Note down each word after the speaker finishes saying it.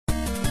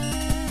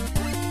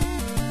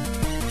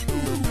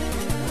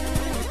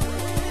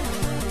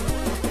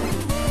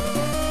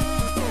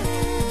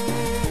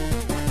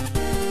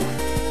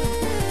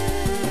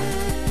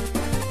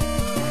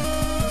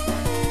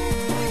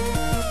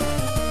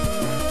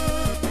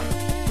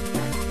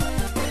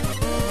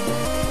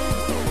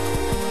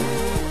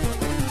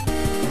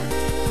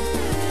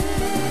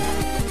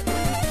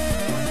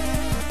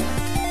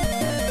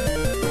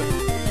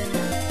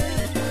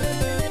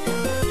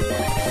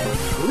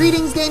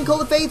Greetings,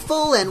 GameCola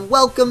faithful, and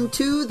welcome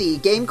to the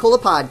GameCola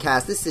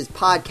podcast. This is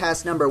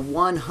podcast number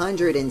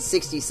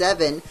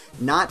 167,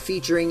 not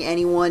featuring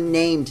anyone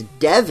named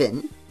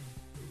Devin.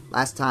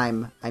 Last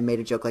time I made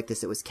a joke like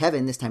this, it was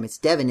Kevin. This time it's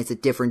Devin. It's a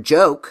different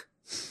joke.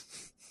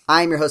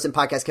 I'm your host and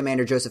podcast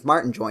commander, Joseph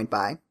Martin, joined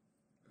by...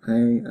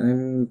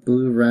 I'm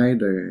Blue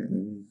Rider,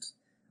 and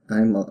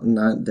I'm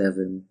not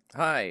Devin.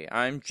 Hi,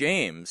 I'm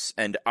James,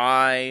 and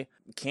I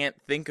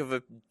can't think of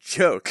a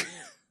joke.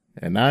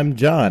 And I'm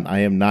John. I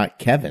am not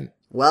Kevin.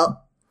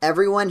 Well,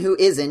 everyone who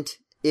isn't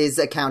is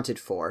accounted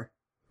for,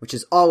 which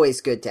is always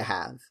good to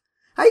have.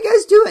 How you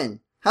guys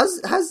doing?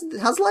 How's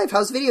life?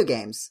 How's video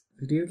games?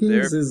 Video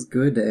games is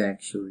good,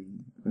 actually.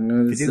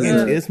 Video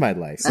games is my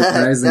life.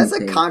 That's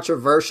a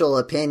controversial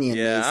opinion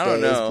these I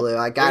don't days, know. Blue.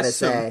 I gotta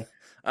say.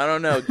 I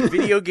don't know.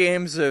 Video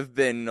games have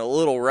been a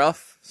little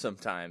rough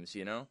sometimes,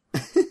 you know?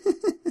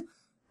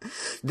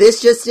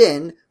 This just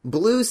in,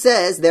 Blue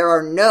says there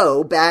are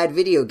no bad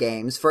video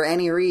games for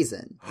any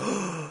reason.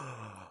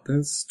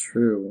 That's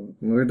true.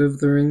 Lord of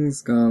the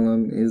Rings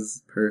Gollum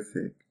is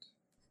perfect.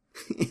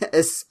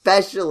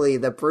 Especially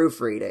the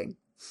proofreading.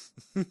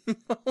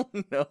 Oh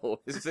no!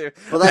 Is there?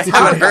 Well, that's I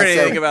how haven't it got heard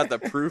anything so... about the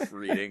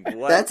proofreading.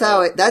 What? That's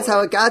how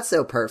it got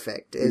so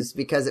perfect. Is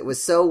because it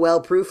was so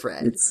well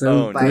proofread. It's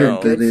so by good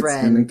our good that it's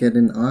friend, gonna get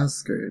an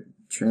Oscar,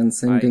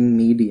 transcending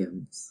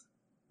mediums.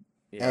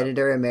 Yeah.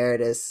 Editor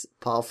Emeritus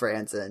Paul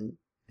Franzen,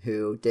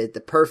 who did the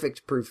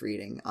perfect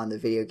proofreading on the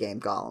video game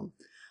Gollum.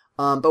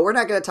 But we're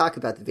not going to talk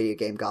about the video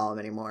game Gollum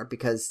anymore,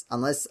 because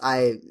unless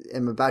I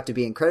am about to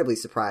be incredibly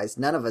surprised,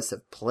 none of us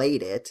have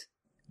played it.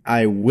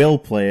 I will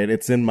play it.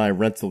 It's in my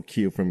rental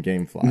queue from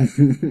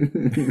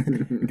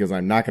GameFly. Because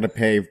I'm not going to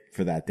pay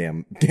for that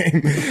damn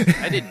game.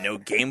 I didn't know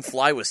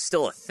GameFly was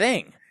still a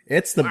thing.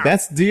 It's the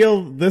best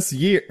deal this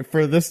year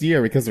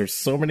because there's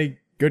so many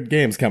good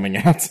games coming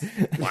out.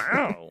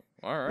 Wow.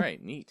 All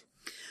right, neat.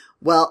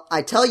 Well,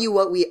 I tell you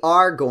what we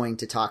are going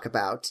to talk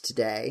about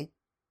today.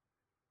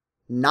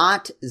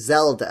 Not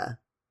Zelda.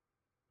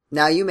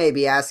 Now you may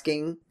be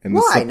asking,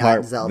 why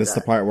not Zelda? This is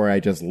the part where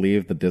I just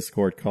leave the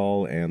Discord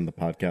call and the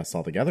podcast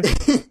altogether?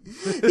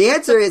 The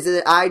answer is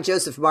that I,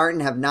 Joseph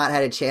Martin, have not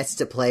had a chance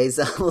to play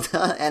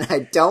Zelda, and I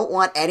don't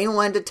want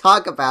anyone to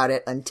talk about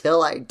it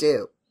until I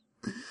do.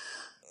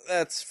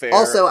 That's fair.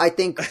 Also, I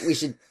think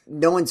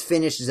no one's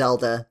finished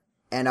Zelda.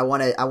 And I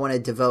want to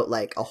devote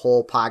like a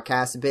whole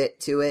podcast bit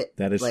to it.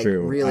 That is like,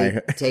 true. Really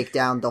take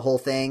down the whole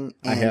thing.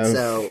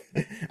 And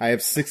I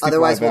have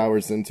 65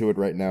 hours into it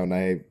right now,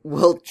 and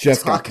we'll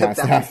just got past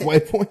the halfway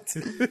point.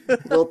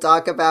 We'll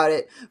talk about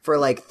it for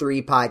like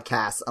 3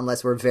 podcasts,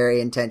 unless we're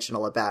very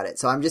intentional about it.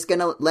 So I'm just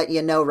gonna let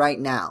you know right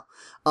now.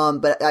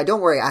 But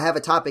don't worry, I have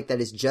a topic that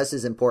is just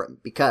as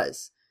important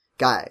because,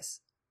 guys,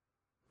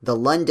 the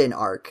London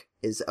arc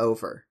is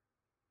over.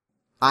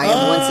 I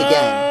am once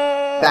again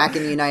back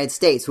in the United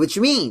States, which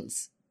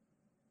means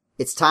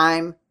it's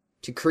time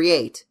to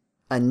create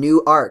a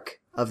new arc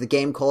of the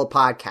GameCola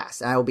podcast.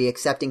 And I will be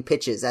accepting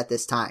pitches at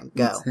this time.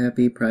 Go. It's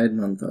Happy Pride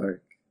Month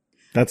arc.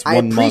 That's I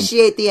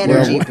appreciate the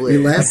energy, Blue. It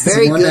lasts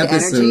very one good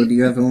episode. energy.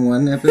 You have a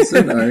 1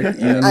 episode arc.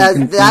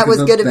 And that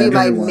was going to be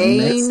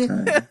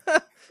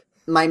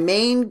my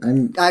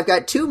main. I've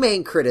got 2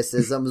 main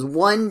criticisms.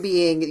 One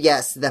being,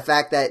 yes, the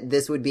fact that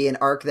this would be an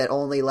arc that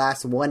only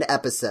lasts 1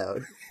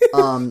 episode.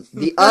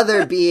 The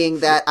other being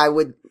that I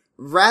would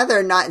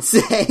rather not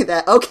say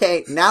that,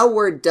 okay, now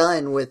we're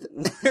done with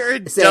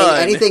saying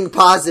anything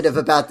positive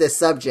about this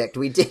subject.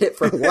 We did it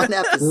for 1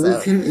 episode.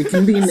 Well, it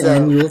can be an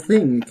annual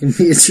thing. It can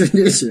be a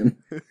tradition.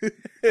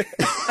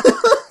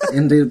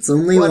 And it's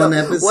only 1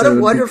 episode. What a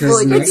wonderful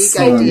and unique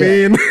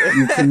idea.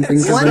 You can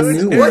think of a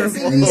new one.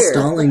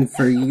 Installing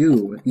for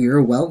you.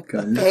 You're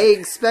welcome.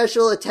 Paying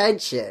special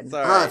attention.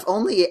 Right. If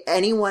only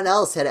anyone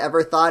else had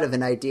ever thought of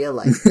an idea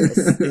like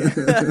this.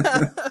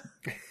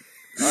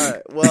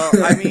 Well,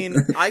 I mean,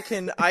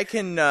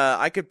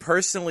 I could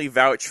personally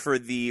vouch for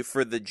the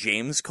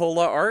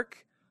GameCola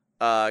arc,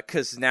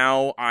 cause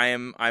now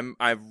I'm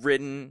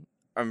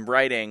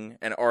writing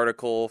an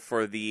article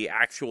for the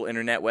actual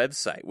internet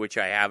website, which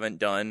I haven't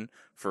done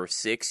for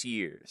 6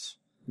 years.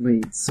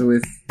 Wait, so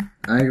if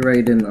I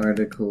write an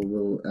article,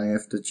 will I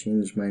have to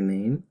change my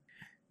name?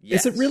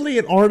 Yes. Is it really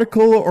an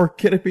article, or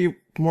could it be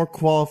more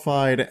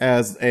qualified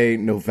as a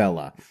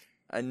novella?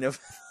 A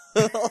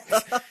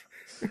novella?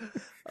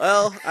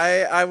 Well,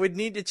 I would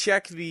need to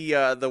check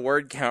the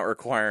word count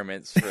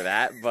requirements for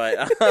that,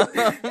 but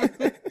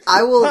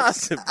I will.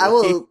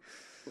 possibly.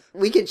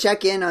 We can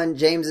check in on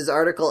James's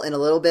article in a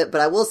little bit,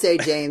 but I will say,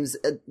 James,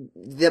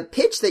 the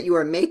pitch that you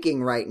are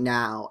making right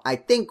now, I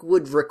think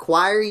would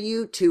require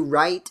you to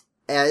write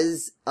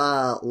as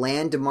a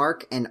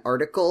landmark an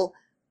article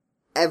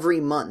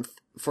every month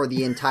for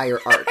the entire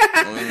arc.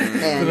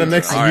 For the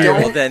next all year.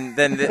 right, well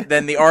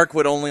then the arc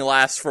would only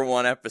last for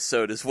 1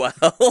 episode as well.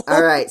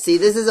 All right. See,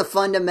 this is a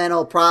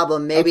fundamental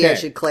problem. Maybe I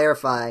Okay. should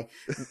clarify.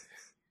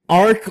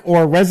 Arc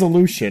or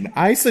resolution.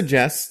 I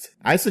suggest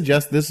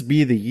this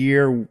be the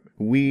year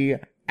we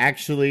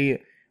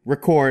actually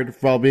record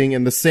while being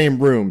in the same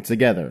room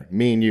together.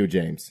 Me and you,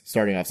 James.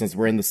 Starting off, since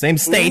we're in the same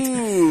state.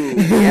 Ooh,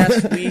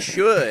 yes, we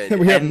should.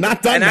 We have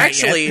not done and that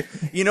actually, yet.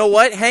 you know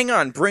what? Hang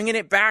on. Bringing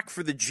it back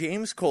for the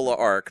James Cola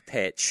arc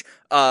pitch.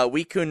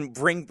 We can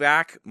bring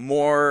back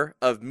more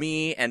of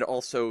me and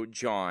also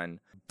John,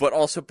 but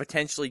also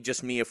potentially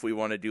just me if we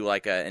want to do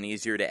like an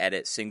easier to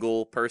edit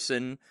single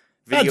person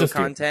video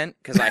content,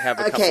 because I have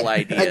a couple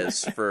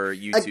ideas for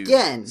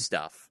YouTube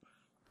stuff.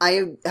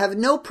 I have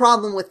no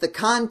problem with the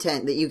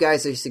content that you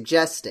guys are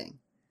suggesting,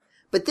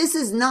 but this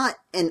is not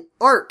an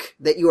arc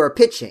that you are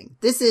pitching.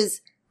 This is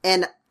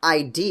an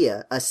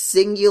idea, a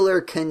singular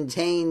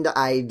contained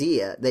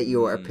idea that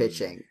you are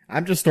pitching.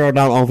 I'm just throwing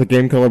out all the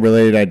GameCola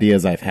related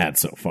ideas I've had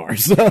so far.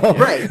 So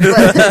right,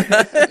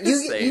 but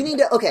you need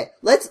to. Okay,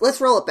 let's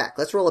roll it back.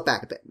 Let's roll it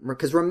back a bit,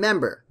 because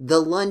remember the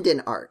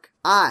London arc.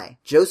 I,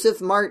 Joseph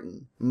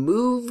Martin,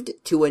 moved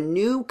to a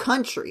new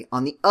country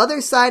on the other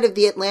side of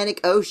the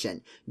Atlantic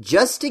Ocean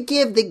just to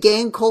give the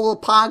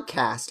GameCola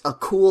podcast a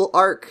cool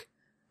arc.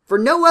 For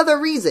no other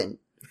reason.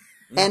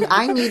 And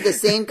I need the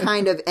same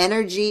kind of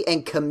energy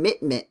and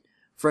commitment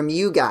from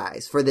you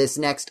guys for this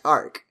next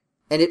arc.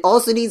 And it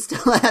also needs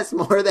to last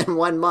more than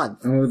 1 month.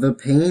 Oh, the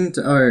paint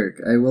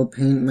arc. I will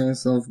paint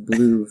myself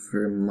blue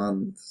for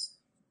months.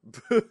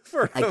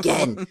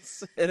 Again,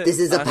 this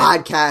is a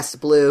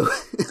podcast, Blue.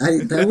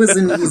 That was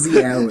an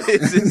easy out.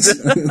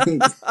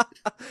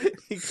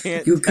 You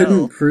can't. You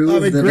couldn't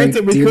prove that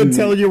granted, we didn't. couldn't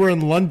tell you were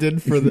in London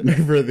for the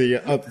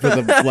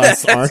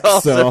last arc.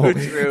 Also So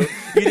true.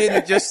 You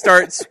didn't just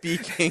start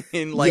speaking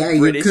in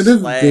British you could have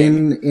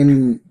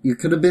slang. You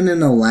could have been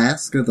in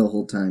Alaska the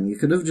whole time. You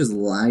could have just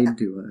lied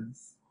to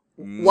us.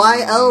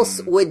 Why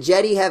else would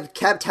Jetty have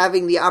kept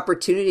having the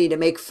opportunity to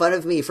make fun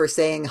of me for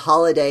saying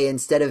holiday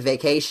instead of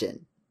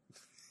vacation?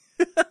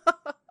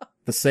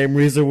 the same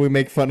reason we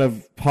make fun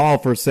of Paul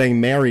for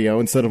saying Mario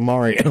instead of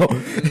Mario.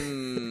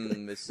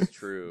 This is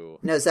true.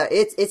 No, so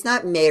it's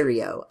not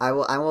Mario. I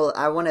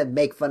want to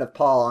make fun of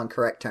Paul on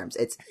correct terms.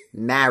 It's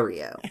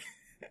Mario.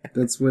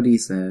 That's what he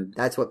said.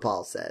 That's what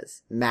Paul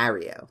says.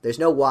 Mario. There's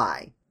no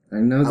Y. I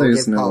know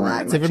there's no Paul Y.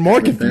 that It's even more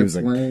But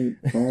confusing.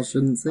 that's why Paul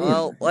shouldn't say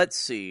Well, it. let's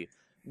see.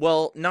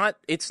 Well,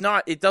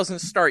 it doesn't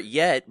start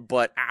yet,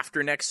 but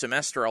after next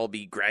semester I'll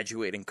be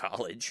graduating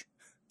college.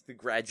 The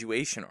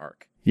graduation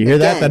arc. You hear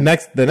that? Again.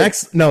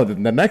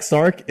 The next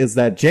arc is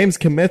that James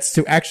commits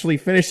to actually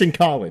finishing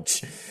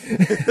college.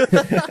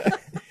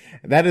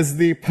 That is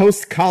the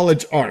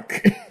post-college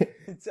arc.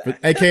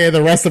 AKA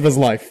the rest of his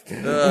life.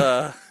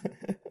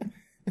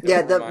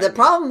 Yeah, the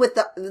problem with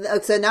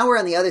so now we're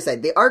on the other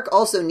side. The arc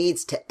also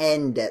needs to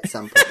end at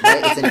some point,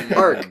 right? It's an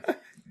arc.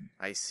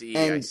 I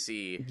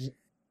see.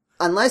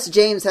 Unless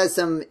James has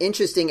some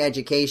interesting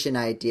education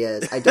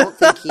ideas, I don't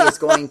think he is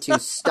going to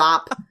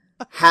stop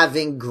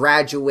having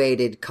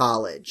graduated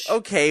college.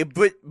 Okay,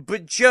 but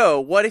Joe,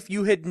 what if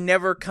you had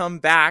never come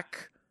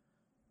back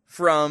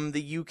from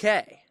the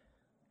UK?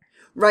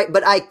 Right,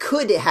 but I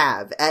could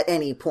have at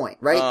any point,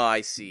 right? Oh,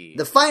 I see.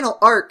 The final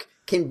arc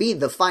can be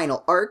the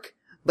final arc,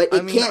 but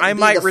it can't I be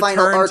might the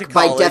final return to arc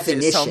by college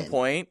definition. at some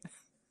point.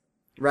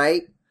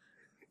 Right?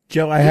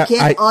 Joe, You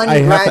can't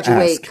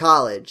ungraduate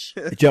college.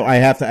 Joe, I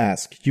have to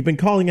ask. You've been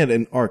calling it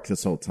an arc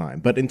this whole time,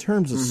 but in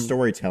terms of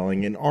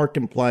storytelling, an arc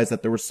implies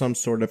that there was some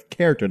sort of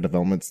character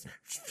development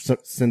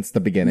since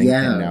the beginning.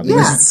 Yeah, and now Yeah.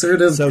 what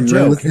sort of So,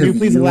 Joe, growth can you have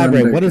please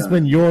elaborate? What has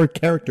undergone? been your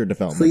character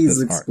development Please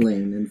this arc?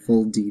 explain in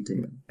full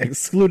detail.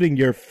 Excluding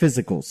your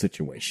physical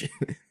situation.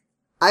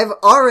 I've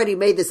already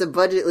made this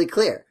abundantly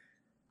clear.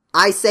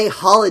 I say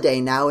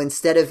holiday now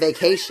instead of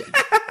vacation.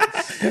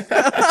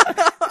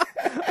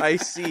 I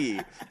see.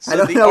 So I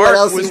don't the know what arc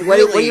else was you- what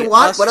do you really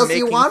want? us What else do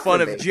you making want fun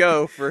from of me?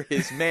 Joe for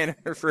his manner,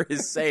 for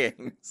his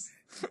sayings.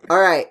 All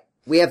right.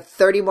 We have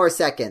 30 more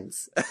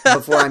seconds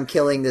before I'm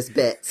killing this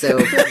bit. So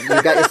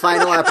you've got your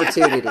final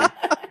opportunity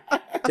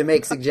to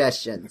make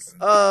suggestions.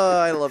 Oh,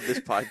 I love this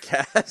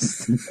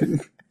podcast.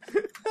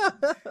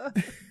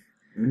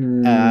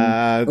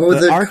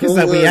 The arc is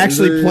that we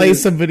actually play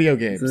some video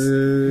games.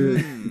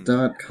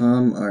 The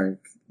 .com arc,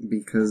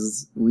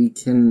 because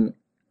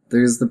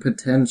there's the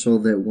potential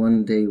that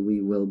one day we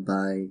will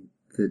buy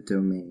the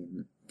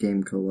domain,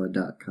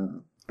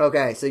 GameCola.com.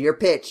 Okay, so your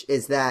pitch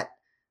is that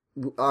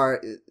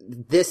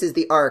this is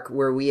the arc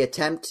where we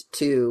attempt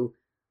to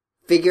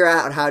figure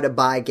out how to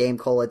buy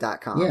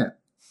GameCola.com. Yeah.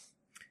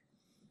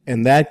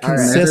 And that All right.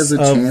 That has consists a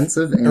chance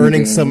of earning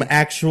ending. some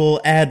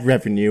actual ad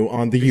revenue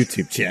on the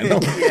YouTube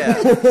channel.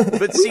 Yeah.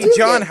 But see,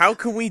 John, how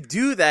can we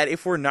do that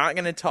if we're not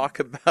going to talk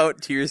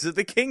about Tears of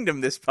the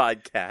Kingdom this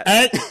podcast?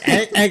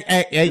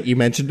 Hey, you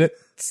mentioned it.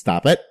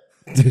 Stop it.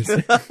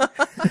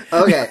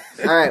 Okay.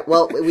 All right.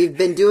 Well, we've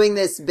been doing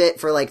this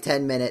bit for like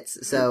 10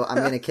 minutes, so I'm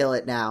going to kill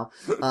it now.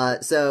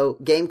 So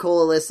Game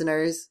Cola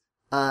listeners,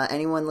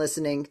 anyone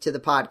listening to the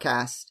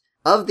podcast,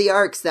 of the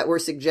arcs that were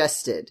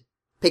suggested,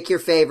 pick your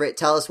favorite.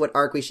 Tell us what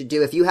arc we should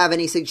do. If you have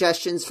any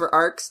suggestions for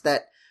arcs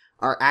that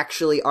are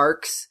actually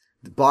arcs,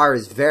 the bar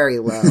is very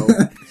low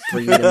for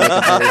you to make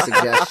a better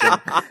suggestion.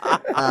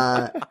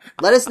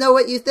 Let us know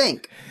what you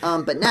think.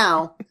 But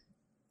now,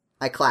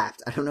 I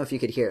clapped. I don't know if you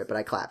could hear it, but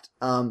I clapped.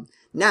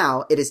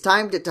 Now it is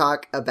time to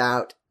talk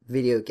about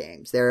video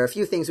games. There are a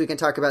few things we can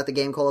talk about the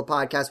Game Cola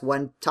podcast.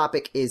 One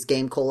topic is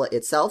Game Cola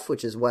itself,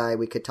 which is why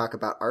we could talk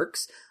about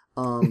arcs.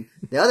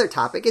 The other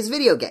topic is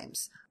video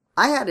games.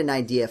 I had an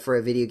idea for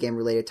a video game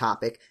related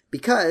topic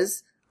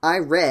because I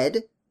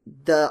read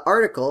the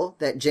article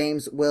that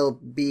James will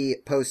be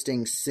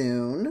posting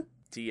soon.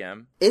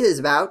 TM. It is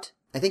about,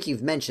 I think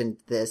you've mentioned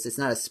this, it's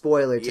not a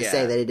spoiler to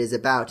say that it is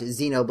about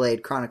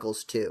Xenoblade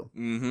Chronicles 2.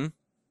 Mm-hmm.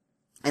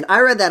 And I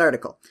read that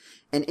article.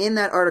 And in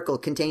that article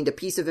contained a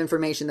piece of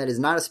information that is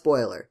not a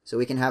spoiler, so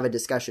we can have a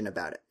discussion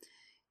about it.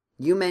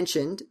 You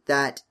mentioned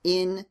that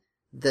in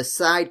the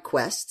side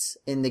quests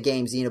in the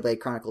game Xenoblade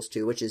Chronicles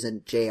 2, which is a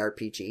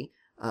JRPG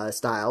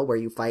style where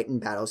you fight in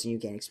battles and you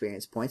gain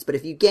experience points, but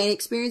if you gain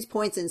experience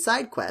points in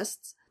side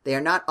quests, they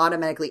are not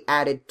automatically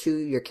added to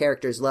your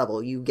character's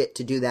level. You get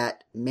to do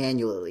that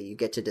manually. You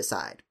get to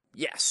decide.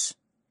 Yes.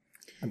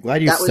 I'm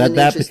glad you that was said an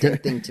that interesting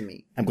because thing to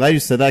me. I'm glad you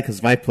said that because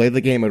if I played the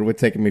game, it would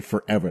take me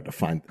forever to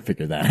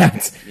figure that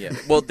out. Yeah.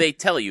 Well, they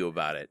tell you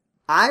about it.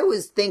 I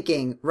was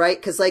thinking, right,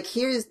 because like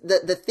here's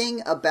the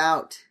thing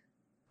about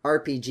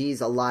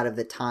RPGs a lot of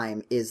the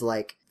time is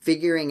like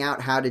figuring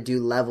out how to do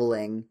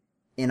leveling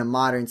in a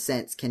modern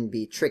sense can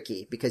be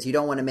tricky because you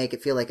don't want to make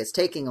it feel like it's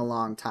taking a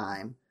long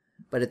time.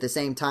 But at the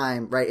same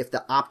time, right, if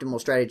the optimal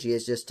strategy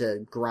is just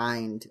to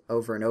grind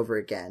over and over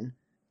again,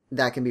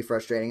 that can be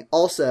frustrating.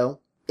 Also,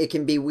 it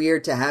can be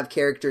weird to have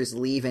characters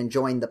leave and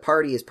join the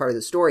party as part of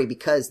the story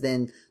because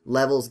then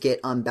levels get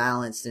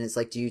unbalanced and it's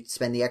like, do you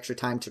spend the extra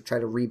time to try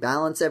to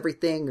rebalance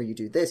everything or you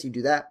do this, you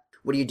do that?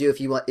 What do you do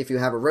if you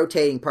have a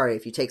rotating party?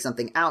 If you take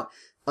something out,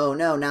 oh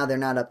no, now they're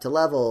not up to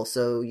level.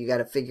 So you got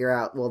to figure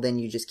out, well, then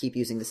you just keep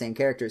using the same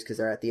characters because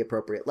they're at the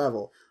appropriate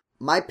level.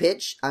 My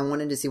pitch, I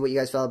wanted to see what you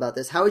guys felt about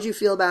this. How would you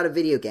feel about a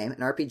video game, an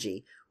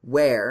RPG,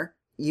 where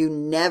you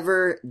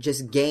never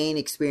just gain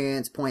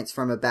experience points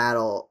from a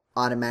battle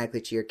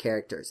automatically to your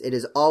characters? It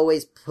is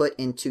always put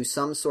into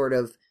some sort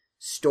of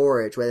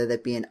storage, whether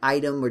that be an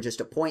item or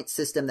just a point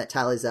system that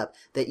tallies up,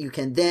 that you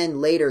can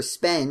then later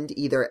spend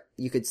either,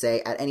 you could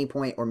say, at any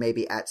point or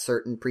maybe at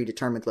certain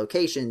predetermined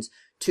locations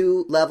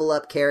to level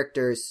up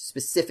characters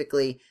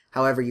specifically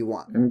however you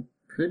want. I'm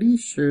pretty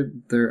sure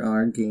there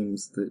are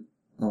games that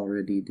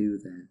already do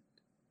that.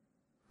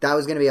 That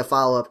was going to be a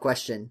follow-up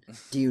question.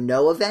 Do you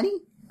know of any?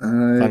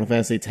 Final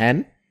Fantasy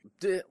X?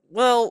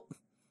 Well,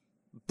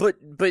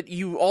 but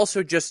you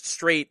also just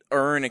straight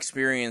earn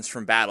experience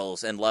from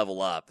battles and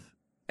level up,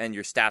 and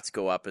your stats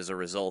go up as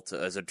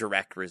a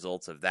direct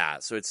result of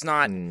that. So it's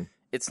not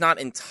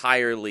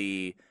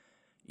entirely,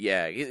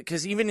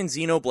 because even in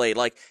Xenoblade,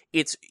 like,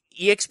 it's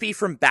EXP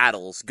from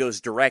battles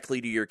goes directly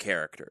to your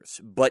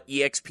characters, but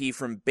EXP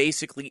from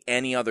basically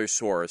any other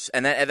source,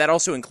 and that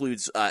also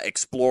includes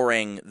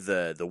exploring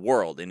the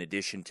world in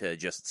addition to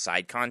just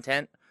side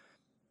content.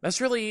 That's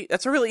a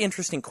really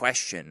interesting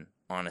question,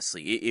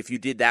 honestly. If you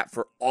did that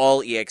for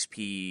all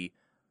EXP,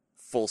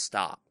 full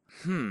stop.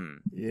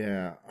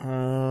 Yeah.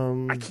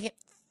 I can't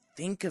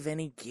think of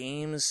any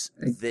games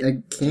that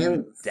I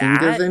can't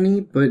think of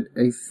any, but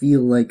I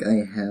feel like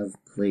I have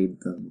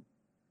played them.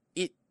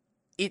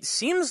 It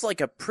seems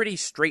like a pretty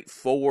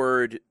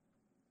straightforward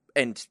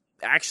and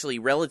actually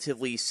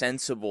relatively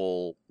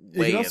sensible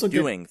way of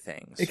doing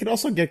things. It can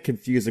also get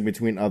confusing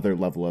between other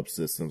level up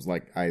systems,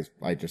 like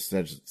I just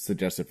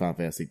suggested Final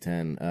Fantasy X.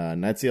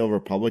 Knights of the Old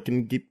Republic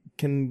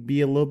can be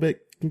a little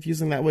bit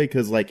confusing that way,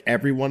 because like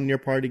everyone in your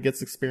party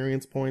gets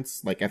experience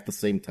points like at the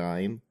same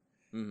time.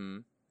 Mm-hmm.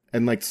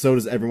 And like so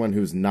does everyone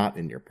who's not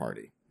in your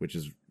party, which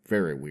is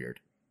very weird.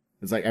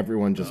 It's like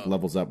everyone just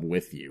levels up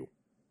with you.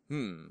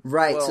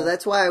 Right, Well, so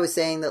that's why I was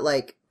saying that,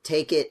 like,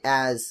 take it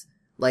as,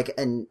 like,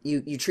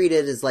 you treat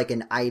it as, like,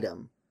 an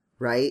item,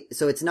 right?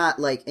 So it's not,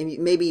 like, and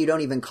maybe you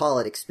don't even call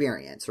it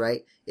experience,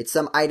 right? It's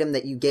some item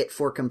that you get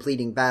for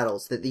completing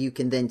battles that you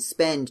can then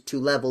spend to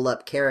level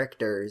up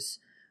characters,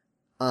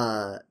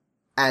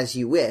 as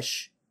you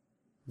wish.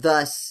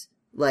 Thus,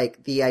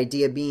 like, the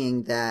idea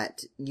being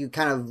that you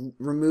kind of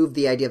remove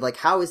the idea of, like,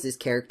 how is this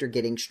character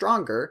getting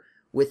stronger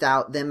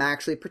without them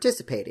actually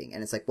participating?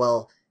 And it's like,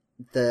 well,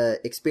 the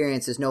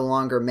experience is no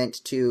longer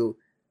meant to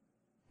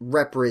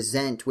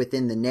represent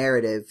within the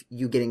narrative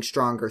you getting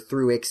stronger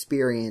through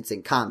experience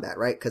in combat,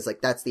 right? Because, like,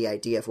 that's the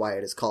idea of why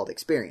it is called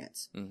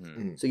experience.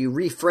 Mm-hmm. So you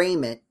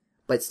reframe it,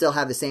 but still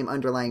have the same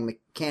underlying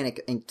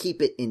mechanic and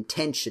keep it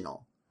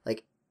intentional.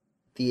 Like,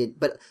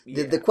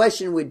 the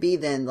question would be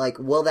then, like,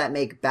 will that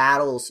make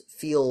battles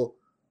feel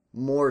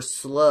more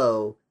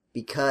slow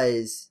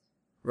because,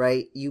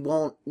 right, you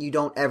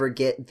don't ever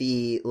get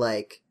the,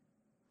 like,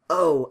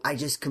 oh, I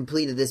just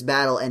completed this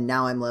battle and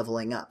now I'm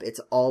leveling up.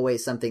 It's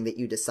always something that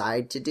you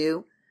decide to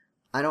do.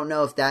 I don't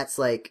know if that's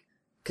like,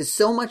 cause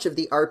so much of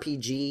the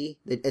RPG,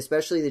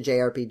 especially the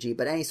JRPG,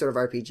 but any sort of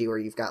RPG where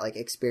you've got like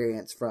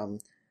experience from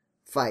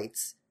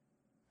fights,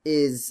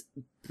 is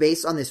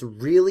based on this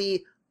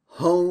really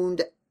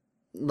honed,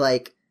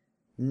 like,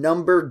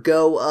 number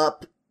go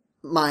up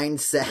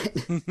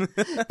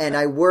mindset. And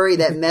I worry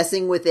that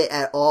messing with it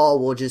at all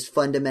will just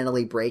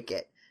fundamentally break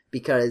it.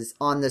 because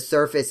on the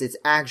surface it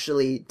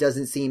actually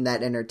doesn't seem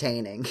that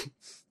entertaining.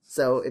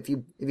 So if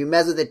you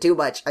mess with it too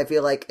much, I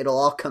feel like it'll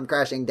all come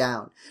crashing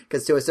down.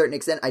 Because to a certain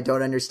extent, I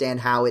don't understand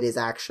how it is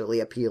actually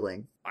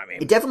appealing. I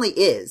mean, it definitely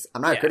is.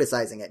 I'm not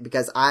criticizing it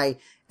because I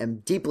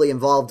am deeply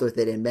involved with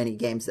it in many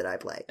games that I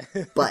play.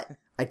 But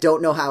I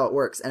don't know how it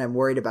works, and I'm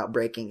worried about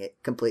breaking it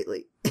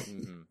completely.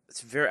 Mm-hmm.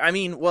 It's very. I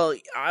mean, well,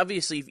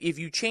 obviously, if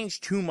you change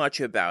too much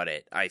about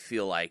it, I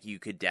feel like you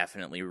could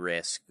definitely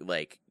risk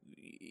like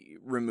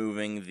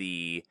removing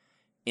the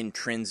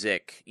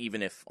intrinsic,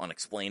 even if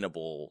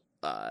unexplainable,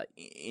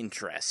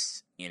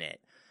 interest in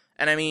it.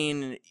 And I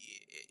mean,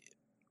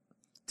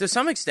 to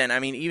some extent, I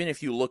mean, even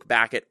if you look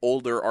back at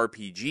older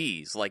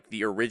RPGs, like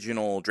the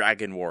original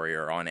Dragon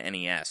Warrior on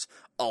NES,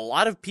 a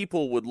lot of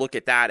people would look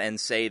at that and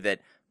say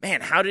that,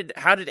 man, how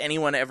did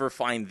anyone ever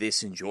find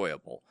this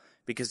enjoyable?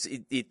 Because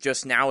it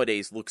just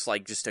nowadays looks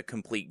like just a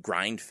complete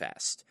grind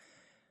fest.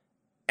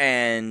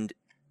 And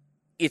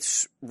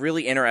it's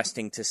really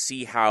interesting to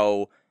see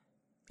how,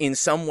 in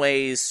some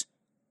ways,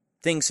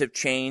 things have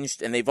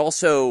changed, and they've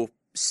also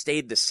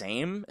stayed the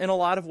same in a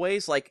lot of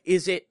ways. Like,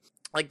 is it,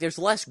 like, there's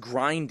less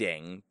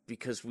grinding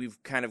because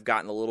we've kind of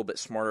gotten a little bit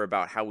smarter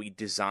about how we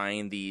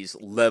design these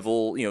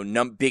level,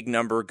 big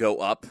number go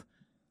up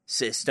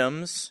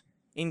systems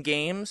in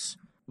games.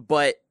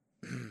 But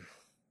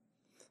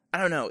I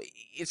don't know.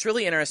 It's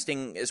really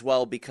interesting as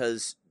well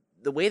because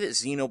the way that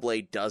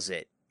Xenoblade does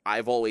it,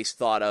 I've always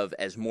thought of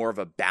as more of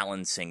a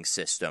balancing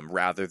system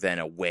rather than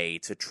a way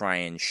to try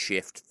and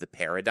shift the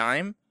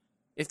paradigm,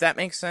 if that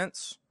makes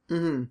sense.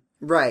 Mm-hmm.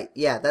 Right.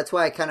 Yeah. That's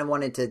why I kind of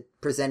wanted to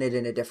present it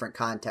in a different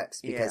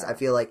context because I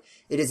feel like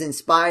it is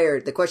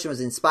inspired. The question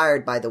was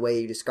inspired by the way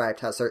you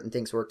described how certain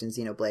things worked in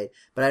Xenoblade,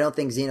 but I don't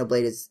think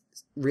Xenoblade is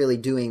really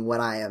doing what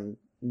I am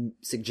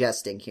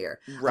suggesting here.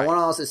 Right. I want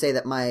to also say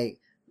that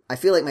I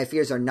feel like my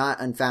fears are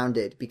not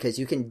unfounded because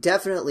you can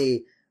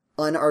definitely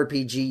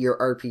un-RPG your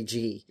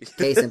RPG.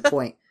 Case in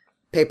point,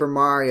 Paper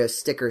Mario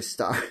Sticker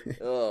Star.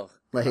 Oh,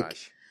 like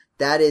gosh.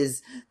 that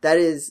is,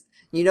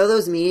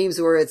 those memes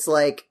where it's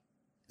like,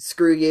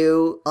 screw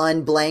you,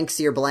 unblanks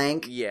your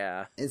blank?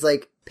 Yeah. It's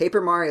like,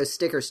 Paper Mario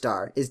Sticker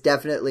Star is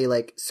definitely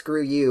like,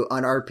 screw you,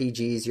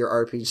 un-RPGs your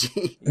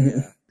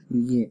RPG.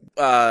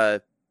 Yeah.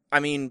 I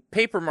mean,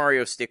 Paper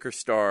Mario Sticker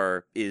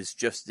Star is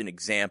just an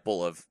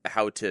example of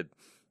how to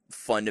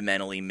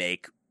fundamentally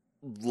make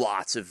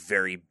lots of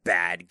very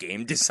bad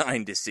game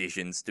design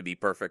decisions, to be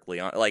perfectly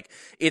honest. Like,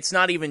 it's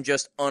not even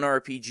just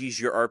un-RPGs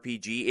your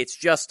RPG, it's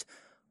just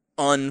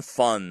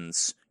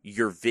unfunds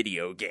your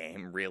video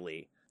game,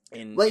 really.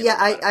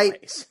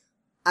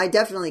 I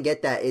definitely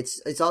get that.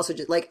 It's also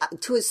just like,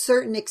 to a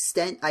certain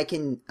extent, I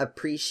can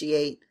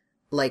appreciate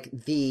like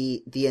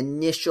the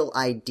initial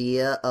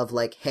idea of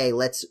like, hey,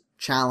 let's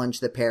challenge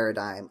the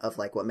paradigm of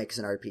like what makes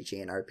an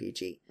RPG an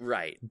RPG.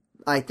 Right.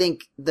 I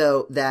think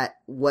though that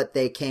what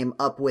they came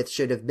up with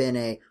should have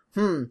been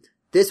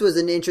this was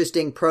an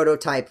interesting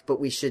prototype, but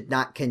we should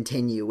not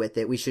continue with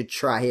it. We should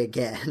try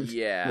again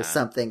with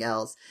something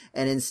else.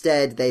 And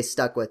instead they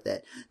stuck with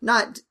it.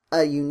 Not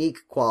a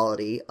unique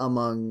quality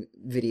among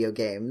video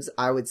games.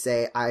 I would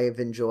say I've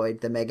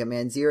enjoyed the Mega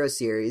Man Zero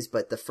series,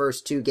 but the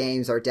first two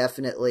games are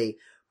definitely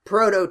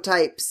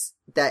prototypes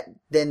that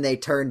then they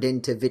turned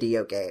into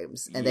video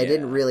games. And they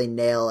didn't really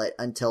nail it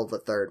until the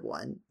third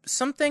one.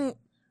 Something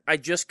I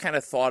just kind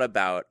of thought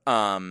about,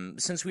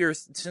 since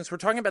we're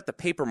talking about the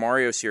Paper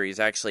Mario series,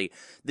 actually,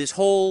 this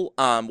whole,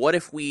 what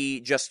if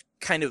we just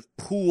kind of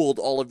pooled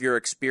all of your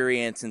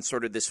experience in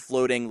sort of this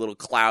floating little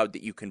cloud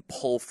that you can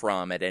pull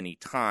from at any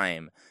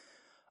time?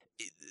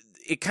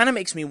 It kind of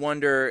makes me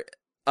wonder,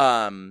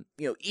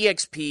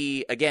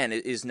 EXP, again,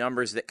 is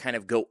numbers that kind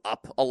of go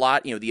up a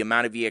lot. The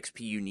amount of EXP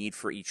you need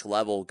for each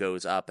level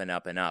goes up and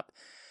up and up.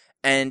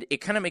 And it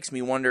kind of makes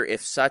me wonder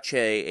if such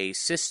a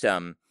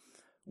system,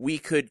 we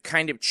could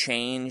kind of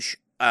change,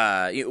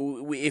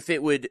 if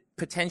it would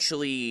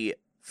potentially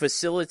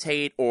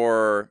facilitate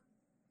or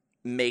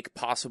make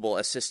possible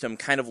a system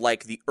kind of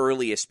like the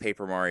earliest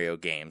Paper Mario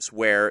games,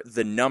 where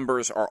the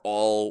numbers are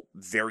all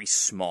very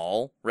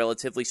small,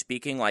 relatively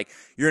speaking. Like,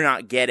 you're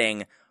not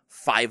getting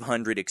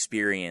 500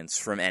 experience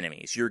from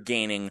enemies. You're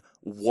gaining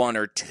 1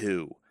 or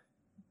 2.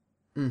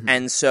 Mm-hmm.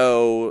 And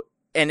so,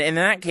 and in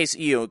that case,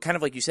 kind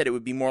of like you said, it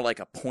would be more like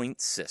a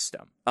point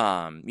system.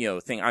 I'm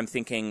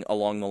thinking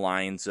along the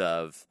lines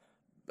of,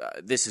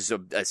 this is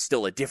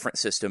still a different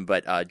system,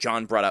 but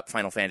John brought up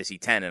Final Fantasy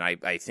X, and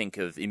I think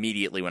of,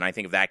 immediately when I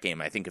think of that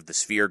game, I think of the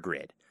Sphere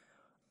Grid,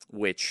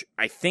 which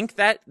I think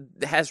that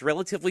has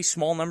relatively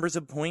small numbers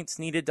of points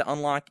needed to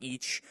unlock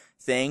each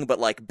thing, but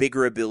like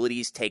bigger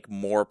abilities take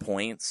more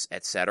points,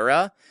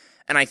 etc.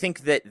 And I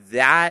think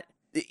that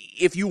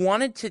if you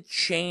wanted to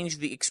change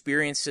the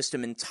experience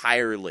system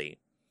entirely,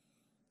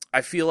 I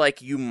feel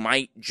like you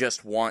might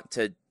just want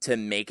to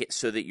make it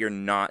so that you're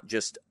not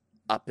just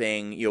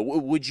upping,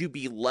 would you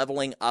be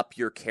leveling up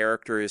your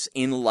characters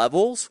in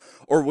levels,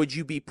 or would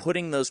you be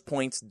putting those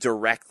points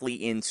directly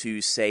into,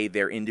 say,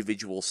 their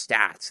individual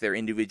stats, their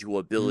individual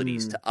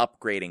abilities, to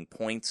upgrading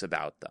points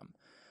about them?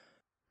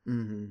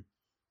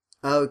 Mm-hmm.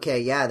 Okay,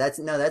 yeah, that's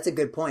a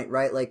good point,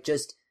 right? Like,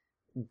 just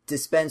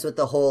dispense with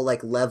the whole,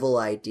 like, level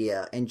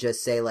idea and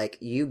just say, like,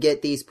 you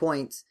get these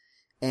points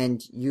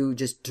and you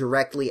just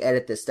directly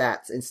edit the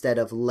stats instead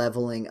of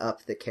leveling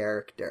up the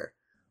character.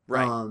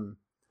 Right.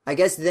 I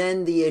guess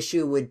then the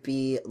issue would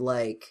be,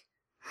 like,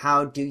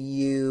 how do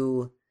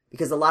you,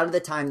 because a lot of the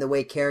time the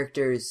way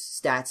characters'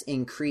 stats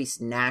increase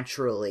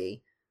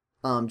naturally,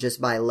 just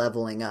by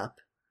leveling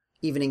up,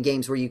 even in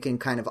games where you can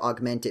kind of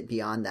augment it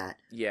beyond that.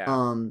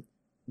 Yeah.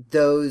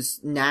 Those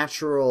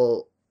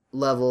natural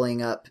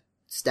leveling up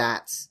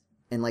stats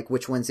and like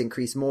which ones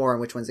increase more and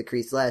which ones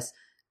increase less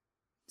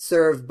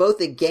serve both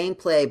a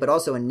gameplay but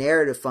also a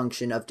narrative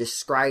function of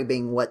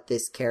describing what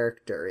this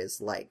character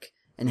is like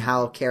and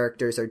how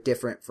characters are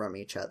different from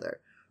each other,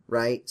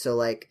 right? So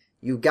like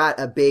you got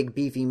a big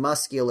beefy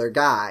muscular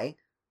guy,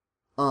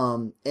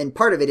 and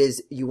part of it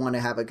is you want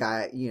to have a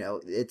guy,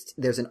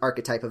 there's an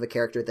archetype of a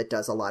character that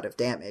does a lot of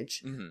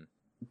damage,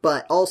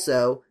 but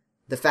also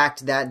the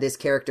fact that this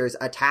character's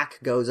attack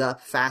goes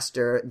up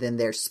faster than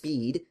their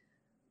speed,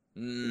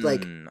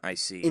 I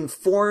see.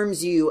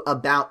 informs you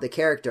about the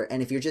character.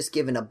 And if you're just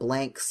given a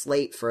blank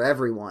slate for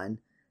everyone,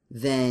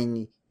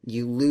 then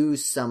you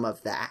lose some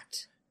of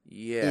that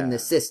in the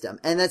system.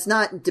 And that's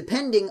not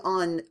depending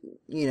on,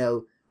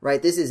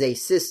 right? This is a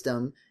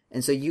system.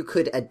 And so you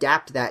could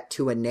adapt that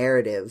to a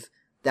narrative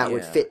that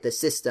would fit the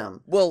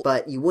system. Well,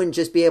 but you wouldn't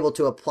just be able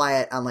to apply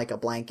it on like a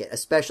blanket,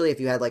 especially if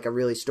you had like a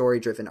really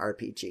story-driven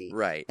RPG.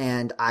 Right.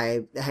 And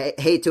I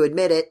hate to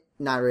admit it,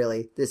 not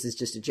really, this is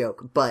just a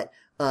joke, but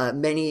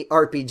many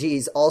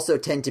RPGs also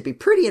tend to be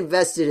pretty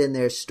invested in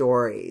their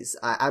stories.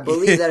 I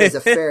believe that is a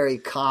very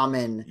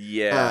common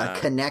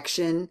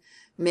connection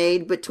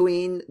made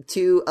between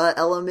two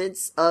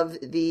elements of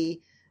the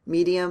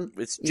medium.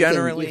 It's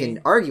generally... You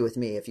can argue with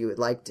me if you would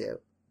like to.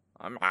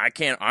 I'm not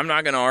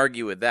going to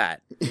argue with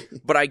that.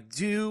 But I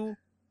do,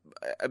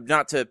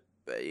 not to,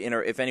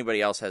 if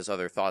anybody else has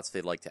other thoughts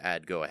they'd like to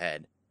add, go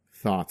ahead.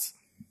 Thoughts.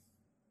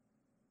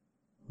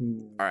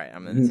 All right,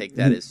 I'm going to take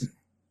that as...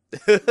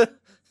 that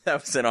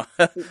was I'm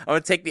going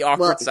to take the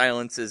awkward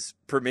silence as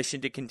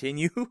permission to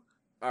continue.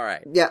 All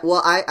right. Yeah,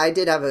 well, I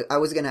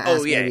was going to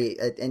ask maybe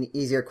an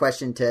easier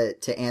question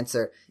to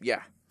answer.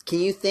 Yeah. Can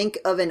you think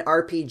of an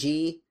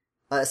RPG,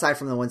 aside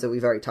from the ones that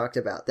we've already talked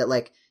about, that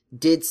like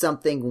did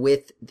something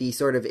with the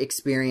sort of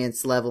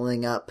experience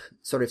leveling up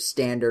sort of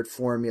standard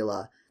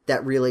formula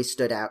that really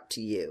stood out to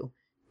you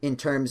in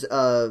terms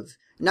of,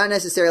 not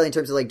necessarily in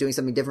terms of like doing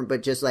something different,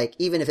 but just like,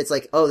 even if it's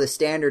like, the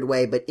standard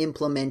way, but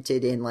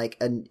implemented in like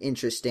an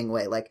interesting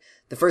way. Like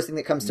the first thing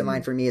that comes to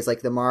mind for me is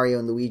like the Mario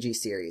and Luigi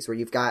series, where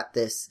you've got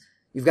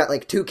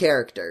like two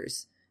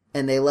characters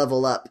and they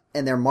level up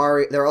and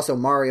they're also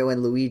Mario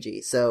and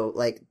Luigi. So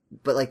like,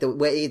 but like the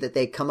way that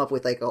they come up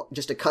with like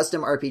just a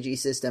custom RPG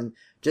system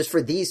just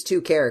for these two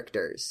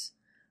characters.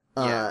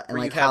 And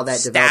like how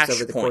that develops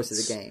over the course of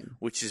the game.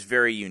 Which is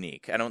very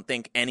unique. I don't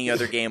think any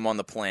other game on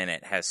the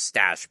planet has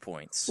stash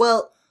points.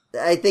 Well,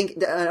 I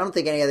don't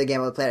think any other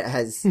game on the planet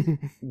has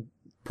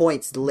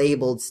points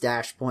labeled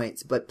stash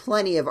points, but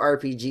plenty of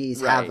RPGs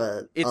have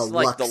a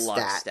like the luck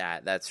luck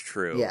stat. That's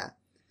true. Yeah.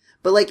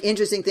 But like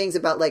interesting things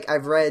about like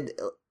I've read,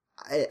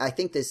 I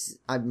think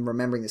I'm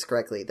remembering this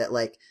correctly, that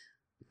like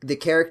the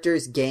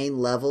characters gain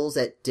levels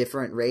at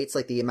different rates,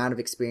 like the amount of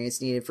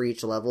experience needed for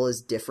each level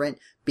is different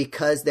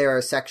because there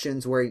are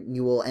sections where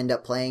you will end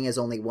up playing as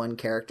only one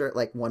character,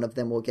 like one of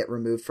them will get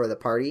removed for the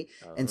party.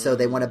 And so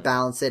they want to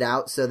balance it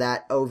out so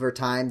that over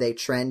time they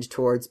trend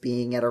towards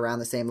being at around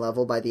the same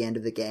level by the end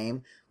of the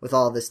game with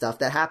all the stuff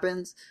that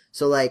happens.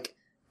 So like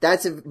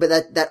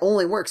that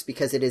only works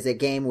because it is a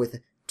game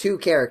with 2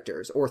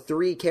 characters or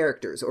 3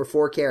 characters or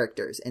 4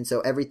 characters. And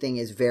so everything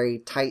is very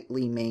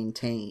tightly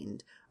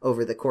maintained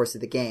over the course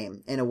of the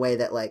game in a way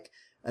that like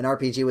an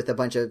RPG with a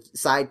bunch of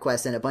side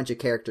quests and a bunch of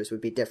characters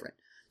would be different.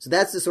 So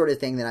that's the sort of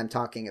thing that I'm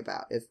talking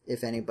about.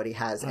 If anybody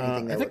has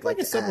anything that would like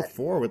to add. I think like I said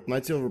before with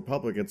Knights of the Old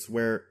Republic, it's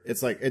where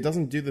it's like, it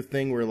doesn't do the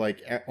thing where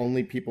like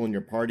only people in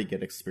your party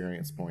get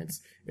experience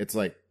points. It's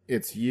like,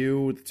 it's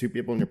you, the 2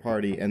 people in your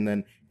party, and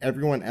then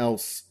everyone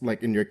else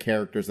like in your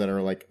characters that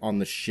are like on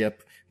the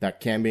ship that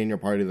can be in your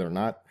party that are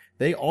not,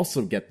 they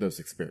also get those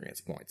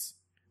experience points,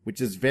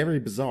 which is very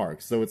bizarre.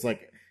 So it's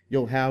like,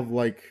 you'll have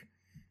friggin'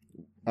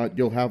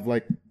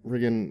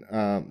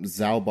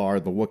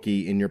 Zalbar, the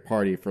Wookiee, in your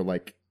party for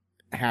like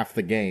half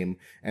the game,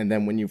 and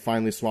then when you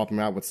finally swap him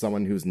out with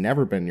someone who's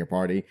never been in your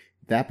party,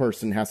 that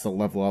person has to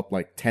level up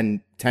like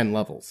 10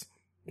 levels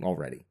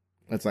already.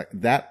 It's like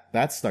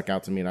that stuck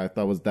out to me, and I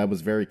thought that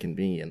was very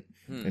convenient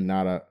and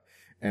not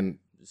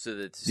so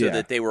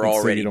that they were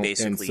already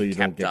basically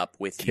kept up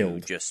with killed.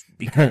 You just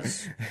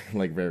because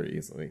like very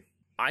easily.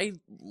 I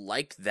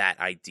like that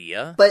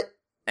idea, but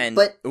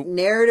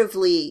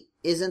narratively,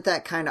 isn't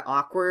that kind of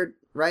awkward,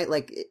 right?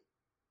 Like,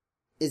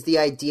 is the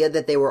idea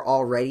that they were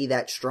already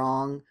that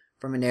strong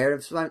from a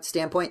narrative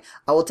standpoint?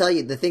 I will tell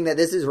you, the thing that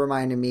this is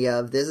reminding me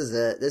of, this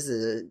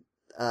is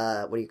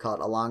what do you call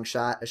it? A long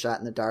shot, a shot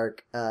in the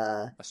dark,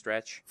 A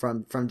stretch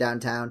from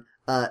downtown.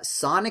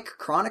 Sonic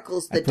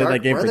Chronicles: I The played Dark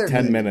that game Brotherhood for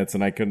 10 minutes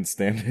and I couldn't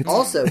stand it.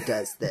 also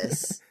does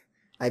this.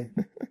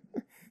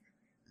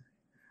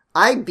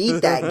 I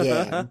beat that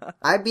game.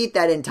 I beat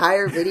that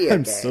entire video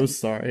I'm game. so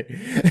sorry.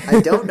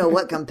 I don't know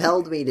what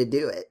compelled me to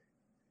do it.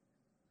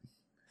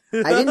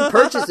 I didn't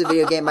purchase the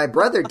video game, my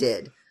brother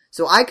did.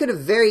 So I could have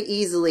very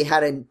easily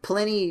had a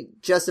plenty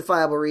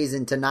justifiable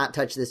reason to not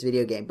touch this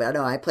video game. But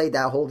I played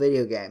that whole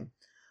video game.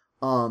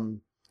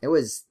 It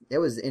was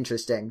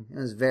interesting. It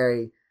was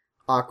very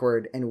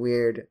awkward and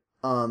weird.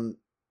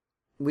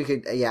 We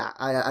could,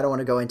 I don't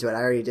want to go into it.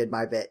 I already did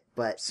my bit,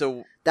 but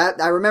so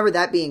I remember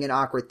that being an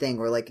awkward thing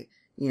where like,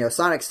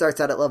 Sonic starts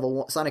out at level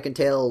 1, Sonic and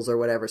Tails or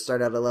whatever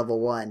start out at level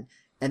 1,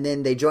 and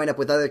then they join up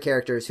with other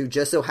characters who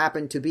just so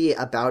happen to be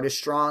about as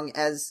strong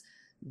as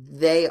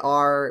they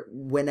are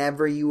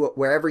wherever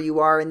you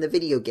are in the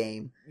video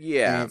game.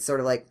 Yeah. And it's sort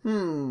of like,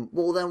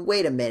 well then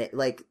wait a minute,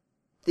 like,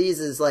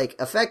 these is like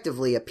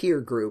effectively a peer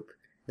group.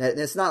 That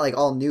it's not like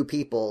all new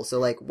people, so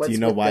like what's Do you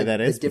know why that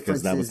is? The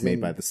Because that was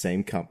made by the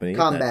same company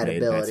combat that made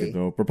ability. Knights of the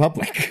Old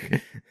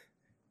Republic.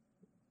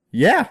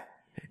 Yeah.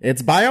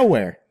 It's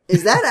BioWare.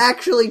 Is that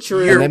actually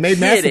true? You're And they made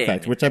Mass kidding.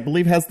 Effect, which I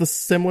believe has the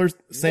same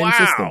system.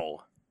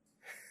 Wow.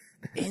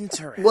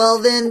 Interesting. Well,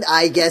 then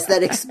I guess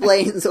that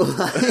explains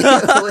why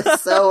it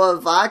was so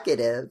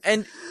evocative.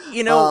 And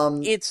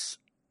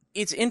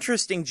it's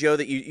interesting, Joe,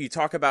 that you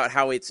talk about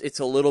how it's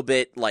a little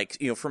bit like,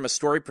 from a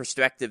story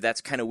perspective, that's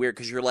kind of weird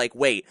because you're like,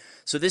 wait,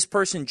 so this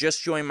person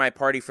just joined my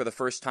party for the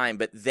first time,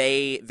 but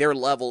their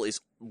level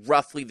is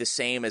roughly the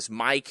same as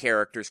my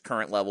character's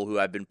current level who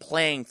I've been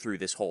playing through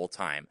this whole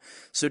time.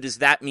 So does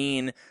that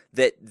mean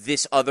that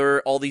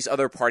all these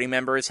other party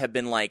members have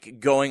been like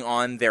going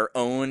on their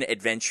own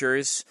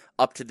adventures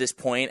up to this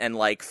point and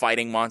like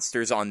fighting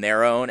monsters on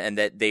their own, and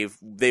that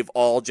they've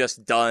all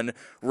just done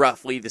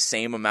roughly the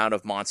same amount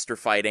of monster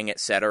fighting,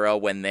 etc.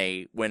 when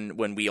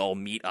we all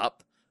meet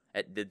up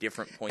at the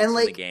different points in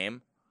the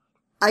game?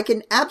 I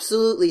can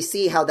absolutely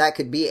see how that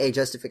could be a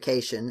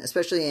justification,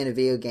 especially in a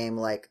video game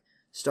like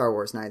Star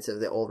Wars Knights of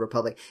the Old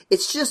Republic.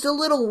 It's just a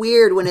little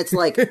weird when it's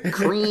like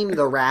Cream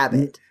the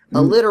Rabbit,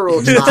 a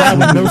literal child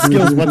with no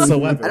skills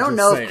whatsoever. I don't just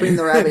know saying. if Cream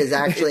the Rabbit is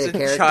actually It's a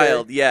character.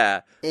 Child,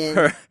 yeah.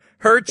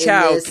 Her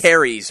chow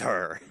carries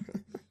her.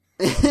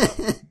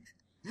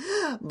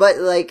 But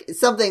like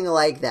something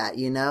like that,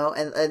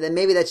 and then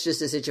maybe that's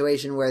just a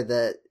situation where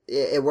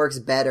it works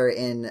better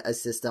in a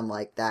system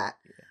like that.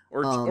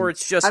 Or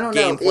it's just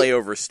gameplay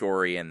over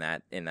story in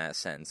that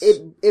sense.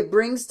 It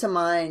brings to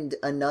mind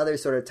another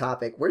sort of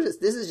topic.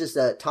 This is just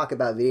a talk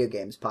about video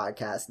games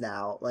podcast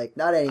now. Like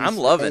not I'm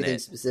loving anything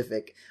it.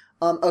 specific.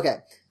 Okay,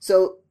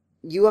 so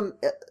you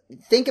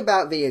think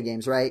about video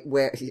games, right?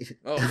 Where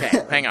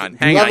okay, hang on,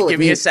 give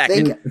me a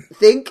second.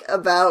 Think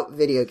about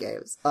video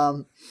games.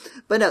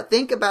 But no,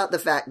 think about the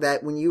fact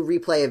that when you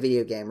replay a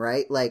video game,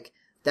 right? Like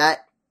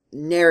that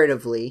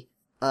narratively.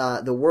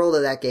 The world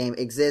of that game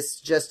exists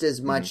just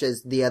as much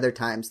as the other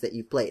times that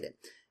you've played it.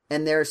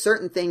 And there are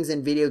certain things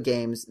in video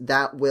games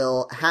that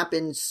will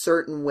happen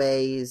certain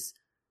ways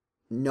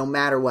no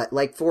matter what.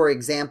 Like, for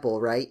example,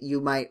 right,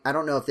 I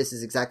don't know if this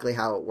is exactly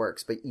how it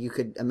works, but you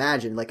could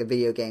imagine like a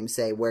video game,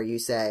 say, where you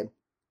say,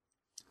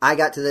 I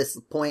got to this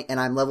point and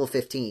I'm level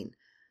 15.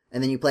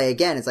 And then you play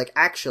again. It's like,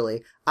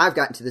 actually, I've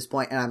gotten to this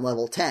point and I'm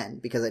level 10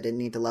 because I didn't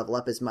need to level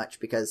up as much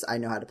because I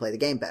know how to play the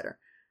game better.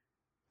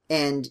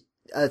 And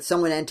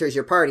someone enters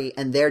your party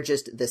and they're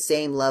just the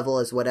same level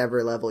as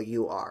whatever level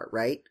you are,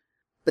 right?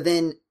 But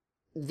then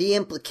the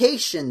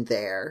implication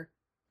there,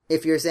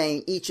 if you're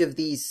saying each of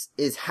these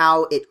is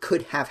how it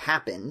could have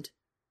happened,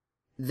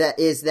 that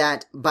is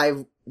that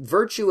by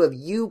virtue of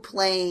you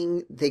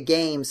playing the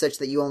game such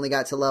that you only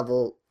got to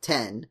level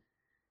 10,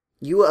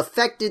 you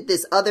affected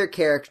this other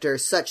character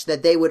such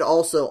that they would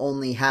also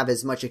only have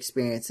as much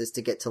experience as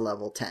to get to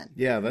level 10.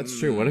 Yeah, that's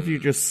true. What if you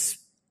just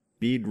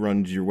speed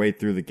runs your way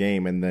through the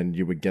game and then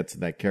you would get to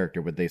that character?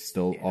 Would they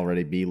still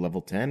already be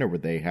level 10, or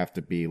would they have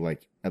to be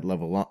like at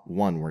level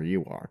 1 where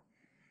you are?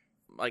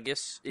 I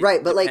guess it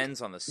right, but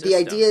depends like on the system. the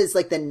idea is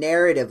like the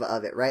narrative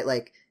of it, right?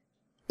 Like,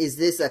 is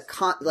this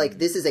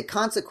this is a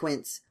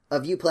consequence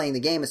of you playing the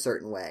game a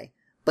certain way,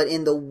 but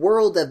in the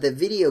world of the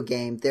video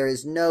game, there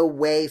is no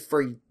way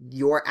for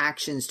your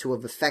actions to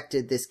have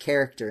affected this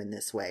character in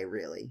this way,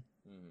 really.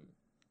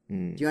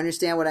 Do you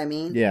understand what I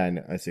mean? Yeah,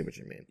 I see what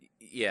you mean.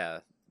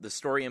 Yeah. The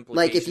story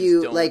implications like if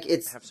you don't like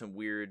it's have some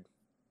weird,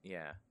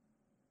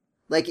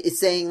 like it's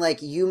saying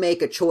like you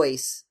make a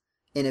choice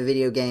in a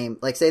video game.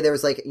 Like say there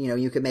was like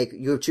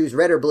you choose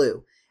red or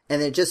blue,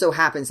 and then it just so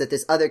happens that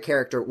this other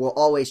character will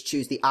always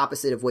choose the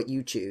opposite of what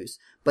you choose.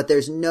 But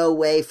there's no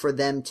way for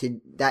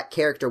that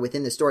character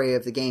within the story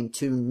of the game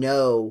to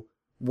know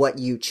what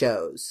you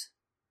chose.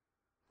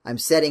 I'm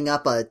setting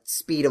up a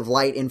speed of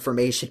light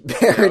information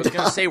paradox. I was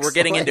going to say, we're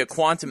getting into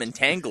quantum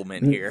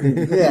entanglement here.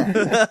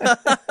 Yeah.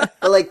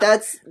 But like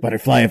that's...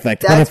 Butterfly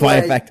effect. That's Butterfly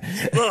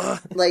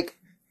effect. Like,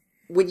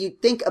 when you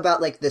think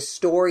about like the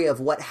story of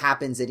what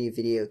happens in a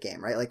video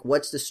game, right? Like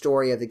what's the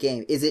story of the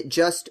game? Is it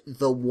just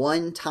the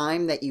one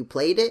time that you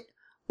played it?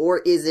 Or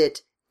is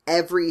it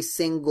every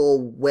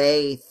single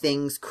way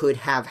things could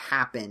have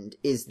happened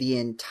is the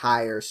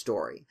entire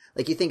story?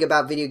 Like you think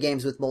about video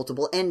games with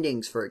multiple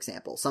endings, for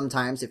example.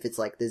 Sometimes if it's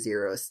like the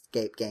Zero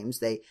Escape games,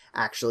 they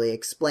actually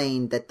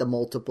explain that the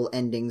multiple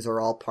endings are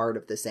all part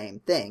of the same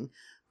thing.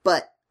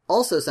 But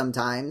also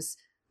sometimes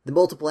the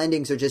multiple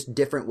endings are just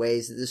different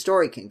ways that the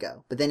story can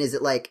go. But then is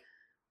it like,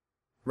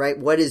 right,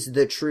 what is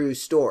the true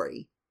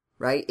story,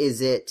 right?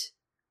 Is it,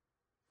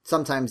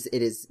 sometimes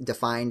it is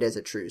defined as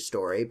a true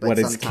story, but what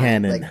is sometimes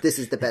canon? like this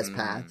is the best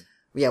path.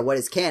 Yeah, what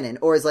is canon?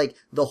 Or is like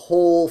the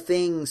whole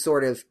thing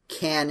sort of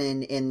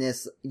canon in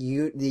this,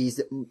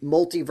 these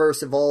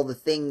multiverse of all the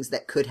things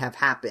that could have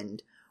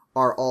happened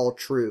are all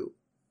true?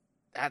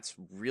 That's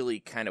really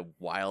kind of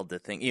wild to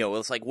think. You know,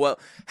 it's like, well,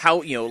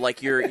 how, you know,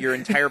 like your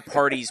entire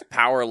party's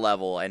power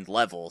level and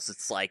levels.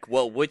 It's like,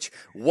 well,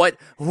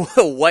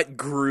 what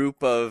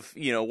group of,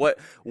 you know,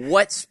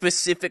 what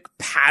specific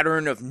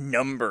pattern of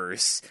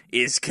numbers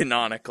is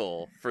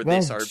canonical for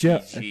this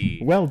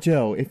RPG?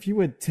 Joe, if you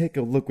would take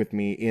a look with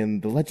me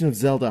in the Legend of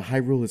Zelda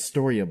Hyrule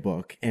Historia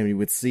book, and you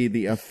would see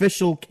the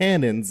official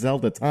canon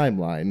Zelda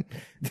timeline,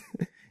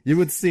 you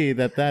would see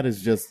that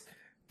is just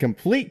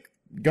complete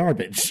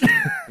garbage.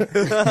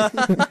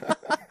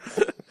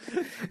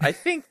 I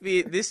think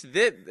because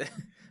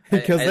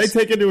they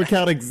take into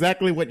account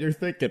exactly what you're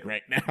thinking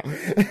right now.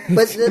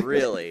 But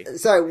really,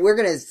 sorry, we're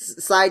gonna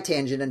side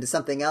tangent into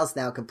something else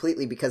now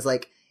completely, because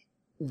like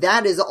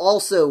that is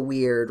also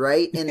weird,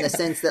 right? In the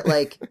sense that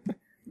like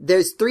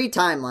there's 3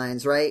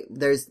 timelines, right?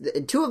 There's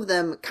 2 of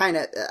them kind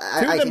of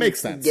I can make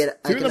sense.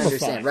 I can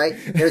understand, right?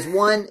 There's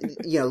one,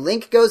 you know,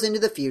 Link goes into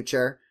the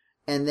future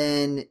and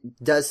then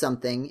does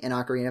something in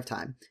Ocarina of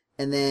Time.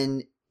 And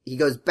then he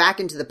goes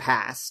back into the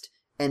past,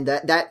 and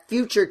that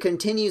future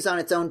continues on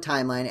its own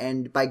timeline,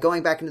 and by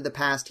going back into the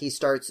past, he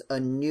starts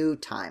a new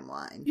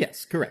timeline.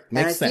 Yes, correct.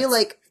 Makes sense. And I feel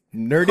like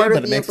nerdy, part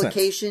but of the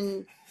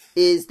implication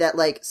is that,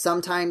 like,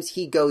 sometimes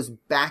he goes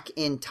back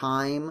in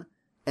time,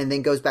 and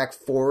then goes back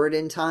forward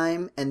in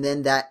time, and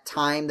then that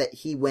time that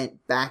he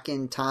went back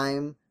in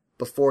time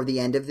before the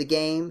end of the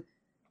game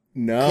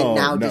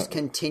just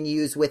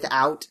continues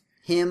without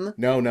him.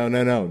 No.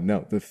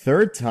 The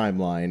third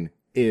timeline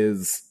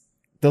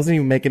doesn't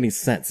even make any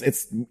sense.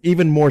 It's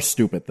even more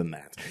stupid than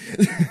that.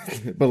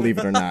 Believe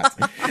it or not.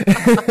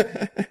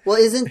 Well,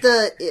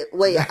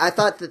 I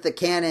thought that the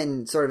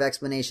canon sort of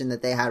explanation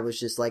that they had was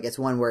just like, it's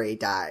one where he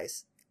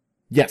dies.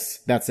 Yes,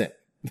 that's it.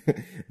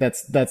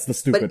 That's the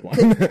stupid one.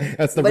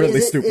 That's the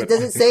really stupid one.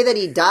 Does it say that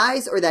he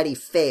dies or that he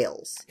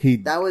fails?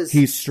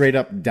 He straight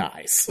up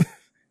dies.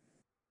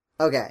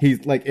 Okay.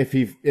 He's like, if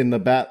he in the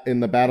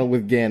battle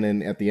with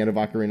Ganon at the end of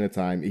Ocarina of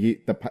Time,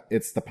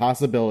 it's the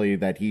possibility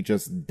that he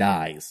just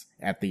dies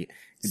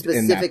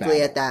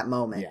specifically at that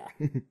moment.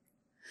 Yeah.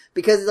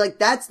 Because like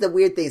that's the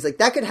weird thing. Is like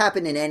that could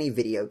happen in any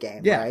video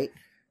game, right?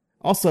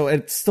 Also,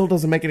 it still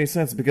doesn't make any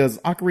sense because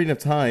Ocarina of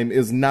Time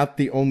is not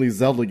the only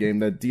Zelda game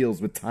that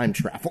deals with time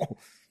travel.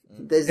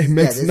 This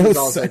is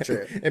also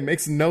true. It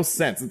makes no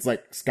sense. It's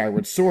like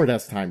Skyward Sword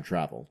has time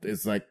travel.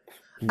 It's like,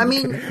 I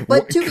mean,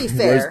 but to be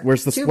fair,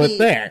 where's the split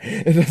there?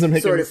 It doesn't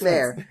make any sense.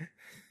 Fair.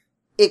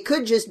 It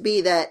could just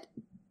be that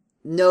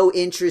no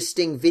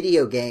interesting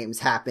video games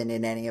happen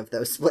in any of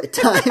those split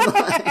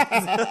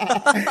timelines.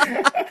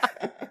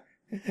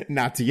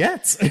 Not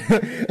yet.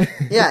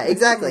 Yeah,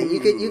 exactly.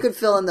 You could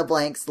fill in the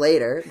blanks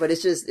later, but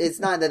it's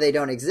not that they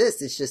don't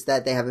exist. It's just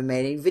that they haven't made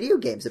any video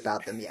games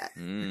about them yet.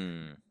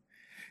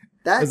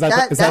 Is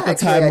that the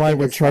timeline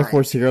where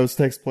Triforce Heroes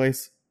takes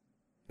place?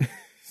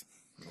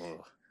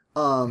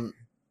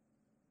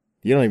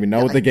 You don't even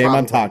know what the game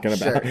I'm talking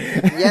about.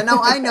 Sure. Yeah, no,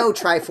 I know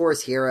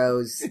Triforce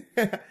Heroes.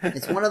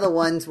 It's one of the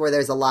ones where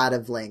there's a lot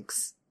of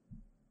links.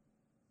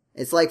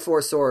 It's like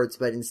 4 Swords,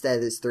 but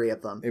instead there's 3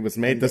 of them. It was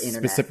made to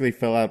specifically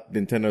fill out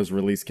Nintendo's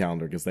release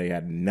calendar because they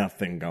had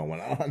nothing going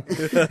on.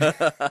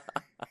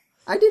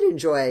 I did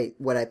enjoy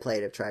what I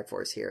played of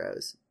Triforce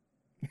Heroes.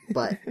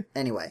 But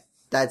anyway,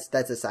 that's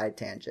a side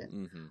tangent.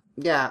 Mm-hmm.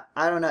 Yeah,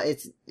 I don't know.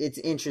 It's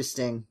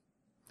interesting.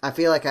 I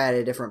feel like I had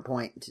a different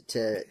point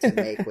to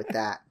make with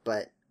that,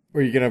 but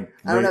were you gonna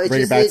I don't know,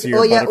 bring it back to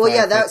your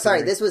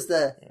this was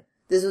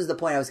the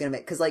point I was gonna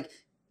make. Cause like,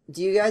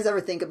 do you guys ever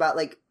think about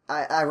like,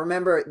 I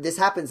remember this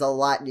happens a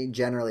lot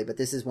generally, but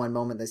this is one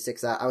moment that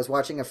sticks out. I was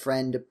watching a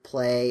friend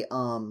play,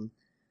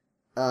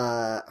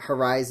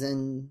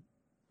 Horizon,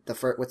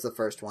 what's the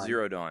first one?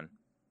 Zero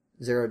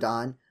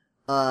Dawn.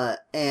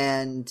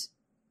 And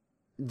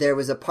there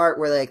was a part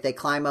where like they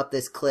climb up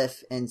this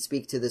cliff and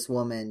speak to this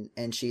woman,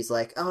 and she's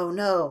like, "Oh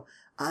no,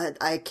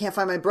 I can't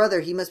find my brother.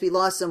 He must be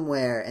lost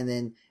somewhere." And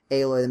then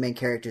Aloy, the main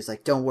character, is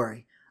like, "Don't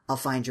worry, I'll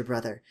find your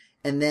brother."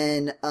 And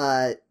then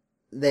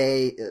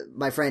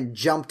my friend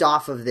jumped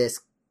off of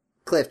this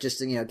cliff just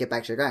to get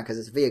back to the ground because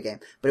it's a video game,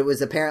 but it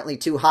was apparently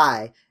too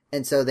high,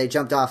 And so they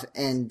jumped off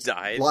and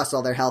Died. lost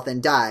all their health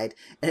and died.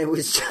 And it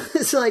was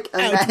just like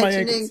Ouch, my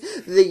imagining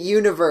ankles. the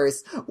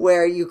universe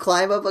where you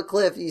climb up a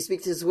cliff, you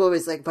speak to this woman,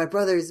 it's like, my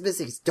brother is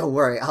missing. Don't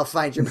worry, I'll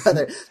find your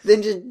brother.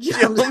 Then just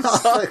jumps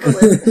off a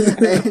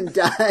cliff and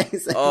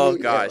dies. Oh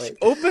gosh,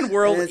 immediately. open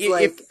world. And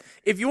it's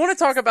If you want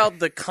to talk about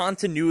the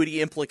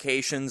continuity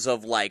implications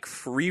of like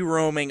free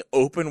roaming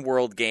open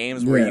world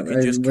games where you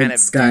can just like kind of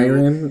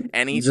Skyrim, do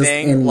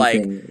anything,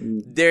 like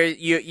there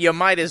you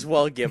might as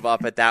well give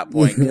up at that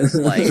point, because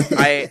like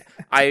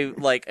I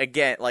like,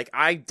 again, like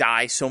I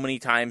die so many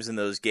times in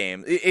those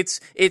games.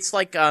 It's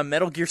like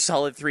Metal Gear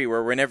Solid 3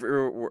 where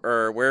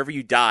wherever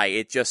you die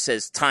it just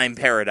says time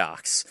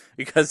paradox,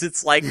 because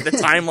it's like the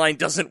timeline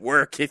doesn't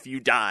work if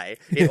you die.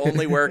 It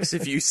only works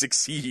if you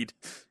succeed.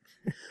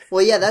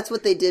 Well, yeah, that's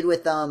what they did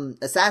with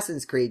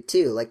Assassin's Creed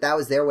too. Like that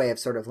was their way of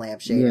sort of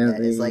lampshading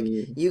it. It's like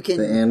you can,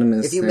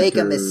 if you make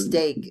a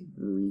mistake,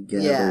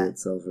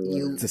 itself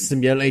It's a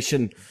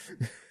simulation.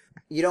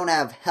 you don't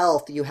have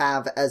health. You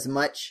have as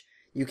much.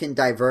 You can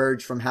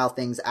diverge from how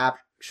things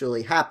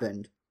actually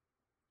happened,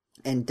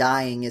 and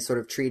dying is sort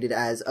of treated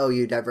as, oh,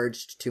 you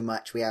diverged too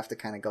much. We have to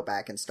kind of go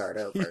back and start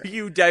over.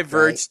 You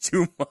diverged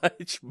too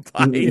much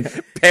by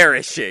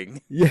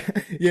perishing. Yeah,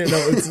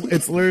 no,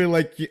 it's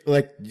literally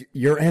like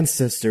your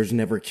ancestors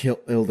never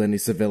killed any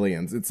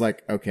civilians. It's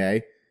like,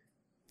 okay,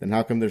 then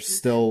how come they're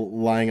still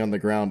lying on the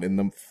ground in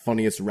the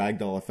funniest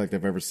ragdoll effect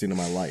I've ever seen in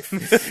my life?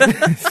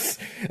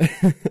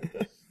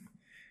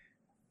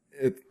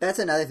 That's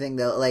another thing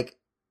though, like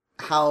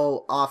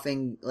how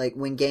often, like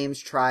when games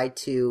try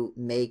to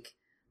make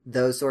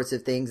those sorts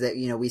of things that,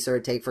 you know, we sort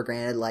of take for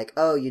granted, like,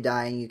 oh, you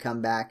die and you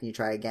come back and you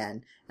try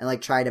again, and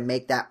like try to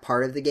make that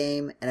part of the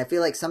game. And I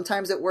feel like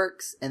sometimes it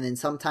works, and then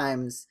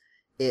sometimes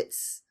it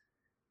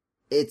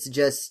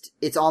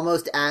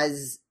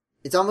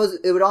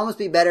would almost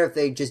be better if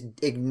they just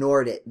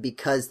ignored it,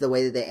 because the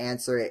way that they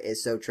answer it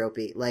is so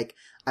tropey. Like,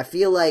 I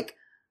feel like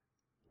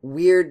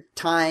weird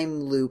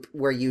time loop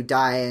where you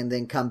die and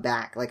then come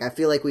back. Like, I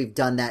feel like we've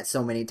done that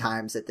so many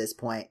times at this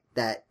point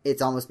that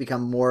it's almost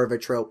become more of a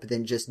trope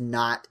than just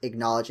not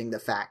acknowledging the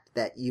fact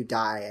that you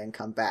die and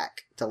come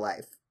back to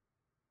life.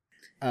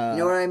 You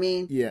know what I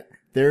mean? Yeah.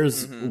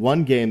 There's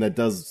one game that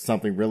does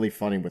something really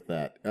funny with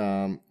that.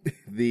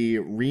 The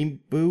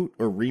reboot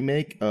or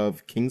remake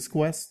of King's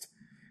Quest.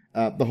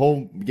 The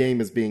whole game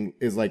is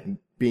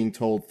being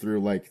told through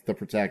like the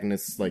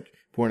protagonist's like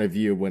point of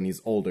view when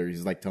he's older.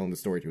 He's like telling the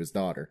story to his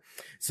daughter.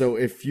 So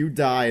if you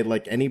die at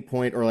like any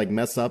point or like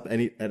mess up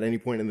at any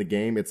point in the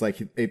game, it's like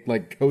it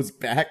like goes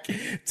back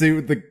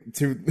to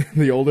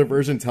the older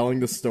version telling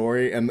the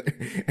story, and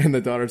the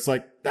daughter's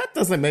like, that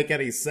doesn't make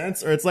any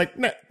sense, or it's like,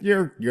 nah,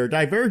 you're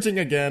diverging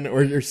again,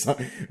 or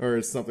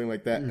or something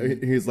like that.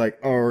 He's like,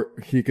 or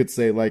he could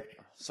say like,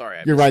 sorry,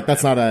 you're right,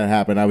 that's not how it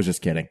happened, I was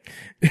just kidding.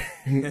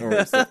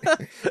 Or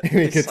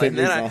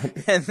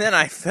and then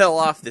I fell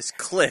off this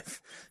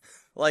cliff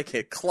like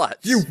a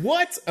clutch. You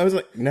what? I was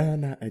like,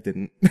 no, I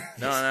didn't.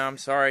 No, I'm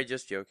sorry,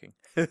 just joking.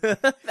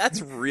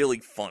 That's really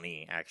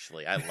funny,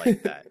 actually. I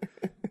like that.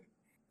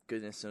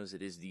 Goodness knows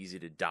it is easy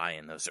to die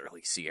in those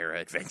early Sierra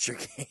adventure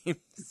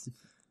games.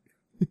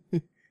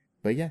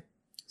 But yeah.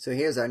 So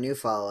here's our new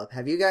follow-up.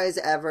 Have you guys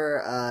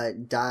ever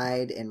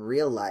died in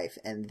real life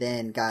and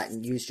then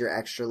used your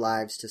extra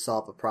lives to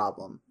solve a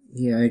problem?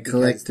 Yeah, I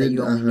collected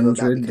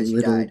 100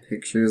 little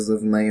pictures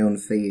of my own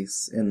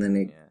face, and then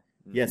it...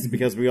 Yes,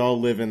 because we all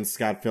live in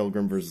Scott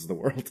Pilgrim versus the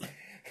World.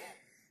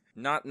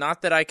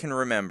 Not that I can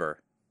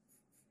remember.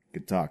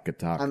 Good talk.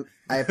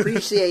 I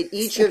appreciate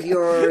each of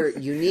your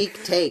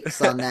unique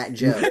takes on that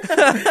joke.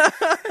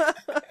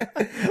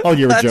 Oh,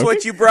 you're That's joking?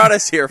 what you brought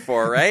us here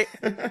for, right?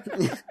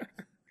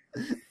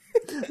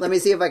 Let me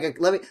see if I can,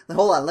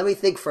 hold on, let me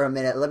think for a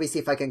minute. Let me see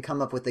if I can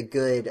come up with a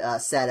good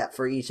setup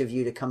for each of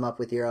you to come up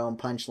with your own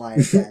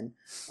punchline again.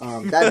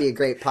 That'd be a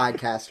great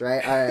podcast,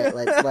 right? All right,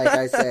 let's, like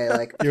I say,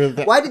 like,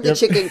 why did the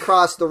chicken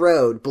cross the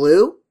road?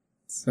 Blue?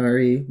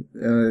 Sorry,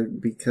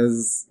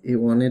 because it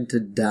wanted to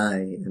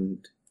die,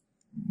 and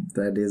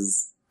that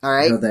is all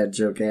right. How that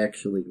joke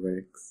actually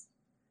works.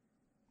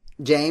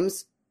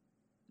 James?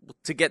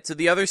 To get to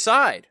the other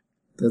side.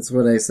 That's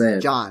what I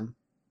said. John?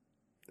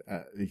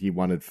 He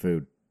wanted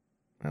food.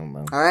 I don't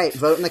know. All right,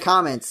 vote in the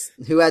comments.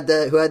 Who had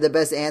the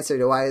best answer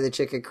to why did the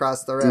chicken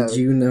cross the road? Did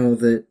you know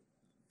that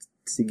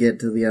to get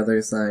to the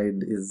other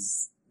side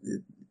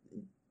it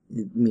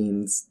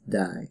means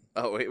die?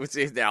 Oh, it was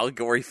an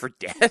allegory for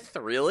death?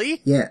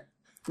 Really? Yeah.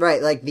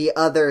 Right, like the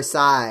other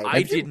side.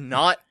 I did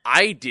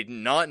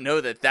not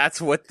know that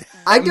that's what that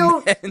I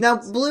don't meant. Now,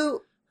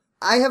 Blue,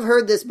 I have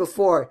heard this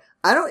before.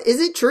 Is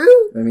it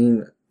true? I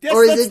mean, yes,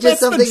 or is it just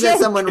something that that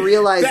someone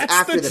realized that's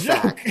after the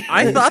joke. fact?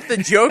 I thought the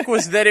joke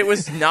was that it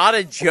was not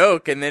a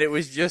joke and that it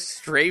was just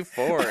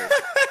straightforward.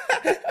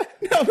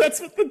 No, that's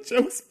what the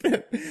joke's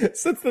been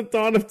since the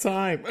dawn of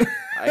time.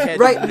 I had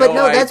Right, but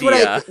no, that's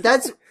idea.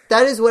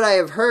 that is what I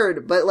have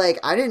heard, but like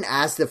I didn't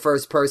ask the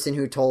first person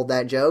who told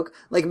that joke.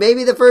 Like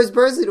maybe the first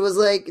person was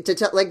like to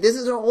tell, like, this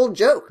is an old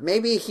joke.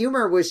 Maybe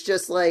humor was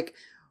just like,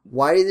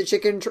 why did the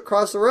chicken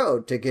cross the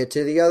road? To get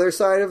to the other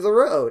side of the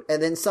road.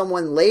 And then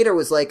someone later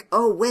was like,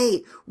 oh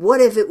wait,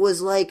 what if it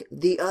was like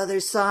the other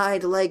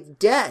side, like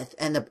death?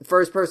 And the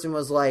first person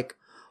was like,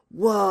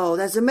 whoa,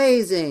 that's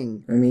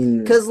amazing. I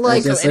mean, because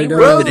like So any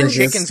road that a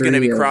chicken's going to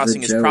be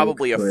crossing is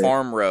probably a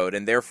farm road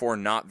and therefore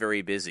not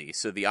very busy.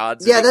 So the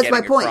odds of it that's getting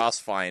my point. across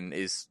fine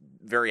is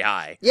very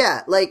high.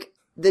 Yeah, like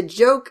the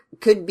joke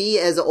could be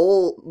as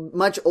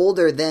much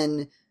older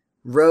than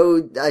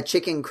a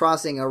chicken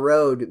crossing a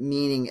road,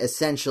 meaning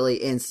essentially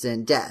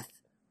instant death,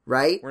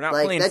 right? We're not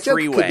like playing that joke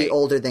Freeway. could be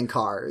older than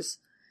Cars.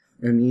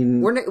 I mean,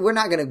 We're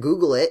not going to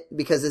Google it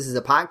because this is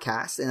a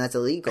podcast and that's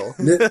illegal.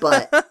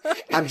 But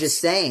I'm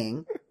just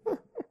saying,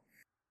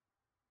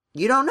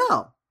 you don't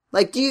know.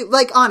 Like,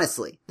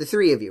 honestly, the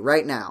three of you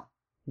right now,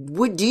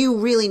 do you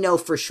really know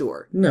for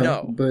sure?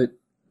 no. But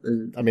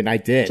I mean, I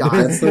did. John?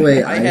 that's the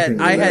way I think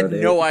had about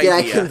it. no Did idea.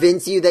 I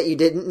convince you that you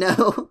didn't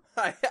know?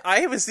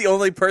 I was the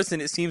only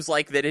person, it seems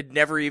like, that had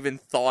never even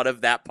thought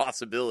of that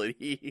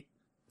possibility.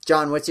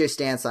 John, what's your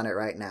stance on it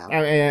right now?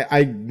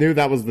 I knew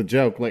that was the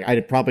joke. Like, I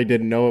probably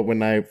didn't know it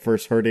when I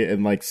first heard it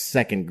in, like,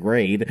 second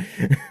grade,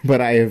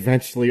 but I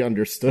eventually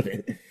understood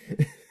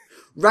it.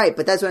 Right,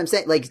 but that's what I'm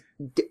saying. Like,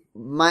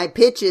 my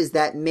pitch is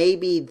that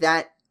maybe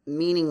that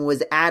meaning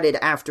was added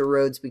after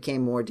roads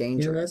became more Yeah,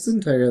 dangerous. that's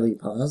entirely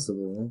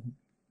possible.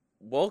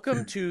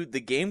 Welcome to the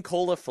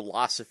GameCola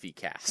Philosophy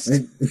Cast.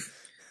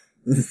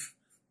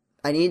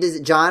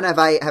 John, have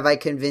I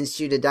convinced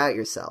you to doubt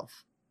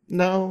yourself?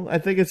 No, I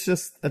think it's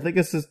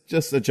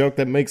just a joke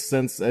that makes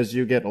sense as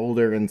you get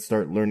older and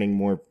start learning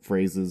more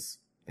phrases,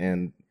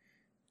 and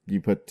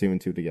you put two and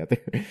two together.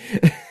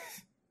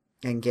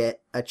 And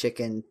get a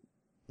chicken.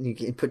 You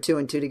can put two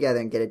and two together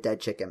and get a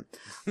dead chicken.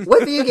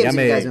 What video games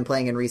have you guys been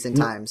playing in recent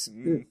times?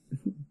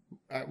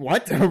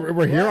 What?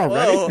 We're here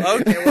already? Whoa,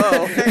 okay,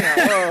 whoa,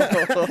 hang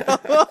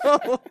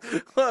on,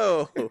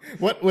 whoa.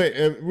 What?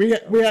 Wait, we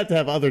had to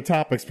have other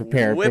topics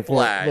prepared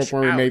Whiplash,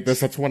 before we make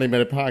this a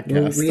 20-minute Well,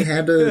 podcast. we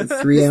had a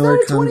 3-hour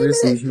It's not a 20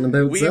 conversation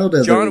about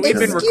Zelda. John, that we we've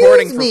been covered.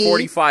 recording for me.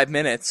 45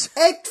 minutes.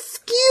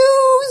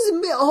 Excuse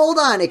me. Hold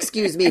on.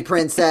 Excuse me,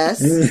 princess.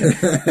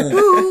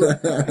 Who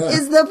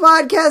is the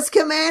podcast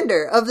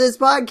commander of this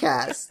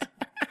podcast?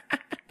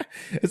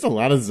 It's a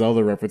lot of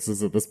Zelda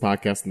references in this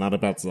podcast, not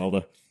about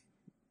Zelda.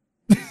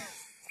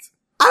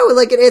 I would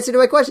like an answer to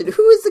my question.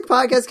 Who is the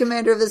podcast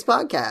commander of this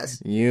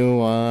podcast? You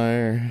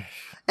are...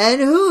 And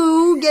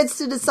who gets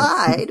to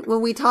decide when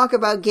we talk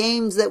about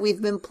games that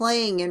we've been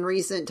playing in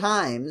recent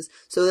times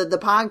so that the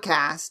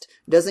podcast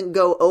doesn't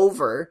go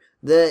over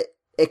the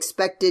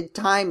expected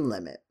time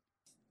limit?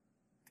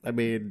 I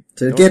mean...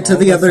 To get to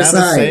the other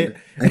side.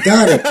 I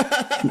got it.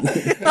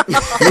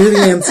 Knew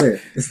the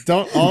answer.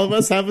 Don't all of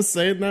us have a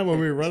say in that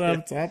when we run out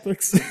of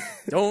topics?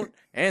 Don't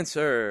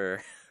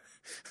answer.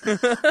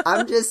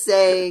 I'm just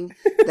saying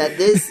that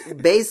this,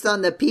 based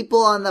on the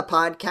people on the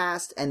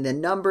podcast and the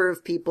number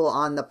of people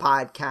on the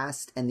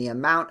podcast and the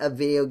amount of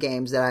video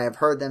games that I have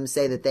heard them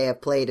say that they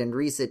have played in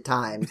recent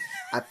times,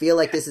 I feel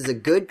like this is a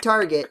good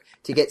target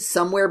to get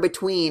somewhere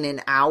between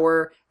an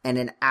hour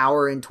and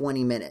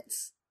 20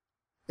 minutes.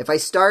 If I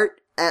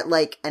start at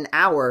like an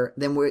hour,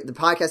 then the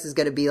podcast is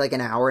going to be like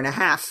an hour and a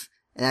half,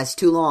 and that's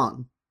too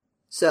long.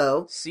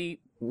 So,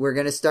 we're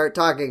going to start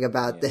talking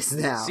about this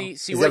now.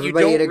 Is what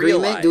everybody you in don't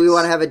agreement? realize, Do we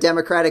want to have a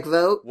democratic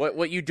vote?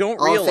 What you don't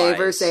All realize, in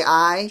favor, say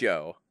aye.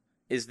 Joe,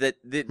 is that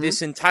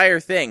this entire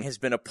thing has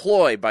been a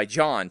ploy by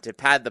John to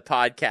pad the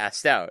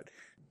podcast out.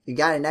 You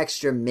got an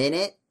extra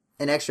minute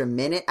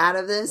out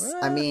of this?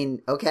 What? I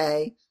mean,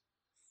 okay.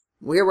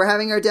 We're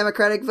having our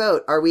democratic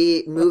vote. Are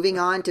we moving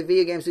on to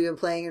video games we've been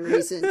playing in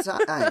recent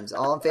times?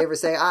 All in favor,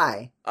 say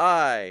aye.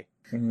 Aye.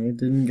 I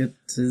didn't get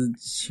to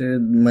share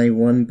my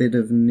one bit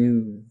of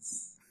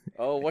news.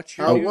 Oh, what's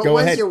your Oh, news? what go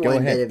was ahead, your go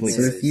one ahead, bit of please.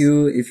 So news?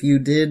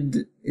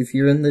 if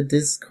you're in the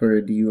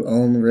Discord, you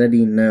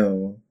already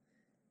know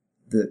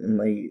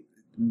my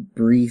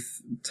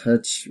brief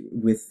touch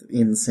with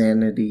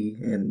insanity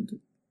and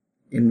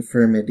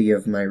infirmity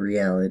of my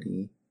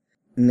reality.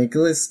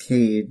 Nicolas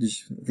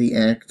Cage, the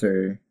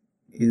actor,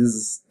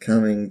 is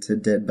coming to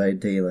Dead by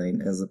Daylight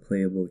as a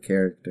playable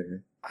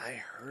character.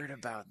 I heard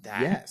about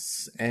that.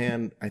 Yes,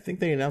 and I think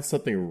they announced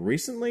something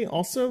recently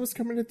also was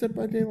coming to Dead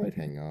by Daylight.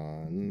 Hang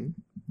on.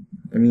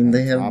 I mean,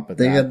 they top had of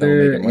that, they'll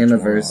their make it much more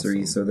anniversary,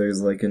 awesome. so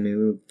there's like a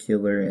new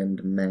killer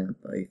and map,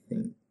 I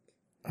think.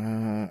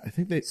 I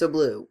think they... So,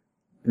 Blue,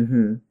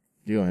 Mm-hmm.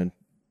 You go ahead.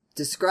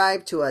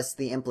 describe to us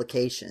the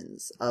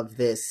implications of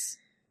this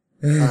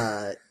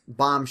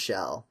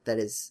bombshell that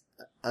has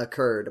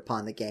occurred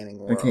upon the gaming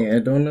world. Okay, I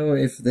don't know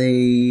if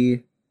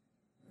they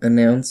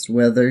announced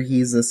whether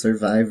he's a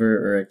survivor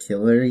or a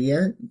killer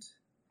yet.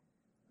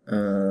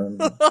 All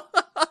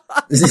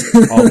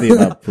of the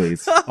above,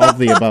 please. All of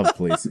the above,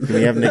 please. Can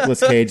we have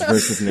Nicolas Cage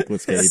versus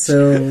Nicolas Cage?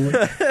 So,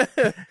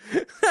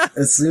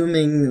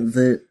 assuming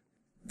that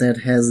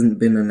hasn't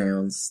been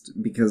announced,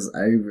 because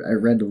I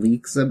read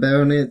leaks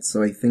about it,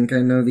 so I think I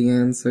know the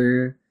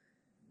answer,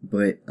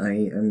 but I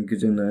am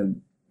gonna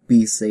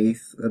be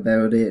safe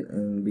about it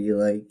and be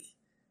like,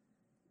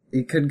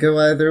 it could go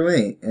either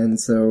way. And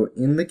so,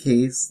 in the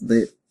case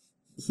that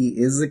he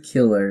is a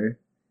killer,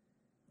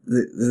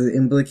 the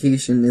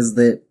implication is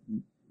that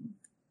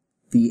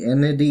the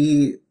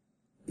entity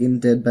in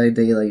Dead by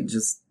Daylight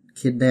just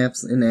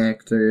kidnaps an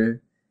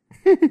actor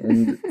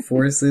and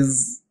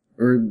forces,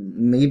 or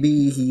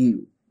maybe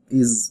he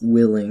is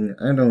willing,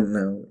 I don't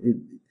know.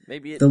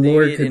 The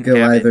lore could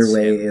go either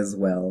way as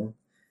well,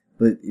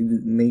 but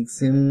it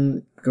makes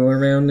him go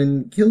around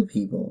and kill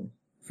people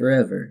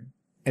forever.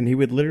 And he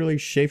would literally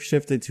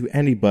shapeshift into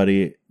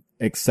anybody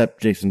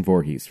except Jason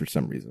Voorhees for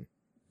some reason.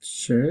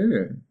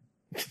 Sure.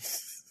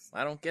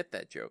 I don't get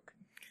that joke.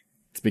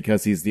 It's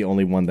because he's the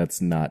only one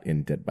that's not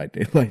in Dead by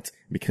Daylight,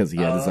 because he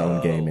had his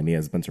own game and he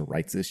has a bunch of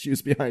rights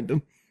issues behind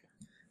him.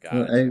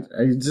 I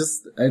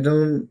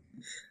don't...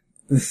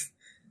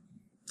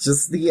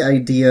 Just the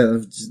idea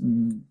of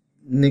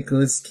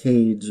Nicolas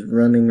Cage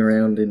running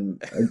around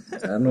and,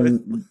 I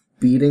don't,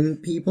 beating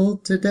people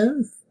to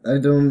death? I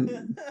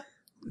don't...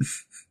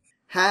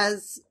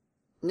 Has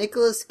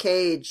Nicolas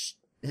Cage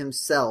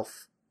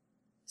himself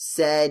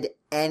said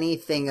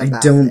anything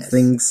about I don't this?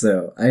 think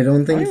so. I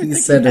don't think he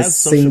said a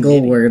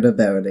single word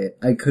about it.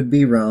 I could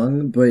be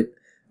wrong, but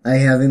I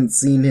haven't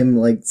seen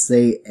him,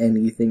 say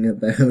anything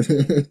about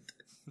it.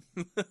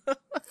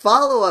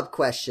 Follow-up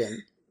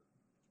question.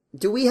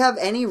 Do we have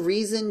any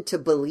reason to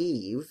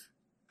believe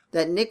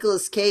that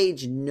Nicolas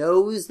Cage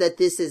knows that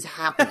this is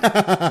happening?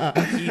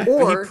 He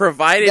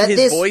provided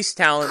his voice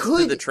talents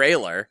to the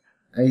trailer.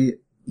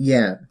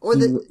 Yeah.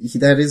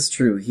 That is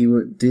true. He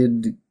was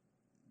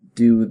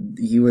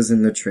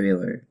in the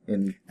trailer.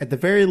 And at the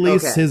very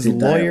least, his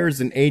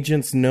lawyers and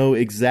agents know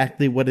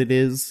exactly what it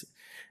is,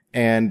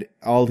 and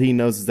all he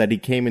knows is that he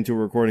came into a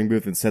recording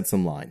booth and said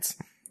some lines.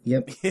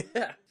 Yep.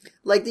 Yeah.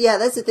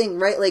 That's the thing,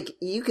 right?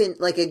 You can,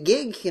 a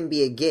gig can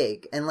be a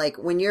gig. And,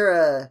 when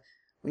you're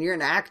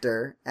an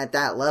actor at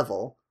that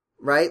level,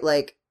 right?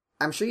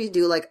 I'm sure you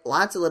do,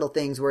 lots of little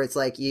things where it's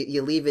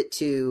you leave it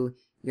to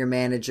your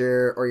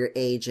manager or your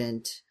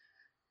agent,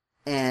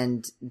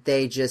 and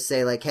they just say,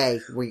 hey,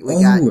 we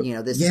got,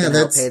 this is gonna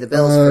help pay the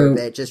bills for a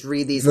bit. Just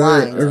read these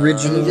lines. And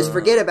you just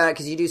forget about it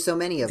because you do so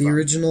many of them. The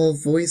original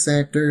voice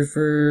actor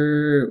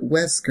for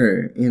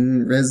Wesker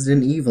in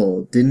Resident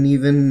Evil didn't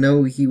even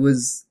know he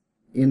was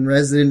in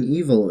Resident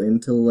Evil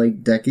until,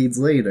 decades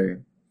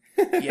later.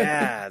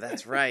 Yeah,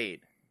 that's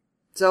right.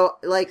 So,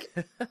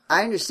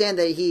 I understand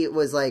that he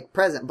was,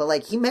 present,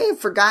 but, he may have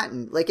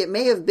forgotten. It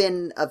may have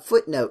been a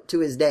footnote to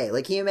his day.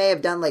 He may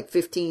have done,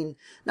 15,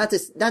 not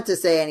to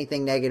say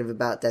anything negative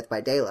about Death by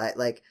Daylight.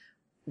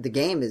 The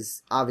game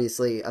is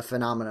obviously a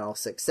phenomenal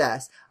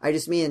success. I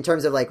just mean in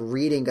terms of,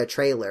 reading a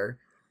trailer,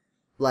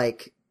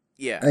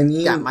 yeah, I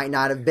mean, that might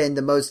not have been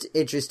the most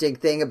interesting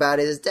thing about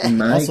his day.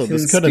 Also,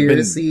 this could have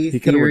been, he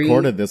could have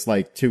recorded this,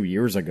 2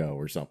 years ago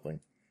or something.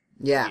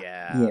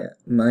 Yeah.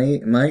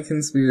 My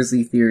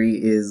conspiracy theory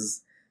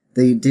is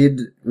they did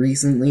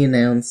recently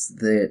announce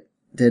that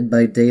Dead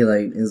by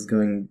Daylight is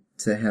going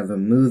to have a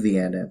movie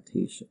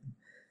adaptation.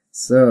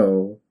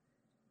 So,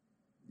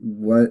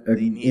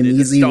 an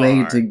easy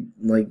way to,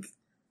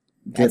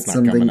 get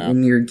something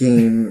in your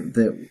game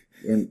that,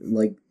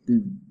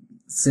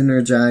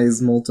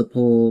 synergize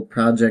multiple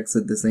projects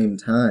at the same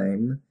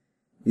time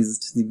is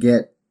to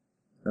get,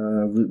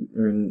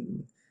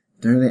 darn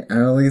it,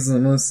 I always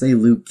almost say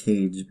Luke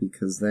Cage,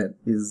 because that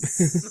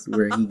is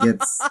where he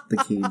gets the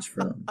cage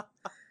from.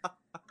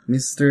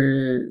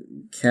 Mr.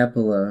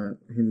 Coppola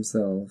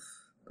himself.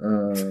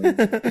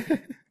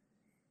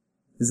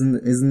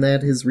 Isn't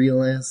that his real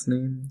last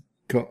name?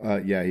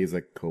 Yeah, he's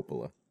like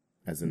Coppola,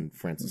 as in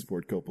Francis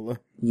Ford Coppola.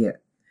 Yeah.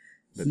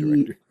 The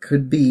director.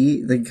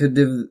 They could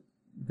have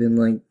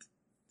been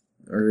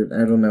or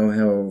I don't know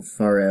how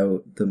far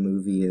out the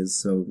movie is,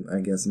 so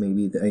I guess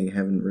maybe they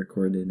haven't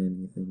recorded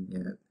anything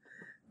yet.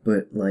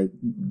 But,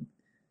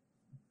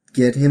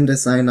 get him to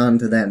sign on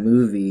to that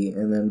movie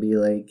and then be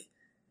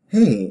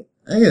hey,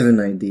 I have an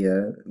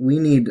idea. We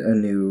need a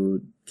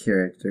new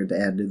character to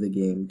add to the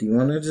game. Do you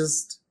want to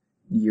just,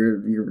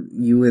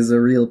 you as a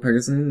real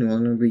person, you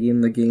want to be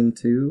in the game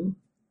too?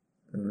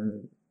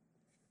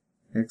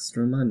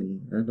 Extra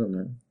money. I don't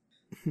know.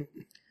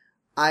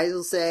 I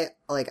will say,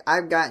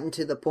 I've gotten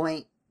to the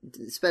point,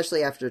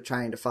 especially after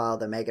trying to follow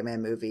the Mega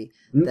Man movie,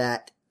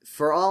 that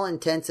for all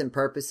intents and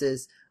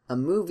purposes, a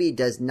movie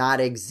does not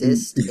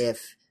exist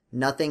if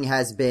nothing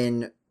has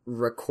been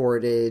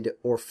recorded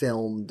or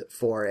filmed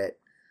for it.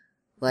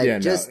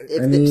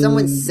 If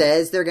someone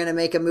says they're gonna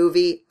make a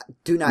movie,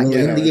 do not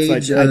give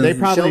it. They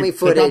probably, show me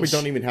footage. They probably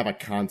don't even have a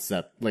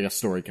concept, a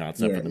story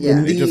concept for the movie.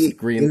 Yeah.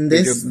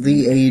 They just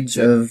the age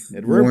of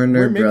Warner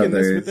we're making Brothers.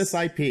 this with this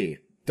IP.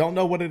 Don't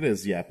know what it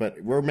is yet,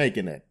 but we're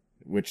making it.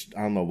 Which,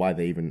 I don't know why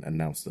they even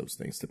announced those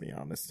things, to be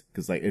honest.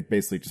 Because, it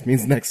basically just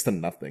means next to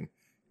nothing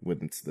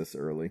when it's this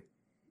early.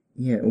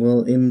 Yeah,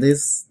 well, in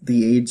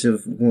the age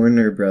of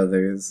Warner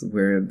Brothers,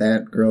 where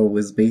Batgirl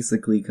was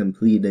basically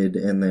completed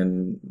and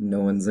then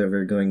no one's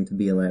ever going to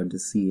be allowed to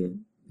see it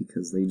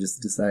because they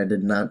just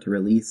decided not to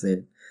release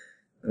it,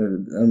 a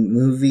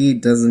movie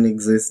doesn't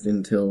exist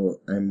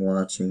until I'm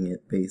watching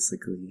it,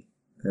 basically.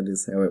 That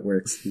is how it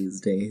works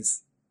these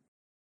days.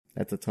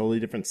 That's a totally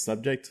different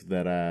subject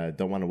that I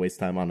don't want to waste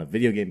time on a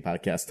video game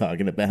podcast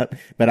talking about,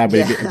 but I'll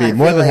be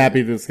more than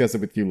happy to discuss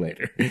it with you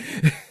later.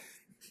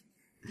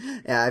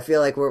 Yeah, I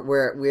feel like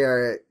we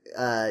are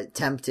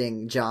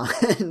tempting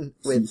John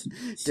with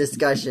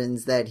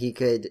discussions that he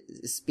could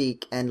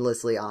speak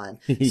endlessly on.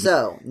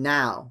 So,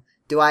 now,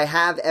 do I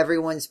have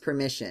everyone's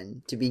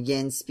permission to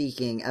begin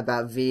speaking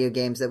about video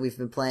games that we've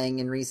been playing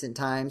in recent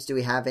times? Do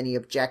we have any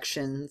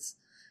objections?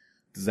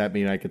 Does that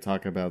mean I could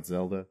talk about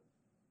Zelda?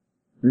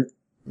 No.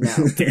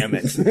 Damn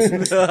it.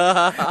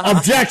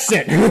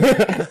 Objection!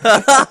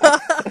 I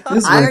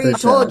already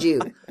told you.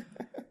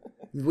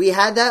 We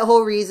had that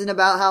whole reason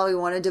about how we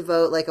wanted to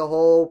vote like a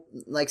whole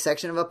like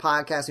section of a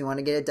podcast. We want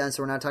to get it done,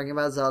 so we're not talking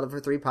about Zelda for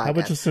 3 podcasts. How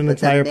about just an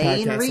entire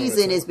podcast? The main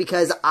reason is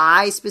because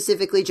I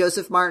specifically,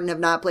 Joseph Martin, have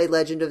not played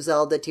Legend of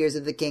Zelda Tears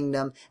of the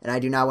Kingdom, and I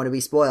do not want to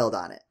be spoiled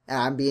on it. And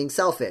I'm being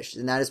selfish,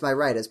 and that is my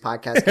right as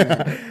podcast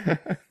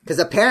commander. Because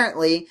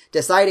apparently,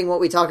 deciding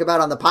what we talk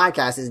about on the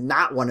podcast is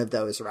not one of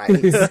those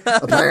rights.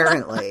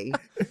 Apparently.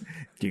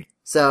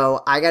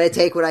 So I gotta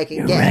take what I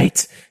can get.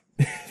 Right.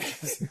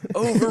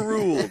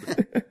 Overruled.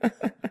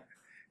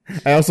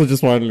 I also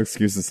just wanted an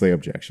excuse to say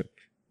objection.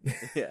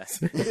 Yes.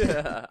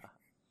 Have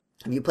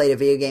you played a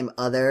video game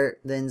other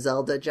than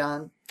Zelda,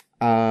 John?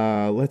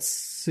 Let's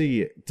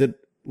see.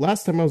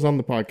 Last time I was on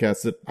the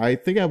podcast, I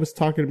think I was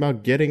talking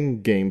about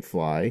getting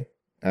GameFly.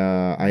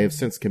 I have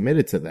since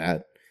committed to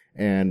that,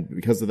 and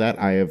because of that,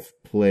 I have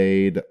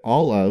played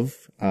all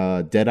of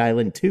Dead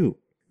Island 2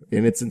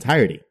 in its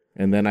entirety,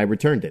 and then I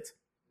returned it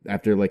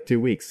after like 2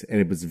 weeks, and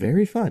it was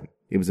very fun.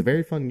 It was a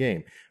very fun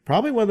game.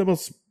 Probably one of the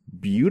most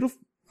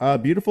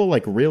beautiful,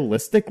 like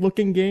realistic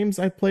looking games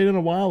I've played in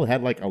a while. It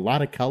had like a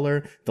lot of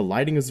color. The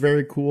lighting was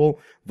very cool.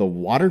 The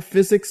water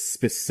physics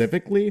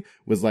specifically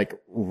was like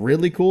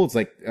really cool. It's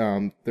like,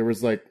 there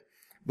was like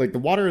the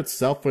water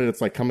itself when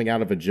it's like coming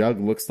out of a jug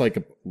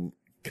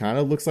kind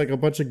of looks like a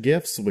bunch of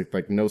GIFs with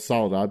like no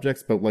solid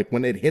objects. But like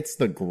when it hits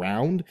the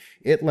ground,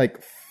 it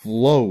like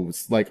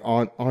flows like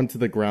onto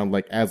the ground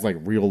like as like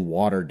real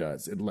water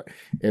does.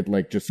 It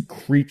like just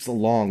creeps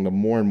along the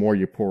more and more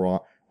you pour on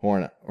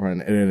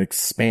and it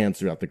expands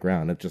throughout the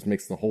ground. It just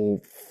makes the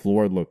whole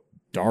floor look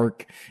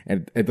dark,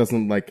 and it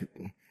doesn't like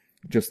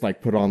just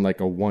like put on like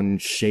a one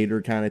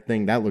shader kind of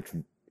thing. I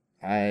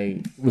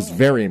was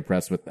very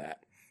impressed with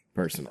that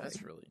personally.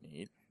 That's really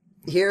neat.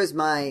 Here's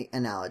my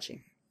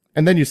analogy.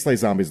 And then you slay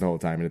zombies the whole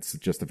time, and it's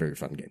just a very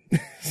fun game.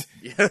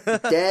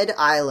 Dead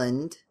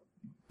Island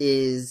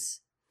is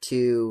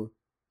to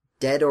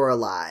Dead or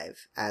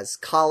Alive as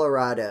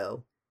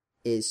Colorado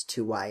is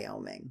to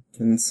Wyoming.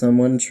 Can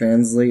someone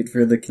translate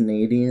for the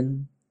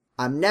Canadian?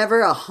 I'm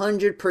never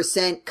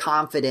 100%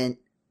 confident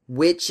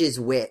which is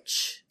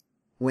which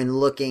when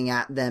looking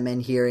at them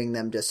and hearing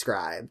them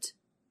described.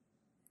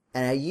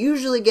 And I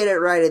usually get it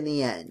right in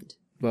the end.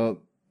 Well,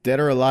 Dead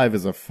or Alive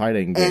is a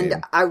fighting game.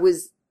 And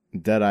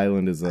Dead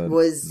Island is a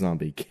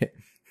zombie game.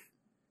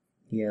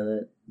 Yeah,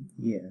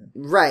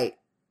 Right.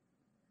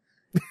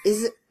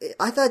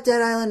 I thought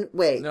Dead Island,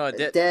 No, I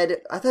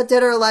thought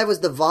Dead or Alive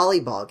was the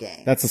volleyball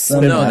game. That's a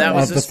spin-off that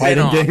was of a the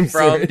fighting spin-off game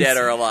from series. Dead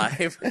or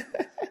Alive.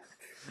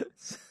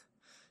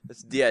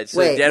 So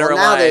Wait, Dead or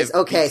now Alive.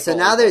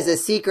 now there's a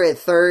secret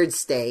third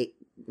state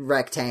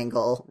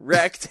rectangle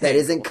that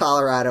isn't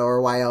Colorado or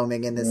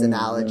Wyoming in this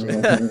analogy.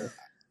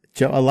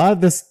 Joe, a lot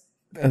of this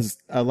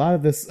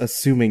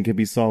assuming could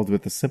be solved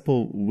with a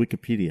simple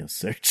Wikipedia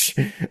search.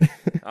 But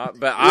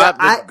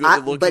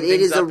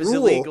it is a rule.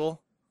 Illegal.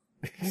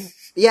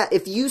 Yeah,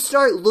 if you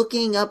start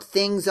looking up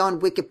things on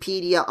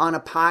Wikipedia on a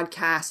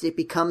podcast, it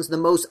becomes the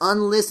most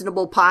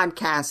unlistenable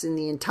podcast in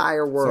the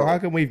entire world. So how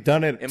come we've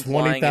done it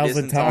Implying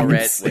 20,000 it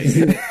times?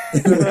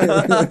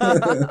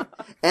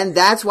 And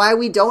that's why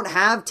we don't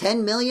have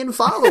 10 million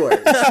followers.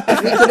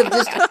 If we could have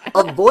just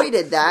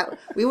avoided that,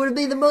 we would have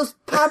been the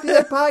most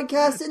popular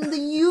podcast in the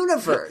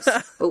universe.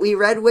 But we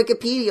read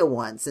Wikipedia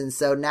once, and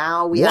so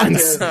now we have to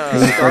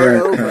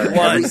start over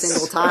every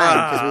single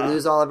time because we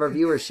lose all of our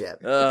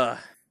viewership.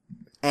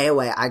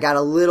 Anyway, I got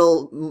a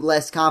little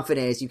less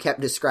confident as you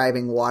kept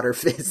describing water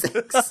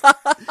physics.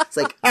 It's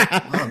like,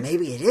 oh,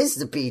 maybe it is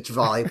the beach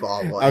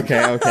volleyball one.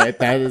 Okay.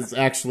 That is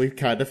actually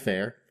kind of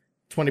fair.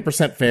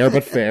 20% fair,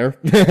 but fair.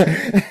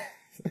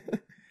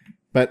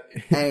 But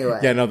anyway.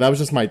 Yeah, no, that was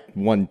just my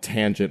one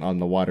tangent on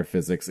the water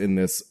physics in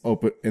this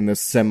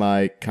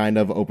semi kind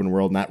of open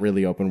world, not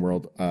really open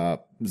world,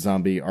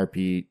 zombie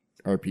action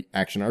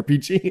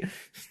RPG.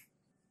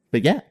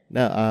 But yeah,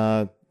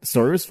 no, the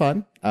story was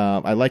fun.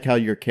 I like how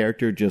your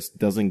character just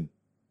doesn't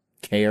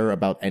care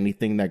about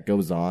anything that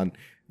goes on,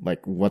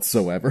 like,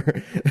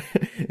 whatsoever.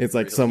 It's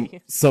like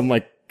Really? some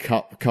like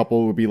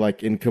couple would be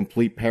like in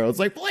complete peril. It's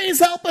like, please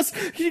help us.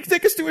 Can you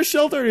take us to a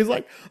shelter? And he's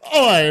like,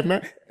 oh,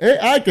 man,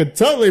 I could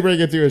totally bring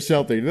you to a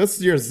shelter. This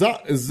is your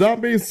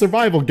zombie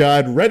survival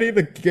guide ready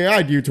to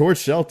guide you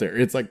towards shelter.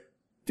 It's like,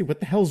 dude, what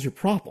the hell's your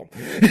problem?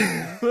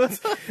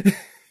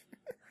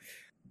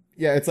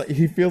 Yeah, it's like,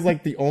 he feels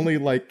like the only,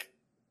 like,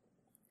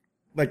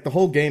 like the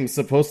whole game's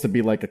supposed to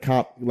be like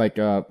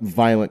a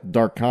violent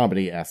dark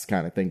comedy-esque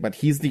kind of thing, but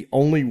he's the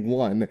only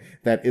one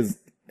that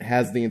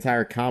has the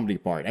entire comedy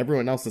part.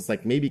 Everyone else is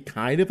like maybe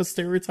kind of a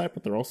stereotype,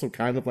 but they're also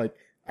kind of like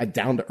a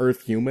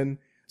down-to-earth human.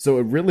 So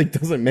it really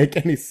doesn't make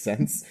any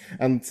sense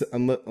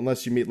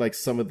unless you meet like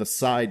some of the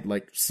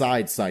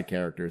side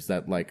characters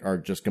that like are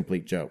just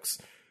complete jokes.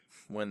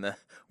 When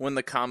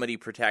the comedy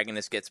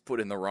protagonist gets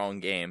put in the wrong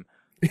game.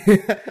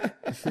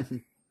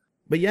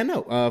 But yeah,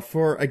 no,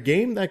 for a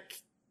game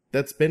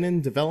that's been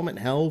in development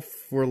hell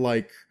for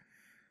like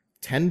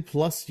 10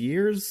 plus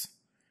years.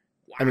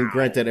 Wow. I mean,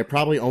 granted, it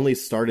probably only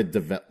started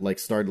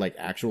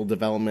actual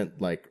development,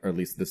 or at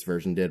least this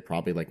version did,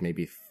 probably like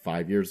maybe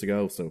 5 years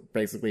ago. So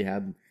basically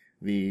had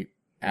the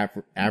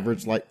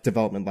average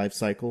development life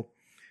cycle.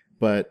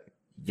 But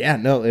yeah,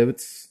 no, it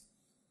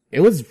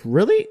was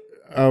really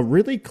a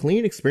really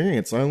clean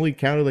experience. I only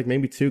counted like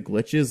maybe 2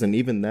 glitches, and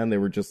even then they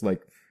were just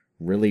like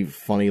really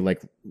funny,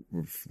 like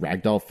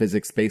ragdoll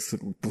physics-based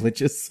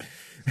glitches.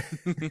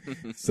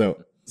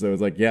 So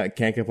it's like, yeah,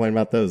 can't complain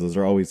about those. Those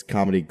are always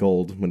comedy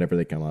gold whenever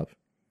they come up.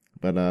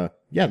 But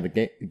yeah,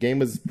 the game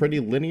was pretty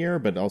linear,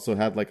 but also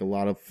had like a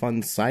lot of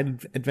fun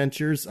side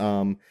adventures.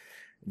 One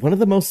of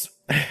the most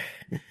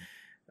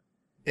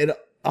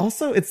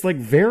it's like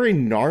very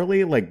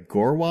gnarly, like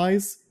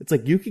gore-wise. It's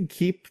like you can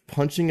keep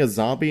punching a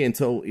zombie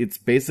until it's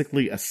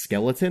basically a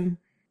skeleton.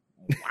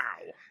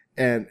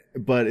 Wow.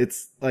 But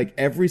it's like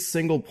every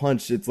single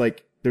punch, it's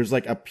like there's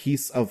like a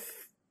piece of,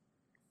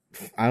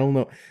 I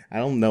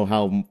don't know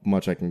how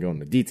much I can go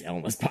into detail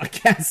on this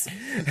podcast.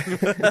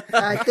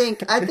 I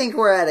think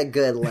we're at a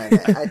good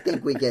limit. I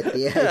think we get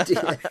the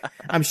idea.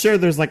 I'm sure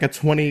there's like a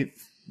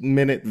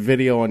 20-minute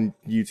video on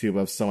YouTube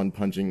of someone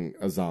punching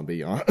a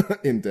zombie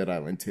in Dead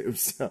Island 2,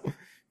 so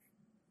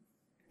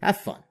have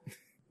fun.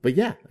 But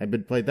yeah, I've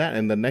been playing that,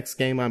 and the next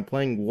game I'm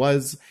playing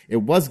was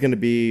going to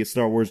be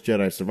Star Wars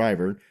Jedi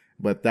Survivor,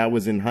 but that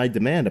was in high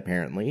demand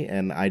apparently,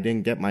 and I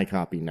didn't get my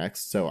copy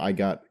next, so I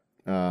got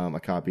a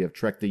copy of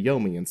Trek to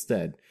Yomi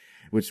instead,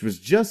 which was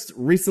just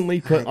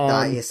recently put on. I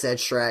thought you said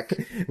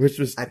Shrek.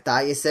 I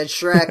thought you said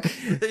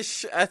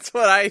Shrek. That's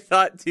what I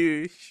thought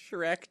too.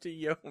 Shrek to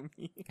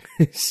Yomi.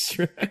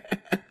 Shrek.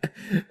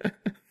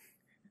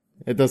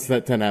 It does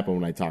tend to happen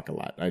when I talk a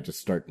lot. I just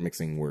start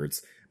mixing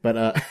words.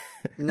 But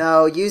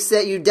no, you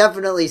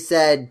definitely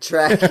said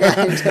Trek.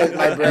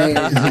 My brain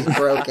is just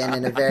broken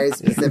in a very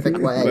specific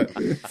way.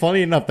 But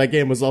funny enough, that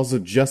game was also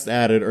just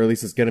added, or at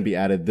least it's going to be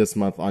added this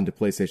month onto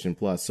PlayStation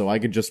Plus, so I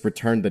could just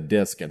return the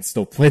disc and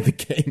still play the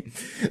game.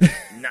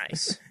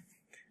 Nice.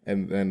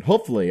 And then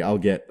hopefully I'll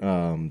get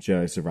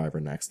Jedi Survivor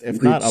next.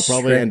 If not, I'll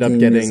probably end up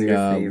getting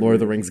Lord of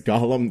the Rings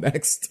Gollum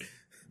next.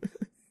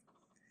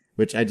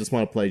 Which I just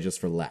want to play just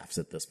for laughs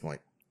at this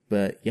point.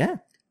 But yeah.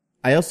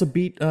 I also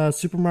beat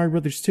Super Mario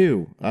Brothers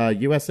 2,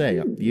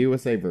 USA, the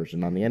USA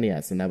version on the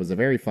NES, and that was a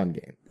very fun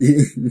game.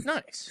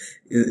 Nice.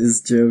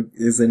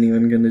 Is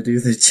anyone gonna do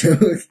the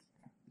joke?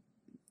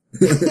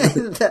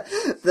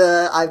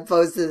 I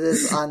posted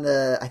this on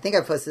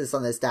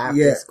the staff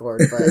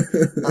Discord,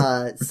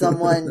 but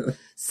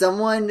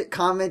someone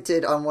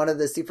commented on one of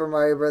the Super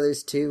Mario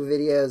Brothers 2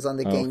 videos on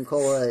the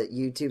GameCola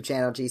YouTube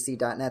channel,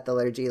 gc.net, the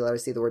letter G, letter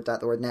C, the word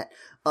net.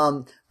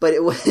 But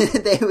it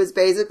was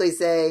basically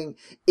saying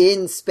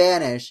in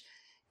Spanish,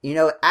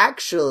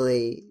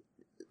 actually,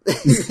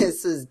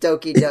 this is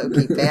Doki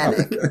Doki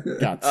Panic.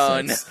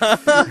 Oh no!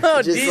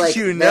 Did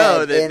you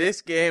know that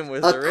this game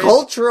was a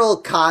cultural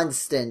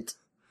constant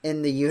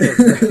in the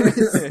universe?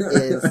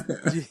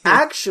 Is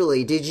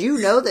actually, did you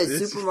know that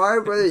Super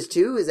Mario Brothers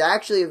 2 is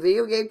actually a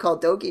video game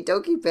called Doki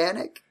Doki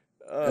Panic?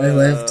 I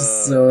laughed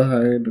so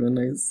hard when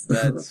I saw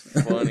That's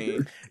funny.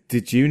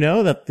 Did you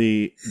know that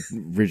the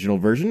original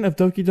version of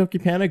Doki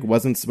Doki Panic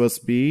wasn't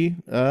supposed to be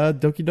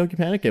Doki Doki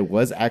Panic? It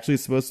was actually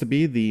supposed to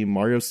be the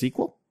Mario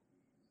sequel?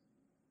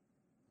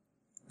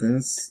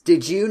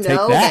 Did you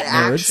know that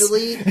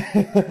actually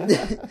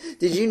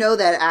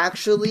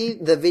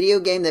the video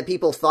game that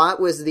people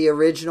thought was the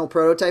original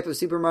prototype of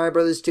Super Mario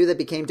Bros. 2 that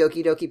became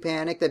Doki Doki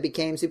Panic, that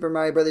became Super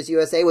Mario Bros.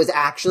 USA, was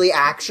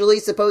actually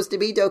supposed to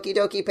be Doki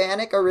Doki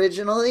Panic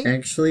originally?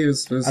 Actually, it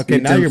was supposed to be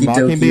Okay, now you're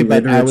mocking me,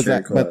 but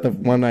the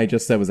one I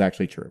just said was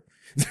actually true.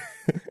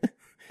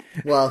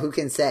 Well, who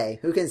can say?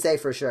 Who can say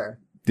for sure?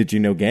 Did you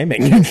know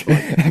gaming?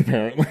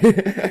 Apparently.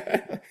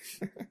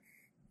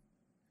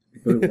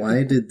 But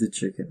why did the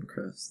chicken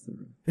cross the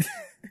room?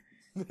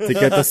 To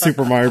get the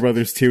Super Mario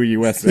Brothers 2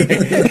 USA.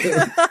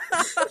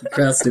 He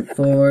crossed it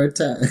 4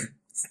 times.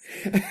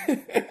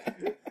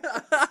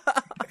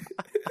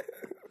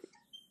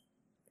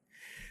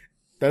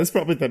 That is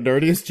probably the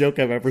nerdiest joke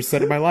I've ever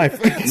said in my life.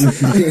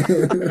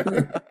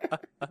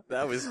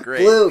 That was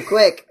great. Blue,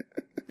 quick!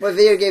 What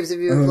video games have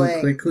you been playing?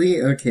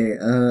 Quickly? Okay,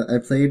 I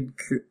played...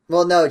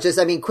 Well, no,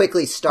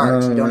 quickly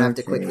start. You don't have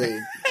to quickly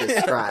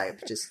describe.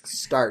 Just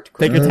start Take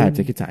quickly. your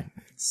time.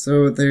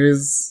 So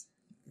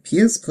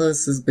PS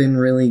Plus has been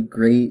really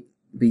great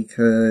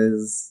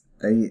because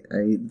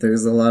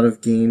there's a lot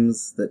of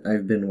games that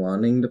I've been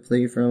wanting to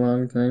play for a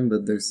long time,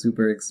 but they're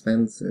super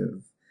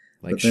expensive.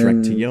 Like But Shrek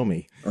then to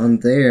Yomi. on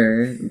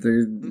there,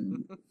 they're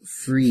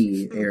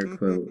free, air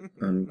quote,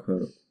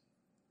 unquote.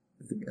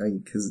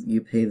 Because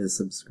you pay the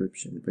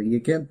subscription, but you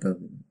get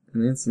them,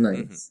 and it's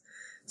nice.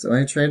 So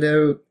I tried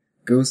out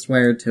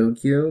Ghostwire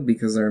Tokyo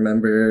because I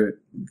remember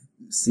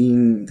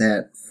seeing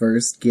that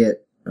first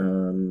get,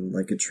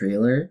 like a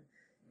trailer,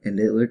 and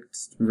it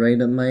looked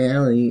right up my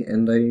alley,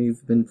 and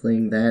I've been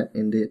playing that,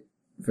 and it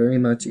very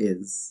much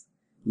is.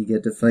 You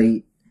get to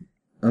fight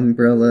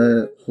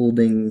Umbrella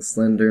holding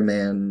Slender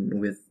Man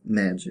with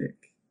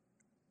magic.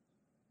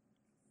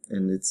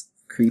 And it's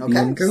creepy Okay.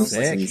 and ghosts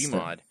Sounds like a and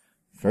Gmod. stuff.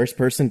 First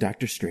person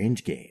Doctor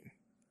Strange game.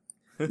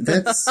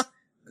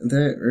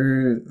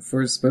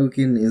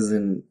 Forspoken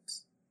isn't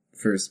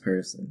first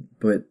person,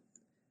 but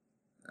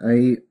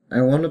I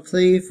want to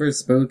play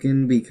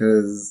Forspoken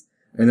because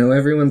I know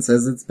everyone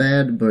says it's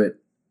bad, but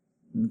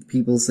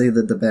people say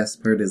that the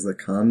best part is the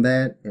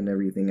combat and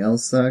everything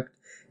else sucked,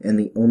 and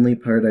the only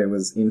part I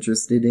was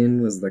interested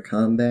in was the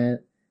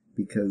combat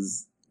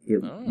because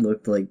it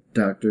looked like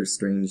Doctor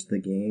Strange the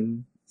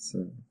game,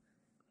 so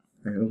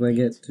I hope I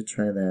get to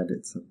try that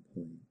at some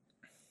point.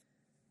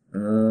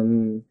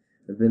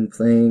 I've been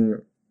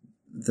playing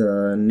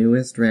the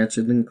newest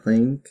Ratchet and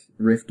Clank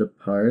Rift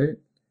Apart,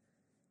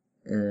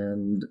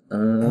 and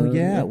oh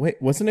yeah,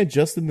 wait, wasn't it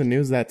just in the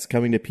news that's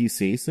coming to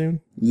PC soon?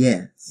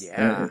 Yes.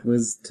 Yeah. It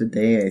was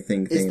today, I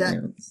think, they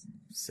announced.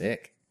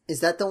 Sick.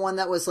 Is that the one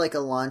that was like a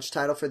launch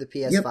title for the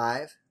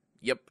PS5?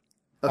 Yep.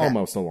 Okay.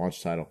 Almost a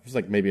launch title. It was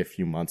like maybe a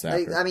few months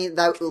after. I mean,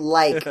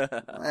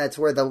 that's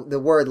where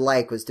the word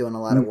like was doing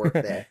a lot of work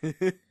there.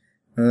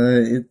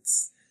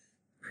 It's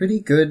pretty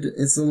good.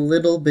 It's a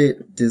little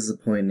bit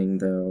disappointing,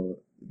 though,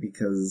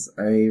 because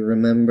I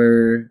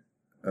remember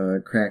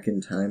Crack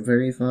in Time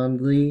very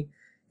fondly,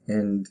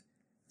 and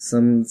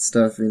some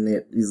stuff in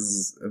it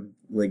is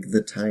like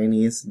the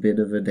tiniest bit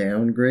of a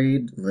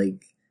downgrade.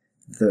 Like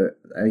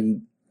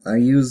I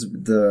use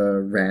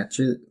the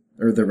ratchet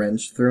or the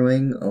wrench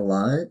throwing a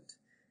lot,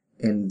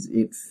 and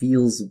it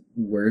feels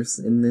worse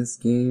in this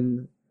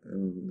game.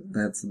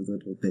 That's a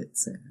little bit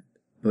sad,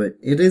 but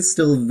it is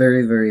still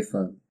very, very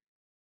fun.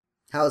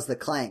 How's the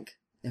Clank?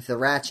 If the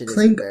Ratchet is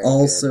Clank very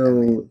also good,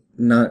 I mean,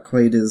 not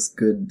quite as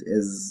good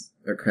as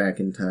a Crack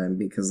in Time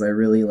because I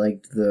really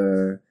liked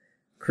the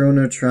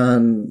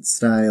Chronotron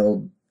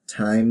style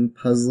time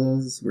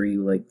puzzles where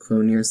you like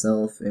clone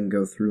yourself and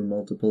go through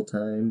multiple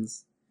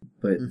times.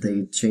 But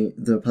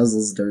the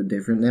puzzles are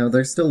different now.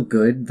 They're still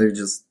good. They're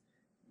just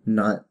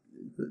not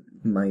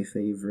my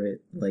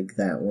favorite like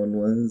that one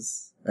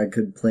was. I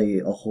could play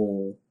a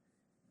whole,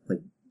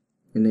 like,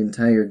 an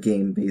entire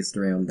game based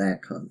around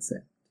that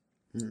concept.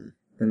 And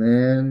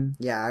then...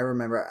 Yeah, I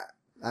remember.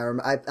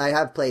 I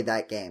have played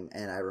that game,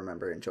 and I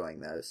remember enjoying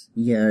those.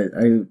 Yeah,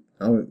 I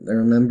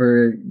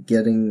remember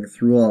getting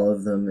through all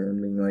of them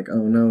and being like,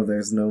 oh no,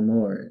 there's no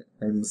more.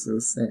 I'm so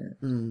sad.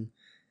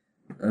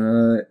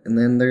 And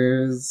then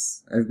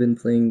I've been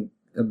playing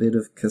a bit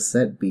of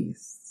Cassette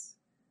Beasts.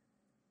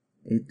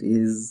 It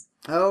is...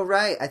 Oh,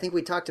 right. I think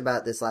we talked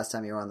about this last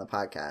time you were on the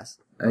podcast.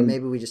 Or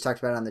maybe we just talked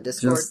about it on the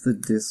Discord. Just the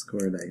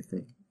Discord, I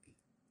think.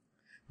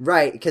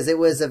 Right, because it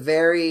was a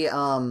very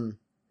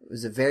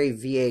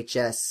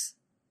VHS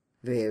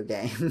video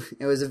game.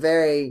 It was a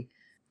very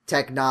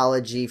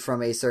technology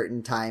from a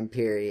certain time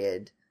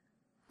period,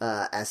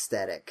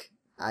 aesthetic.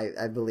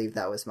 I believe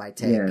that was my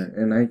take. Yeah,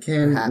 and I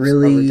can't Perhaps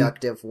really... a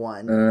reductive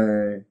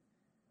one.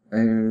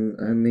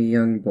 I'm a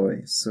young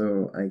boy,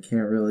 so I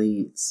can't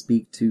really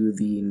speak to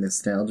the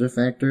nostalgia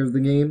factor of the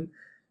game.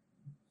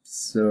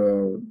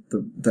 So,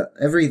 the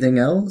everything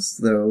else,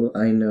 though,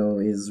 I know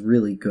is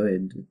really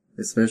good.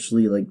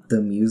 Especially, like,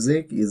 the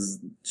music is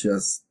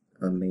just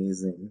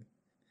amazing.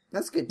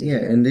 That's good to hear.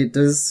 Yeah, and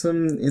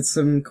it's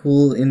some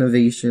cool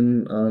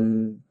innovation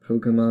on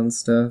Pokemon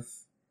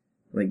stuff.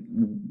 Like,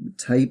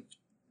 type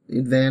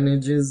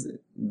advantages.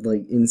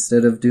 Like,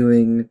 instead of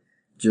doing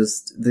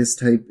just this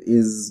type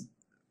is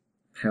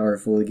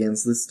powerful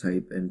against this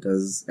type and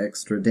does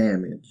extra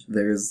damage,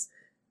 there's,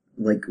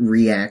 like,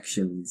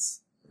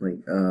 reactions.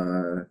 Like,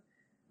 a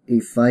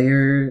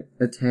fire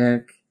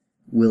attack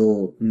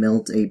will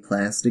melt a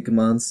plastic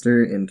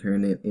monster and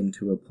turn it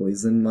into a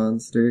poison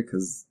monster,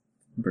 because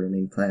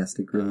burning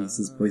plastic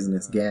releases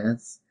poisonous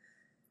gas.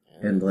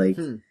 And, like,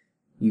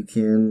 you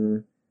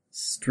can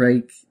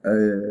strike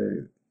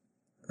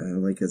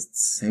like a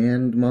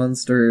sand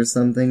monster or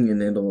something,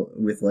 and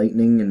with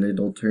lightning, and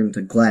it'll turn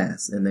to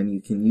glass, and then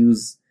you can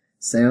use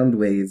sound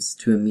waves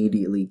to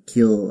immediately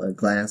kill a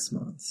glass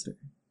monster.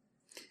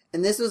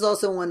 And this was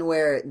also one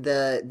where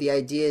the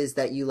idea is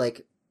that you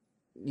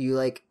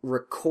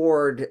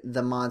record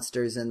the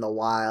monsters in the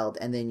wild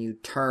and then you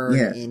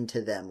turn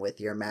into them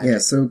with your magic. Yeah,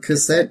 so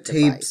cassette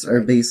tapes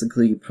are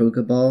basically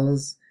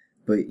Pokeballs,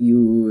 but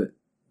you,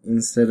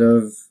 instead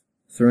of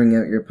throwing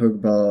out your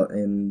Pokeball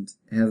and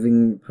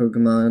having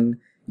Pokemon,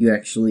 you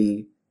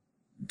actually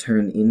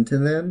turn into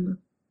them.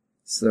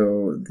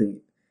 So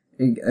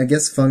I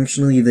guess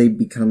functionally they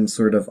become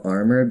sort of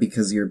armor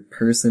because your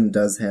person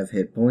does have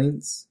hit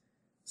points.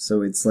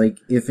 So it's like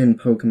if in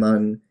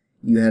Pokemon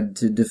you had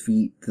to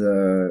defeat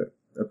the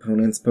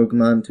opponent's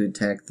Pokemon to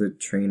attack the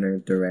trainer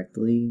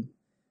directly.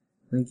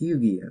 Like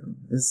Yu-Gi-Oh!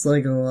 It's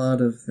like a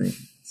lot of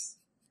things.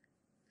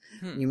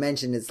 You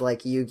mentioned it's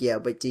like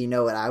Yu-Gi-Oh, but do you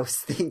know what I was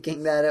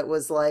thinking that it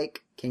was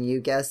like? Can you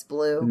guess,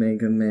 Blue?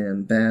 Mega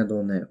Man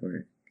Battle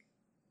Network.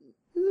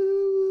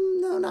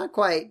 No, not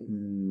quite.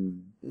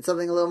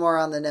 Something a little more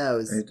on the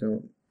nose. I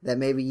don't... That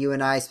maybe you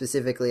and I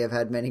specifically have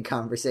had many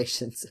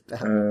conversations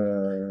about.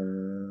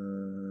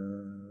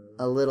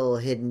 A little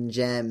hidden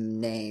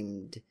gem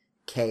named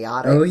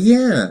Chaotic. Oh,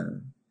 yeah!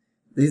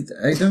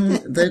 I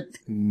don't... That...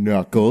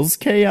 Knuckles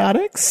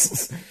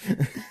Chaotix?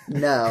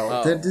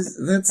 No.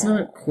 That's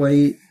not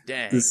quite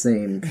the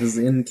same, because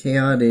in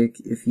Chaotic,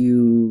 if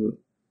you...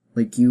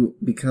 Like, you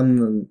become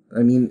the...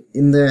 I mean,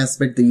 in the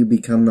aspect that you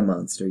become the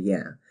monster,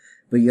 yeah.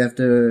 But you have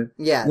to...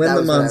 Yeah, when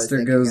the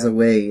monster goes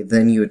away,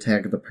 then you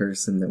attack the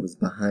person that was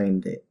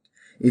behind it.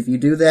 If you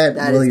do that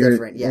while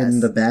you're in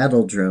the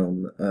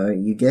Battledrome,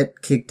 you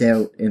get kicked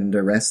out and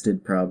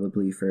arrested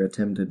probably for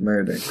attempted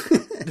murder.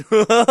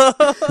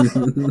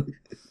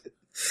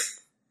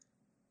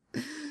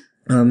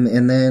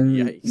 And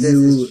then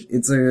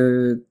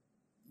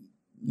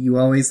you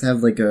always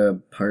have like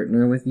a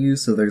partner with you,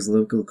 so there's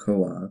local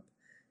co-op.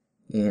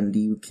 And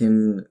you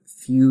can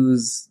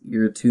fuse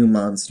your two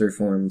monster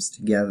forms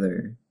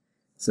together.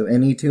 So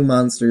any two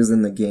monsters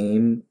in the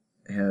game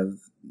have,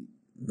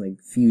 like,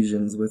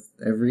 fusions with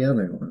every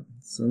other one.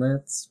 So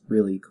that's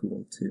really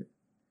cool, too.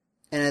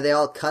 And are they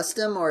all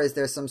custom, or is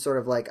there some sort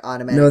of, like,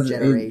 automatic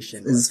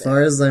generation? As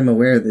far as I'm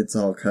aware, it's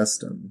all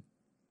custom.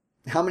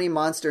 How many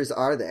monsters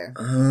are there?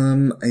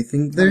 I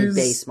think there's... How many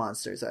base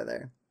monsters are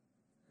there?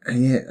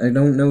 I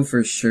don't know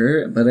for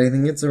sure, but I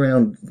think it's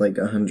around, like,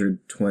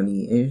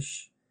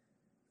 120-ish.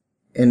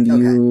 And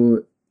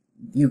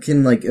you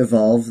can, like,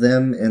 evolve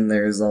them, and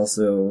there's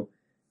also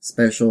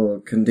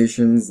special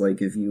conditions,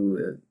 like if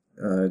you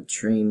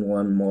train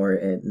one more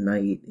at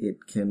night,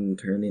 it can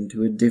turn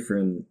into a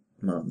different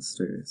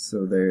monster.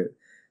 So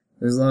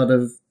there's a lot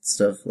of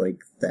stuff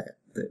like that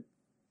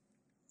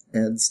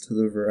adds to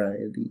the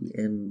variety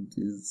and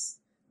is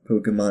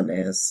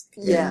Pokemon-esque.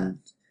 Yeah. And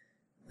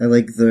I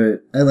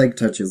like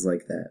touches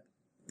like that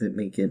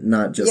make it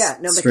not just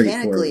straightforward.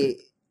 Mechanically,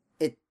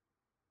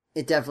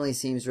 it definitely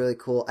seems really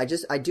cool. I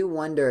do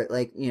wonder,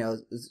 like, you know,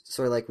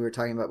 sort of like we were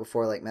talking about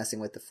before, like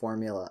messing with the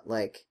formula.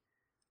 Like,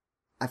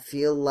 I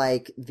feel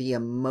like the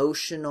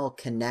emotional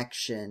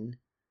connection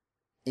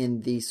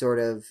in the sort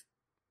of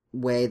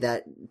way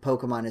that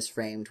Pokemon is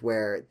framed,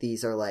 where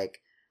these are like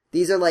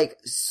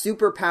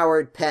super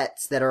powered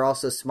pets that are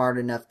also smart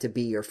enough to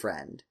be your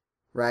friend,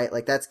 right?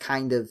 Like that's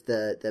kind of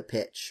the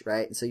pitch,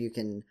 right? And so you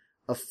can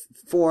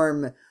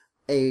form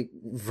a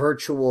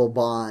virtual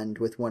bond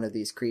with one of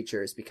these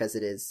creatures because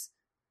it is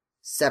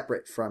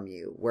separate from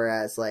you.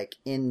 Whereas like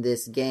in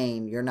this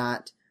game, you're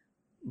not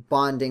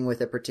bonding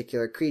with a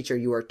particular creature,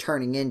 you are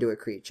turning into a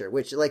creature,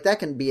 which like that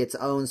can be its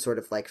own sort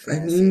of like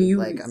fantasy.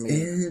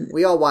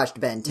 We all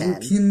watched Ben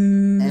 10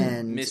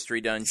 and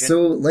Mystery Dungeon.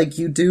 So like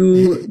you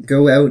do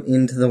go out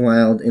into the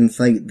wild and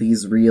fight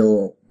these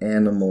real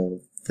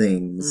animal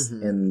things,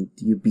 and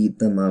you beat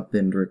them up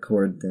and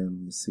record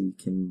them so you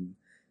can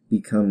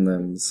become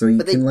them. So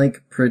you can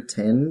like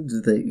pretend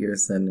that you're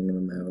sending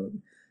them out.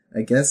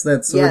 I guess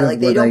that's sort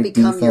of what I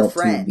default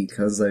to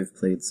because I've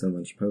played so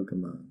much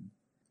Pokemon.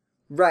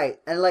 Right.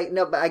 And like,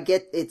 no, but I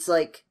get, it's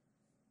like,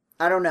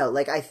 I don't know,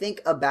 like I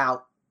think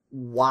about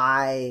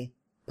why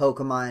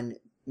Pokemon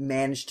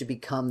managed to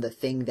become the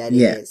thing that it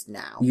is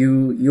now.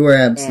 You are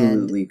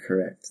absolutely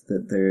correct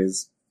that there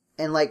is.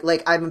 And like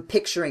I'm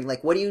picturing,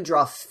 like, what do you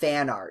draw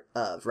fan art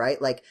of,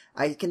 right? Like,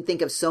 I can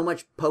think of so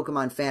much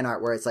Pokemon fan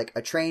art where it's like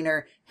a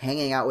trainer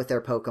hanging out with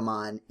their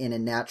Pokemon in a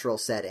natural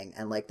setting.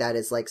 And like, that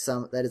is like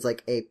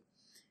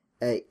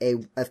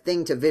a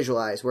thing to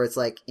visualize where it's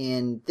like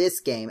in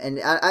this game. And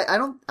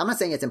I'm not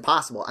saying it's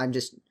impossible. I'm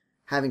just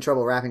having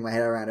trouble wrapping my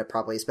head around it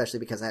properly, especially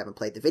because I haven't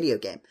played the video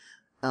game.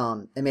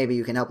 And maybe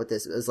you can help with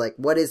this. It's like,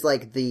 what is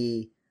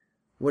the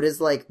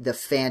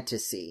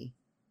fantasy?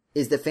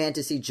 Is the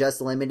fantasy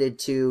just limited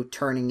to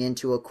turning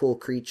into a cool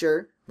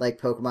creature like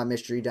Pokemon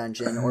Mystery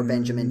Dungeon or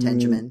Benjamin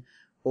Tenjamin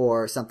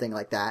or something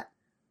like that?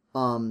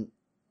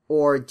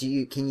 Or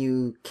can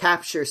you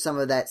capture some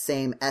of that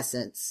same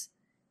essence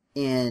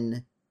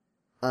in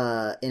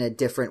a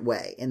different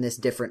way, in this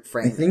different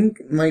frame? I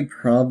think my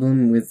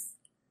problem with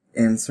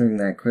answering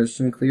that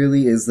question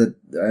clearly is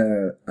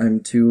that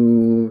I'm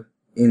too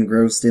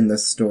engrossed in the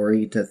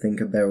story to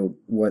think about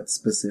what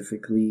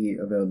specifically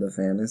about the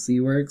fantasy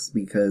works,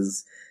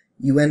 because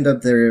you end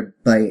up there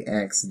by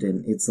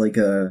accident. It's like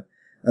a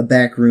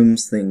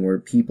backrooms thing where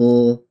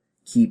people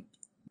keep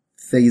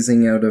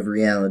phasing out of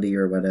reality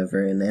or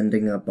whatever and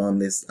ending up on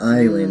this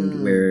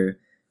island where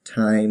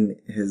time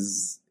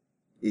is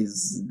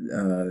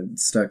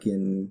stuck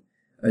in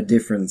a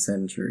different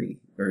century,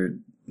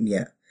 and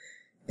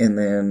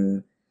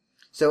then...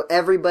 So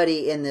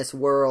everybody in this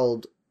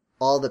world,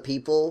 all the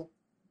people,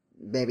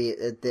 maybe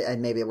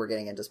we're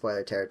getting into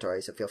spoiler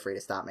territory, so feel free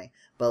to stop me,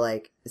 but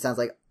like, it sounds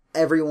like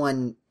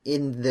everyone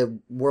in the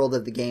world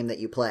of the game that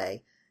you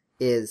play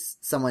is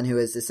someone who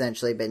has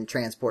essentially been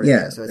transported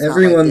there. So it's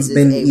everyone's not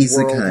like been this is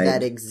a world isekai'd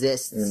that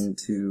exists.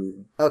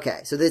 into... Okay,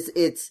 so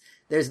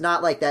there's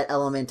not like that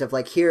element of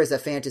like, here's a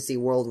fantasy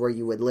world where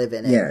you would live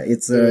in it. Yeah,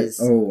 it's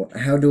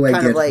how do I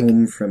get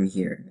home from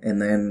here?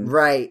 And then...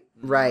 Right,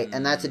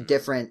 and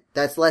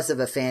that's less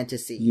of a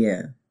fantasy.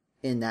 Yeah.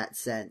 In that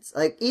sense.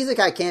 Like,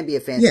 isekai can be a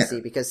fantasy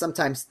because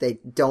sometimes they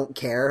don't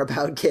care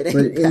about getting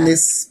But back. in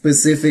this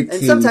specific case...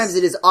 And sometimes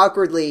it is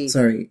awkwardly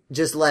Sorry.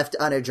 just left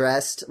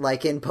unaddressed,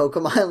 like in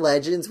Pokemon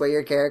Legends, where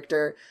your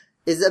character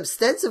is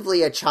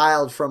ostensibly a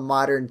child from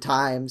modern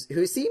times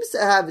who seems to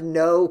have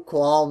no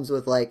qualms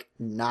with, like,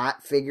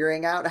 not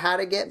figuring out how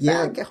to get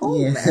back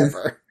home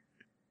ever.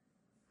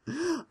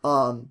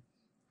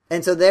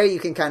 And so there you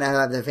can kind of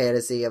have the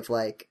fantasy of,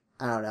 like,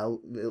 I don't know,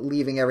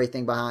 leaving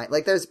everything behind.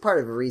 Like, there's part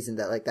of a reason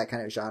that, like, that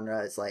kind of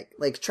genre is, like,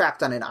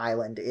 Trapped on an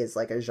Island is,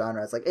 like, a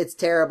genre. It's, like, it's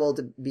terrible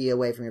to be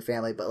away from your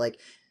family, but, like,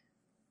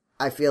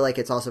 I feel like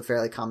it's also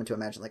fairly common to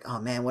imagine, like, oh,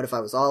 man, what if I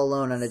was all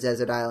alone on a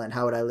desert island?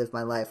 How would I live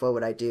my life? What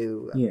would I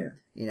do? Yeah.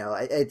 You know,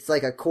 it's,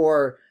 like, a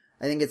core...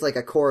 I think it's, like,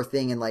 a core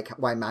thing in, like,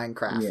 why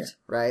Minecraft,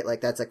 right?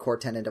 Like, that's a core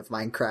tenet of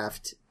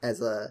Minecraft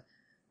as a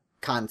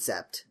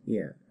concept.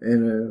 Yeah.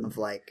 And, of,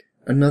 like...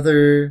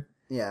 Another...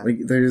 Yeah. Like,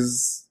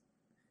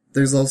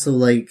 there's also,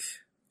 like,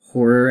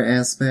 horror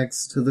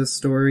aspects to the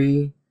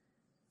story.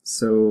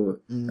 So,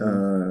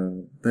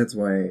 that's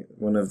why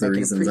one of the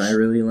reasons I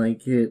really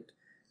like it.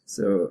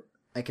 So...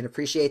 I can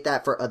appreciate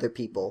that for other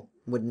people.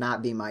 Would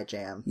not be my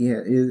jam.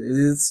 Yeah,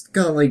 it's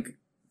got, like,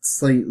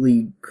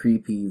 slightly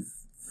creepy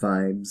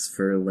vibes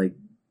for, like,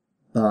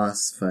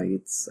 boss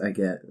fights, I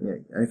get.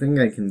 I think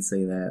I can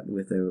say that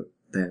without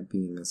that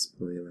being a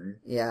spoiler.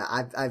 Yeah,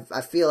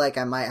 I feel like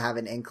I might have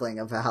an inkling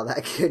of how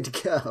that could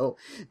go,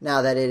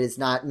 now that it is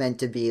not meant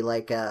to be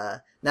like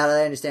a... Now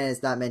that I understand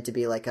it's not meant to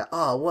be like a,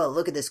 oh, well,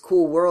 look at this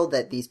cool world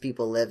that these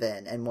people live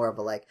in, and more of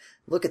a like,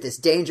 look at this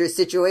dangerous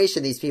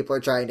situation these people are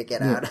trying to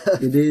get out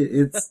of.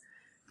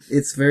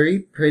 It's very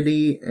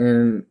pretty,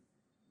 and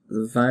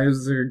the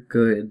vibes are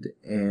good,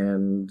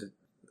 and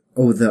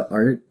the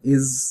art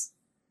is...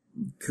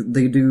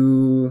 They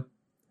do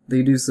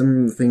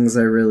some things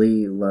I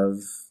really love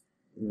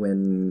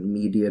when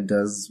media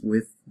does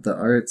with the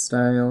art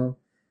style.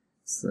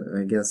 So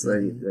I guess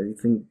I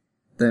think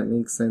that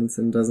makes sense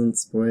and doesn't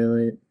spoil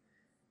it.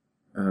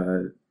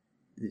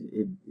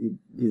 It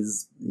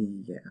is,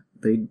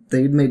 they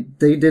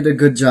did a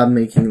good job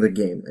making the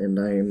game, and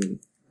I'm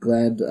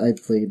glad I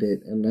played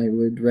it, and I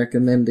would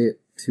recommend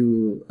it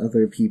to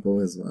other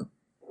people as well.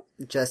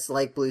 Just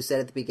like Blue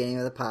said at the beginning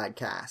of the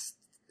podcast,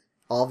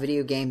 all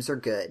video games are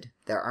good.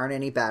 There aren't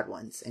any bad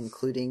ones,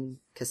 including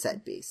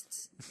Cassette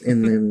Beasts.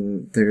 And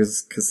then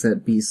there's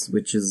Cassette Beasts,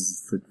 which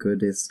is the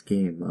goodest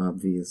game,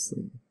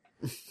 obviously.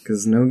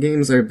 Because no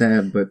games are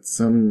bad, but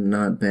some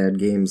not bad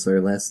games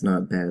are less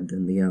not bad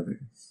than the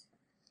others.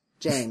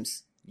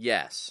 James.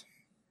 Yes.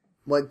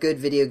 What good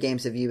video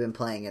games have you been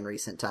playing in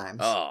recent times?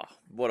 Oh,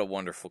 what a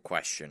wonderful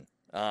question.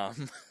 Well,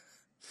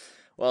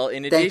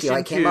 in addition Thank you,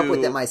 I came up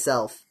with it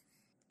myself.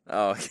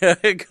 Oh,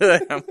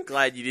 good. I'm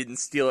glad you didn't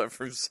steal it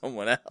from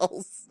someone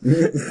else.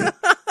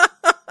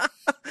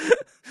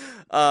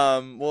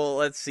 Well,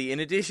 let's see. In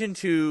addition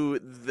to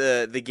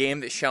the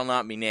game that shall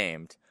not be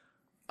named,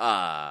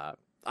 I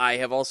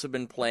have also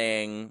been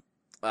playing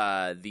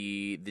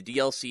the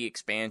DLC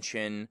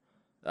expansion,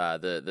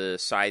 the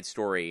side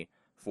story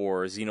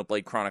for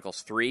Xenoblade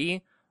Chronicles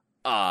 3.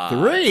 3?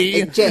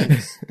 Hey,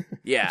 James.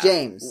 Yeah.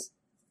 James.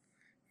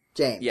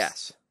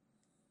 Yes.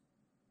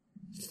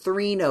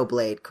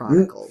 Xenoblade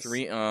Chronicles.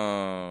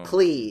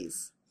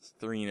 Please.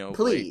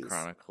 Xenoblade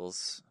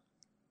Chronicles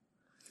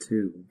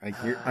 2.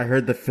 I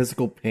heard the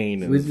physical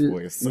pain in his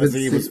voice. I think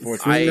he was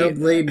forced.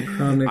 Xenoblade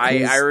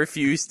Chronicles. I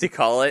refuse to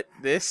call it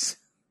this.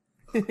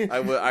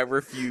 I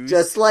refuse.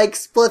 Just like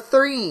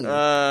Splatoon.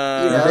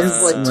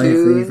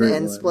 Splatoon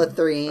and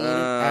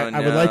Splatoon. I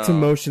would like to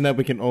motion that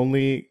we can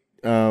only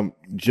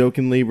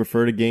jokingly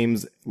refer to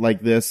games like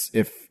this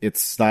if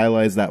it's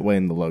stylized that way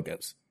in the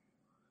logos.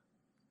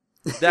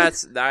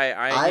 That's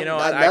I kind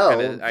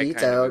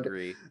of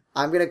agree.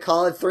 I'm gonna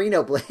call it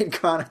Xenoblade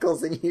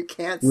Chronicles, and you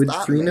can't Would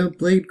stop me. Would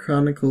Xenoblade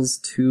Chronicles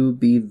 2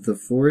 be the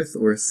 4th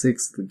or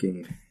 6th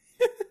game?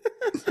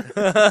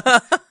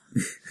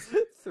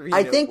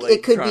 I think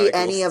it could be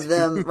any of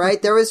them,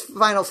 right? There was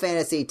Final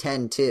Fantasy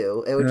X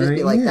too. It would just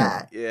be like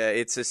that. Yeah,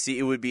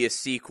 it would be a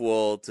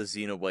sequel to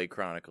Xenoblade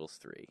Chronicles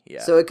 3.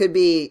 Yeah. So it could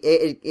be.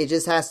 It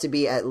just has to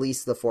be at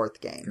least the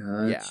 4th game.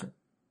 Gotcha. Yeah.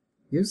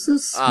 You're so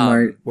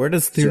smart. Where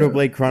does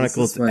Xenoblade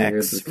Chronicles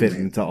X fit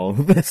into all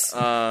of this?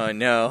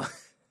 No.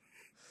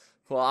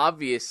 Well,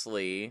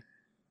 obviously,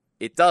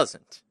 it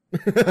doesn't.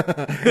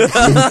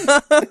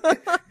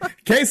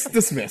 Case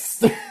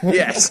dismissed.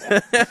 Yes.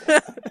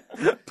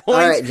 All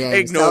right,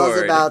 James. ignored. Tell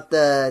us about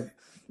the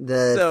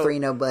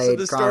Xenoblade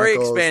the story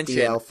Chronicles expansion.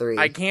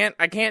 DL3.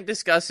 I can't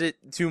discuss it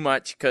too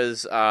much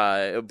because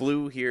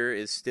Blue here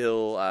is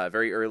still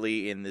very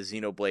early in the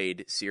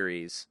Xenoblade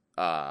series.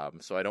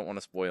 So I don't want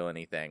to spoil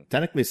anything.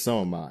 Technically,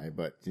 so am I,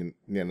 but you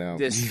know,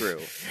 It's true.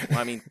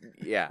 I mean,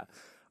 yeah.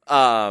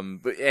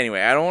 But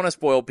anyway, I don't want to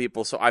spoil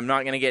people, so I'm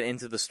not going to get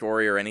into the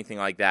story or anything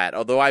like that.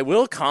 Although I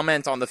will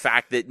comment on the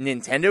fact that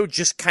Nintendo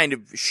just kind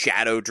of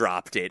shadow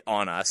dropped it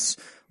on us.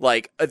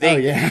 Like,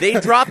 they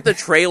dropped the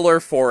trailer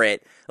for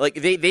it. Like,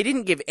 they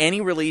didn't give any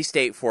release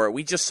date for it.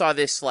 We just saw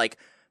this, like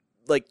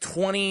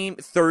 20,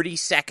 30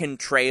 second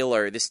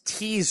trailer, this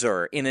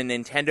teaser in a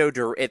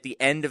Nintendo at the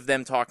end of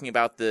them talking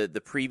about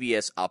the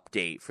previous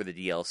update for the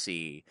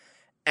DLC.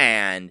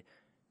 And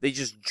they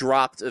just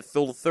dropped a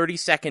full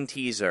 30-second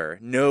teaser,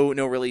 no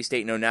release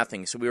date, no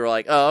nothing. So we were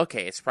like, oh,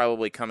 okay, it's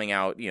probably coming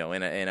out,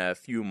 in a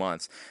few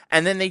months.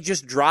 And then they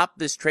just dropped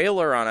this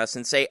trailer on us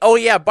and say, oh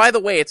yeah, by the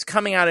way, it's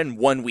coming out in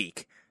 1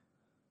 week.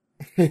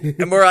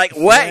 And we're like,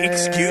 what?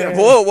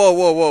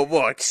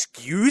 Whoa,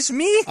 excuse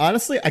me?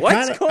 Honestly,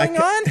 what's going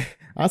on?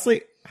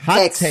 Honestly,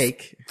 hot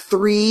take.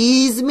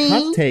 Threes me?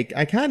 Hot take.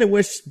 I kind of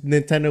wish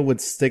Nintendo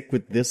would stick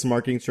with this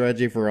marketing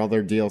strategy for all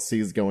their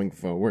DLCs going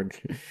forward.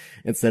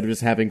 Instead of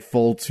just having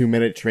full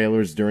 2-minute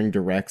trailers during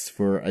directs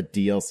for a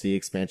DLC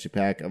expansion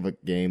pack of a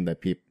game that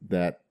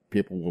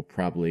people will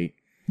probably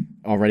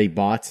already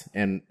bought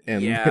and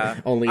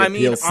only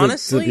appeals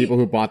to the people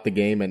who bought the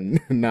game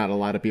and not a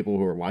lot of people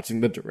who are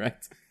watching the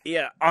direct.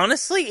 Yeah,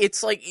 honestly,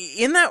 it's like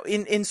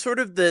in sort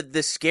of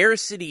the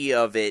scarcity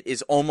of it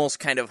is almost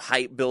kind of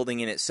hype building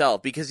in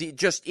itself, because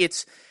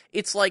it's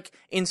like,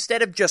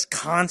 instead of just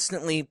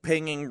constantly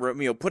putting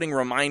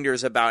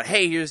reminders about,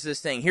 hey, here's this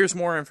thing, here's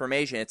more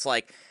information, it's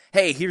like,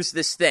 hey, here's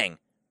this thing,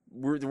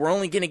 we're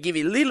only going to give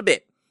you a little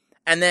bit,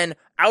 and then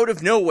out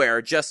of nowhere,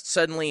 just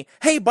suddenly,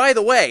 hey, by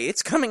the way,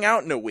 it's coming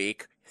out in a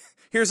week.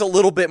 Here's a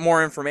little bit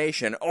more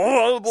information.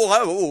 Oh,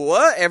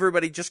 what?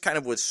 Everybody just kind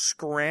of was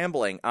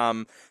scrambling.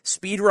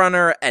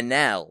 Speedrunner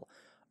Anel,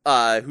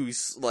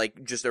 who's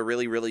like just a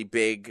really, really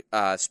big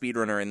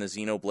speedrunner in the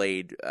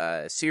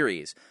Xenoblade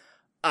series.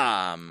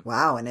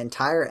 Wow, an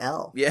entire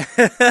L. Yeah.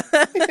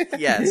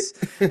 Yes.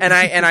 And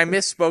I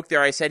misspoke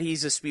there. I said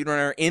he's a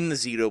speedrunner in the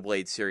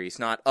Xenoblade series,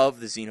 not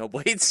of the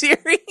Xenoblade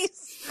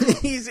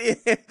series. He's a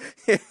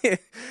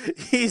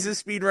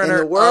speedrunner in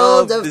the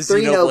world of the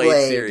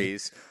Xenoblade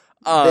series.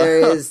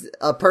 There is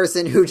a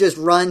person who just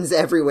runs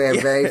everywhere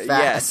very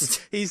fast.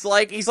 Yes. He's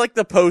like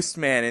the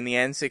postman in the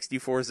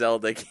N64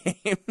 Zelda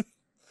game.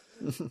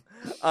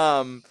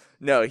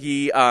 No,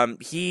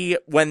 he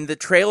when the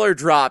trailer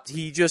dropped,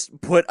 he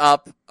just put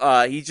up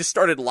he just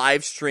started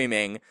live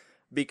streaming,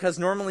 because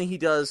normally he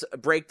does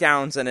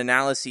breakdowns and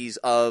analyses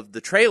of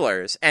the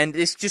trailers, and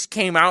this just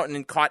came out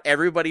and caught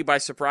everybody by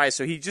surprise.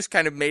 So he just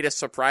kind of made a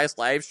surprise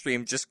live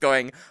stream just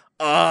going,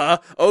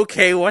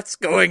 okay, what's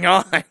going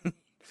on?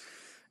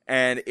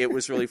 And it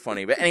was really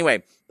funny. But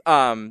anyway,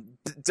 on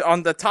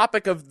the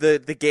topic of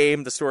the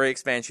game, the story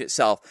expansion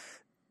itself,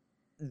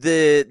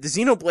 the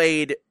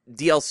Xenoblade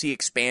DLC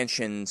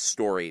expansion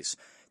stories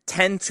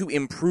tend to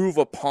improve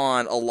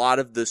upon a lot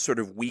of the sort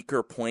of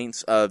weaker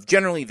points of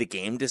generally the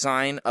game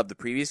design of the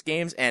previous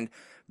games, and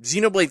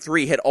Xenoblade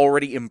 3 had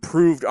already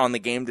improved on the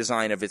game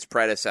design of its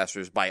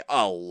predecessors by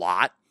a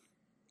lot,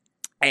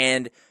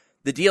 and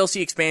the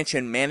DLC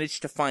expansion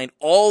managed to find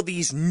all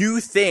these new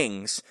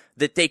things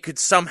that they could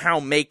somehow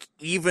make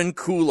even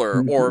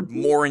cooler or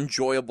more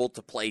enjoyable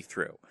to play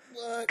through.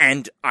 What?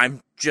 And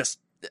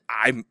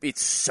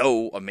it's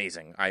so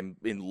amazing. I'm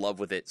in love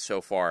with it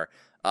so far.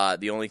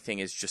 The only thing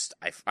is just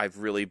I've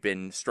really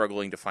been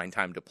struggling to find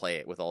time to play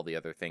it with all the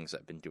other things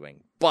I've been doing.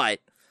 But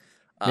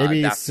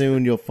maybe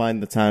soon you'll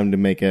find the time to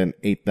make an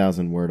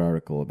 8,000 word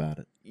article about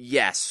it.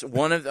 Yes,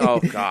 oh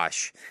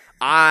gosh.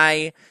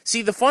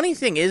 The funny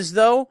thing is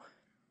though,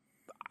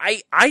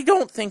 I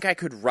don't think I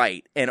could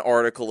write an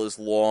article as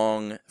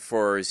long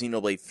for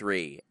Xenoblade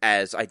 3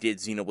 as I did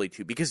Xenoblade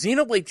 2, because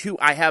Xenoblade 2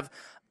 I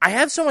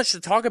have so much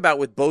to talk about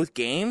with both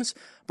games,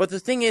 but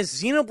the thing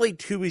is, Xenoblade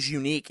 2 is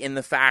unique in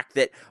the fact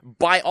that,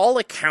 by all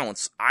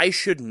accounts, I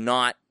should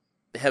not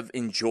have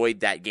enjoyed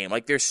that game.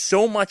 Like, there's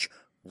so much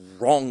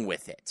wrong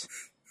with it.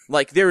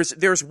 Like,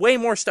 there's way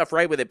more stuff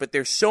right with it, but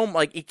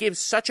it gives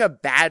such a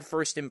bad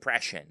first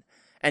impression,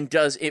 and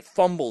it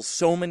fumbles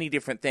so many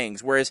different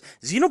things, whereas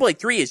Xenoblade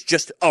 3 is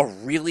just a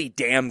really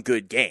damn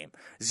good game.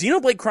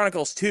 Xenoblade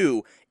Chronicles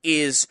 2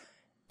 is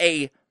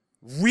a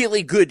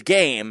really good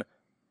game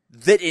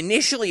that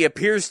initially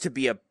appears to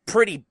be a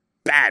pretty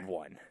bad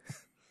one.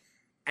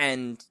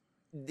 And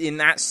in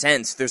that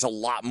sense, there's a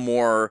lot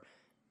more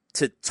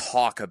to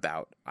talk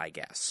about, I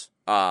guess.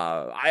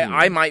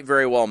 I might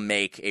very well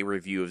make a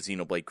review of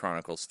Xenoblade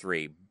Chronicles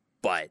 3,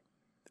 but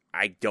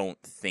I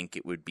don't think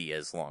it would be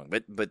as long.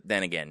 But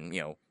then again,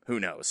 who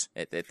knows?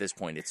 At this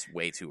point, it's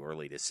way too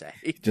early to say.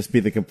 Just be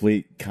the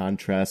complete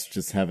contrast.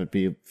 Just have it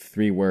be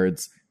 3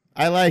 words.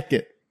 I like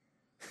it.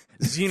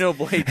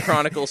 Xenoblade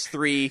Chronicles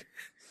 3...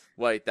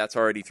 Wait, that's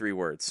already 3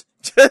 words.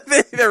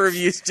 The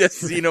review's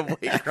just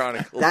Xenoblade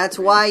Chronicles. That's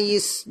why you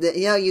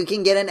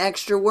can get an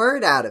extra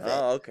word out of it.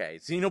 Oh, okay.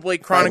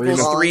 Xenoblade Chronicles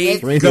calling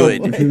 3, it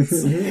good.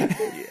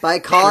 By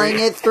calling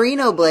it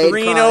Thrinoblade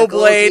Thrinoblade-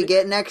 Chronicles, you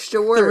get an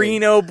extra word.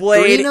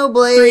 Thrinoblade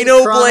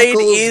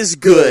Chronicles is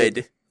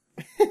good.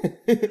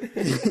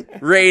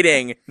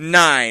 Rating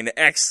 9,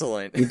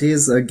 excellent. It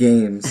is a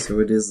game, so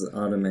it is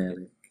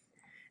automatic.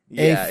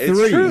 Yeah, A it's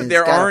 3. true. It's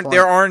There got a point.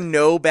 are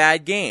no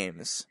bad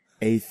games.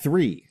 A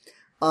 3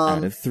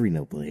 out of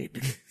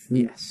Thrinoblade.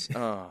 Yes.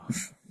 Oh.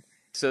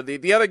 So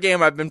the other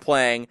game I've been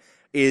playing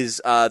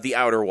is The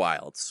Outer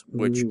Wilds,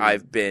 which Ooh.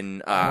 I've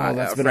been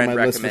That's a been on friend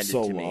my list for recommended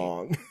so to me.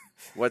 long.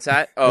 What's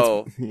that?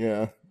 Oh,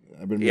 Yeah,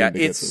 I've been meaning Yeah, to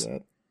get it's- to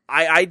that.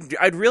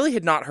 I really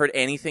had not heard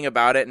anything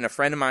about it, and a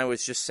friend of mine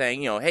was just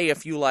saying, hey,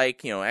 if you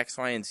like, X,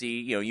 Y, and Z,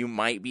 you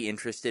might be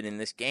interested in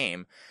this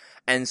game.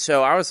 And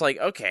so I was like,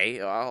 okay,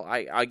 well,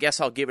 I guess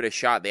I'll give it a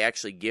shot. They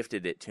actually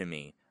gifted it to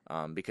me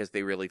because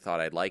they really thought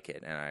I'd like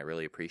it, and I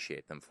really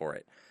appreciate them for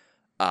it.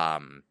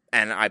 And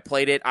I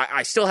played it.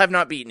 I still have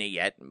not beaten it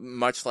yet,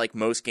 much like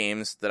most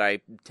games that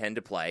I tend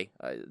to play.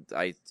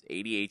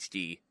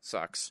 ADHD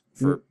sucks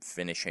for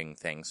finishing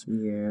things.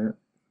 Yeah.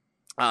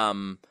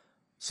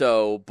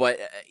 But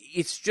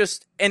it's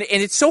just, and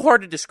it's so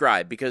hard to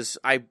describe because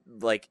I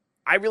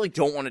really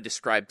don't want to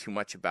describe too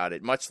much about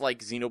it, much like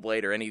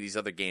Xenoblade or any of these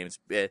other games,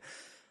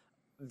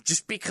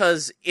 just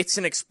because it's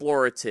an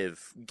explorative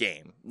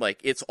game. Like,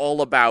 it's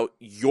all about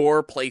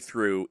your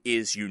playthrough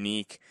is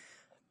unique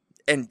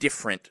and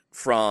different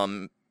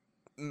from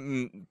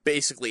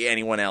basically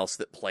anyone else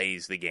that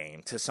plays the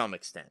game to some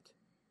extent.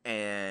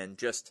 And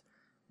just,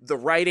 the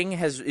writing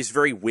is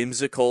very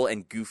whimsical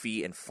and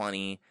goofy and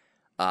funny.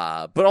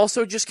 But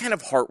also just kind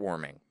of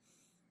heartwarming.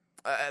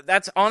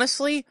 That's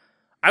honestly,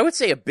 I would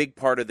say a big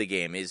part of the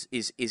game is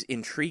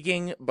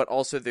intriguing, but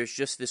also there's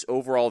just this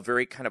overall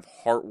very kind of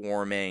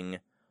heartwarming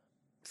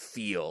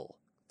feel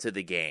to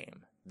the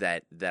game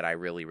that I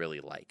really, really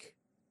like.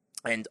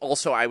 And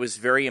also I was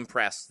very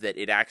impressed that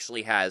it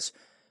actually has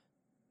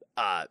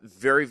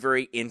very,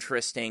 very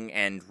interesting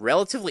and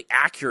relatively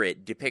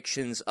accurate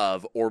depictions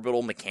of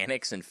orbital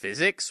mechanics and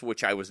physics,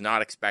 which I was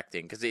not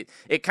expecting, because it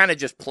kind of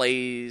just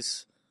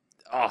plays...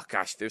 Oh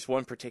gosh, there's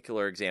one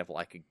particular example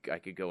I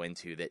could go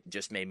into that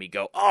just made me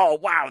go, oh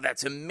wow,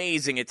 that's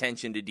amazing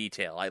attention to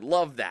detail. I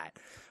love that.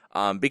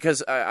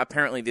 Because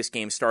apparently this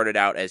game started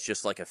out as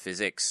just like a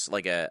physics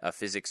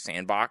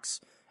sandbox,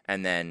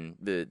 and then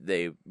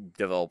the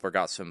developer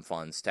got some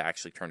funds to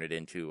actually turn it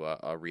into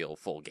a real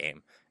full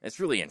game. It's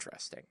really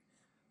interesting.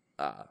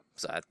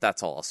 So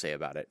that's all I'll say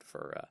about it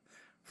for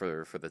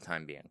the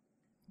time being.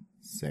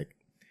 Sick.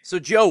 So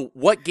Joe,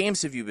 what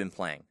games have you been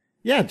playing?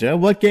 Yeah, Joe,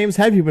 what games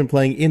have you been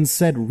playing in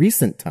said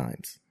recent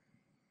times?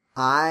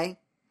 I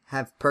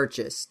have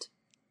purchased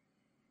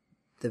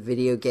the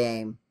video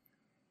game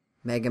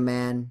Mega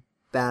Man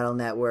Battle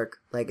Network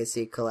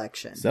Legacy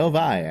Collection. So have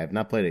I. I have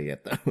not played it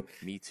yet, though.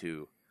 Me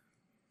too.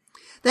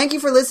 Thank you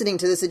for listening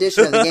to this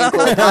edition of the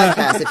GameCola's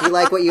podcast. If you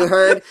like what you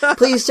heard,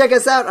 please check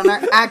us out on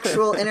our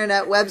actual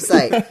internet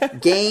website,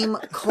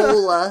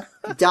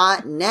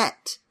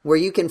 GameCola.net, where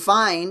you can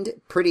find,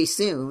 pretty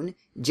soon,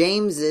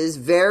 James's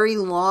very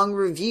long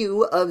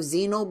review of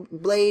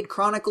Xenoblade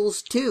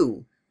Chronicles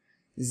 2.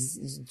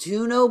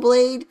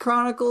 Xenoblade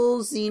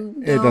Chronicles?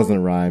 It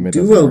doesn't rhyme. It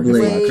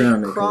Duoblade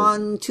doesn't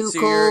Chronicles.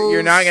 So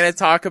you're not going to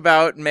talk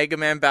about Mega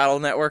Man Battle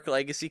Network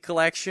Legacy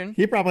Collection?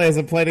 He probably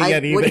hasn't played it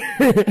yet either.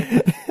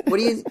 What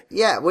do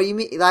you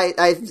mean?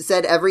 I've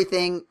said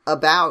everything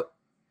about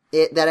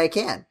it that I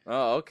can.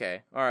 Oh,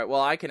 okay. All right.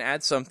 Well, I can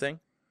add something.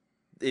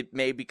 It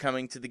may be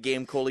coming to the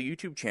GameCola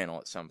YouTube channel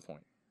at some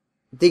point.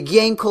 The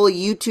GameCola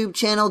YouTube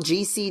channel,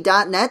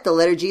 gc.net, the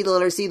letter G, the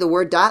letter C, the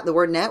word dot, the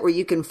word net, where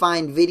you can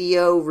find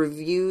video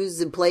reviews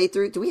and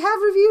playthrough. Do we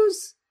have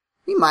reviews?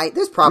 We might.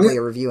 There's probably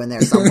a review in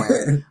there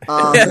somewhere.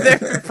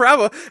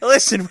 Probably.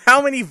 Listen,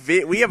 how many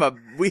we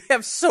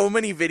have so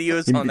many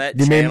videos on that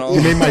channel.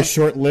 You made my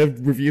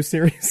short-lived review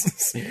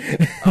series.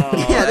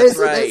 Oh, Yeah,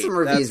 there's some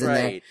reviews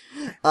in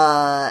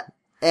there.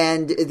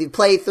 And the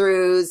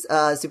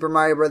playthroughs, Super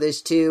Mario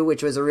Brothers 2,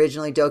 which was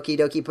originally Doki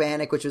Doki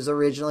Panic, which was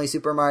originally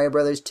Super Mario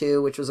Brothers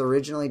 2, which was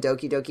originally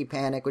Doki Doki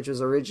Panic, which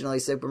was originally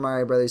Super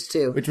Mario Brothers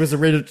 2. Which was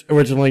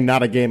originally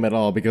not a game at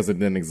all because it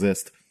didn't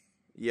exist.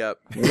 Yep.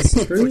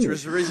 It's true. Which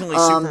was originally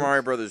Super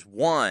Mario Brothers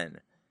 1.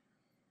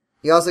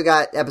 You also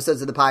got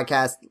episodes of the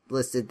podcast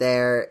listed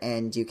there,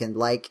 and you can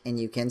like and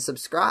you can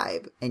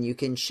subscribe and you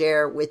can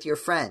share with your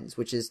friends,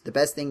 which is the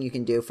best thing you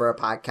can do for a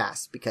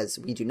podcast because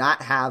we do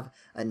not have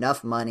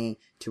enough money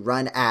to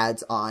run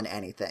ads on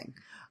anything.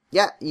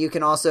 Yeah, you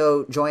can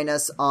also join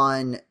us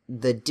on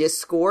the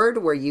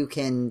Discord where you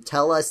can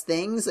tell us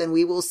things and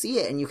we will see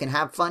it and you can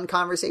have fun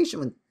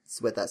conversation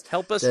with us.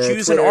 Help us The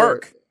choose Twitter- an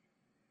arc.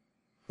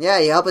 Yeah,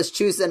 you help us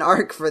choose an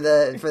arc for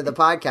the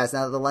podcast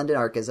now that the London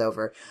arc is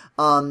over.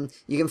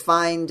 You can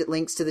find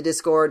links to the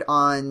Discord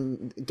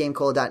on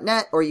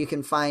GameCola.net, or you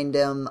can find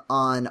them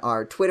on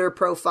our Twitter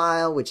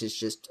profile, which is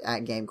just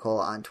at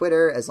GameCola on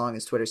Twitter, as long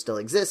as Twitter still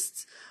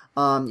exists.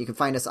 You can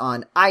find us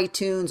on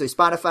iTunes or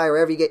Spotify,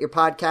 wherever you get your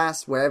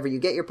podcast, wherever you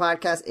get your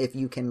podcast. If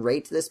you can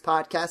rate this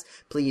podcast,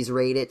 please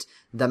rate it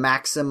the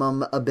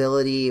maximum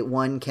ability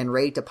one can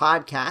rate a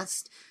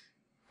podcast.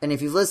 And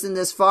if you've listened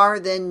this far,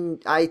 then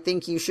I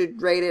think you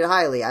should rate it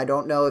highly. I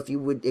don't know if you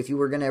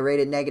were going to rate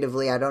it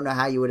negatively. I don't know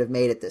how you would have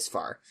made it this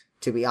far.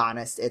 To be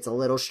honest, it's a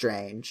little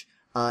strange.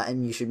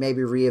 And you should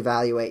maybe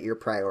reevaluate your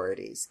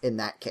priorities in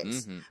that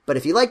case. Mm-hmm. But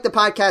if you like the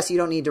podcast, you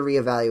don't need to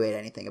reevaluate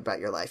anything about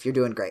your life. You're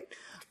doing great.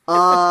 You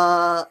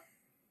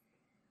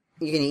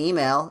can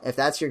email if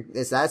that's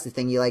the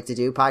thing you like to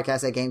do.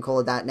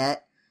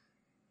 Podcast@GameCola.net.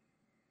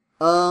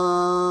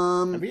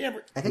 Have we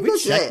ever? I think have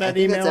that's we checked it. that I think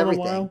email that's in a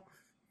everything. while?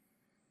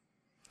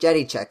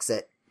 Jetty checks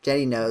it.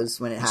 Jetty knows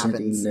when it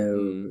happens.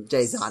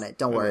 Jetty's on it.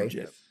 Don't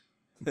worry.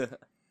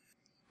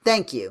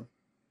 Thank you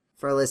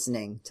for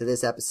listening to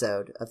this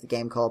episode of the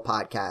GameCola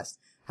podcast.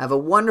 Have a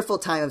wonderful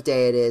time of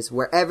day it is,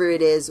 wherever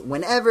it is,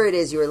 whenever it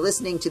is you are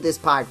listening to this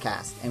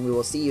podcast. And we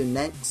will see you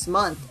next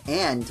month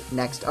and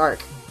next arc.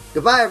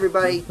 Goodbye,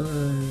 everybody. Bye.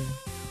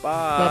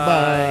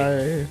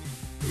 Bye.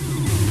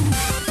 Bye-bye.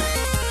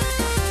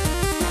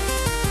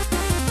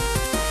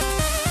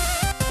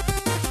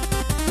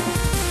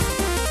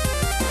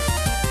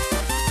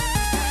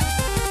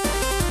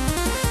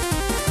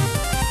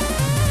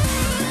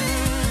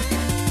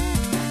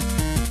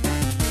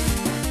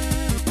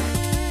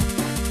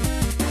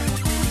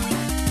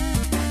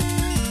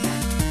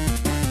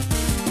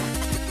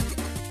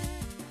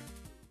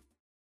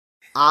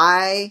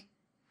 I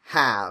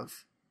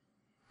have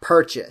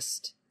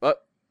purchased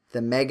What?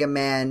 the Mega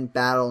Man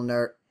Battle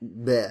Nerd.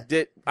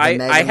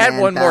 I had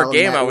one more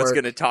game I was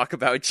going to talk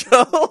about,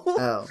 Joe.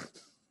 Oh.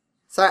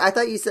 Sorry, I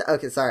thought you said...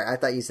 Okay, sorry. I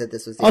thought you said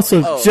this was... The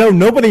Also, Oh. Joe,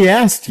 nobody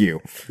asked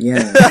you.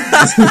 Yeah.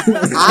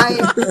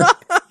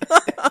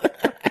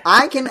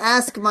 I can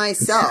ask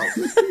myself.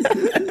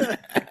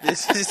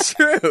 This is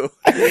true.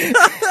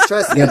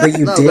 Trust me. Yeah, but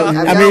you Look, didn't.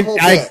 I've I got mean, a whole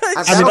I- bit. I've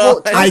I got mean, a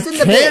whole... I trust in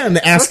the can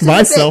bit. ask Trust in the bit.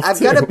 myself, I've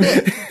got a too.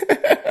 bit.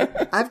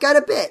 I've got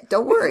a bit.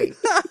 Don't worry.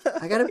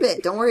 I got a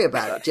bit. Don't worry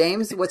about it.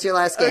 James, what's your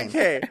last game?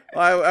 Okay,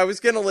 well, I was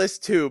going to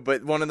list two,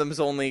 but one of them is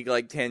only,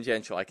 like,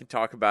 tangential. I can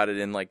talk about it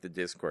in, like, the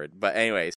Discord. But anyways.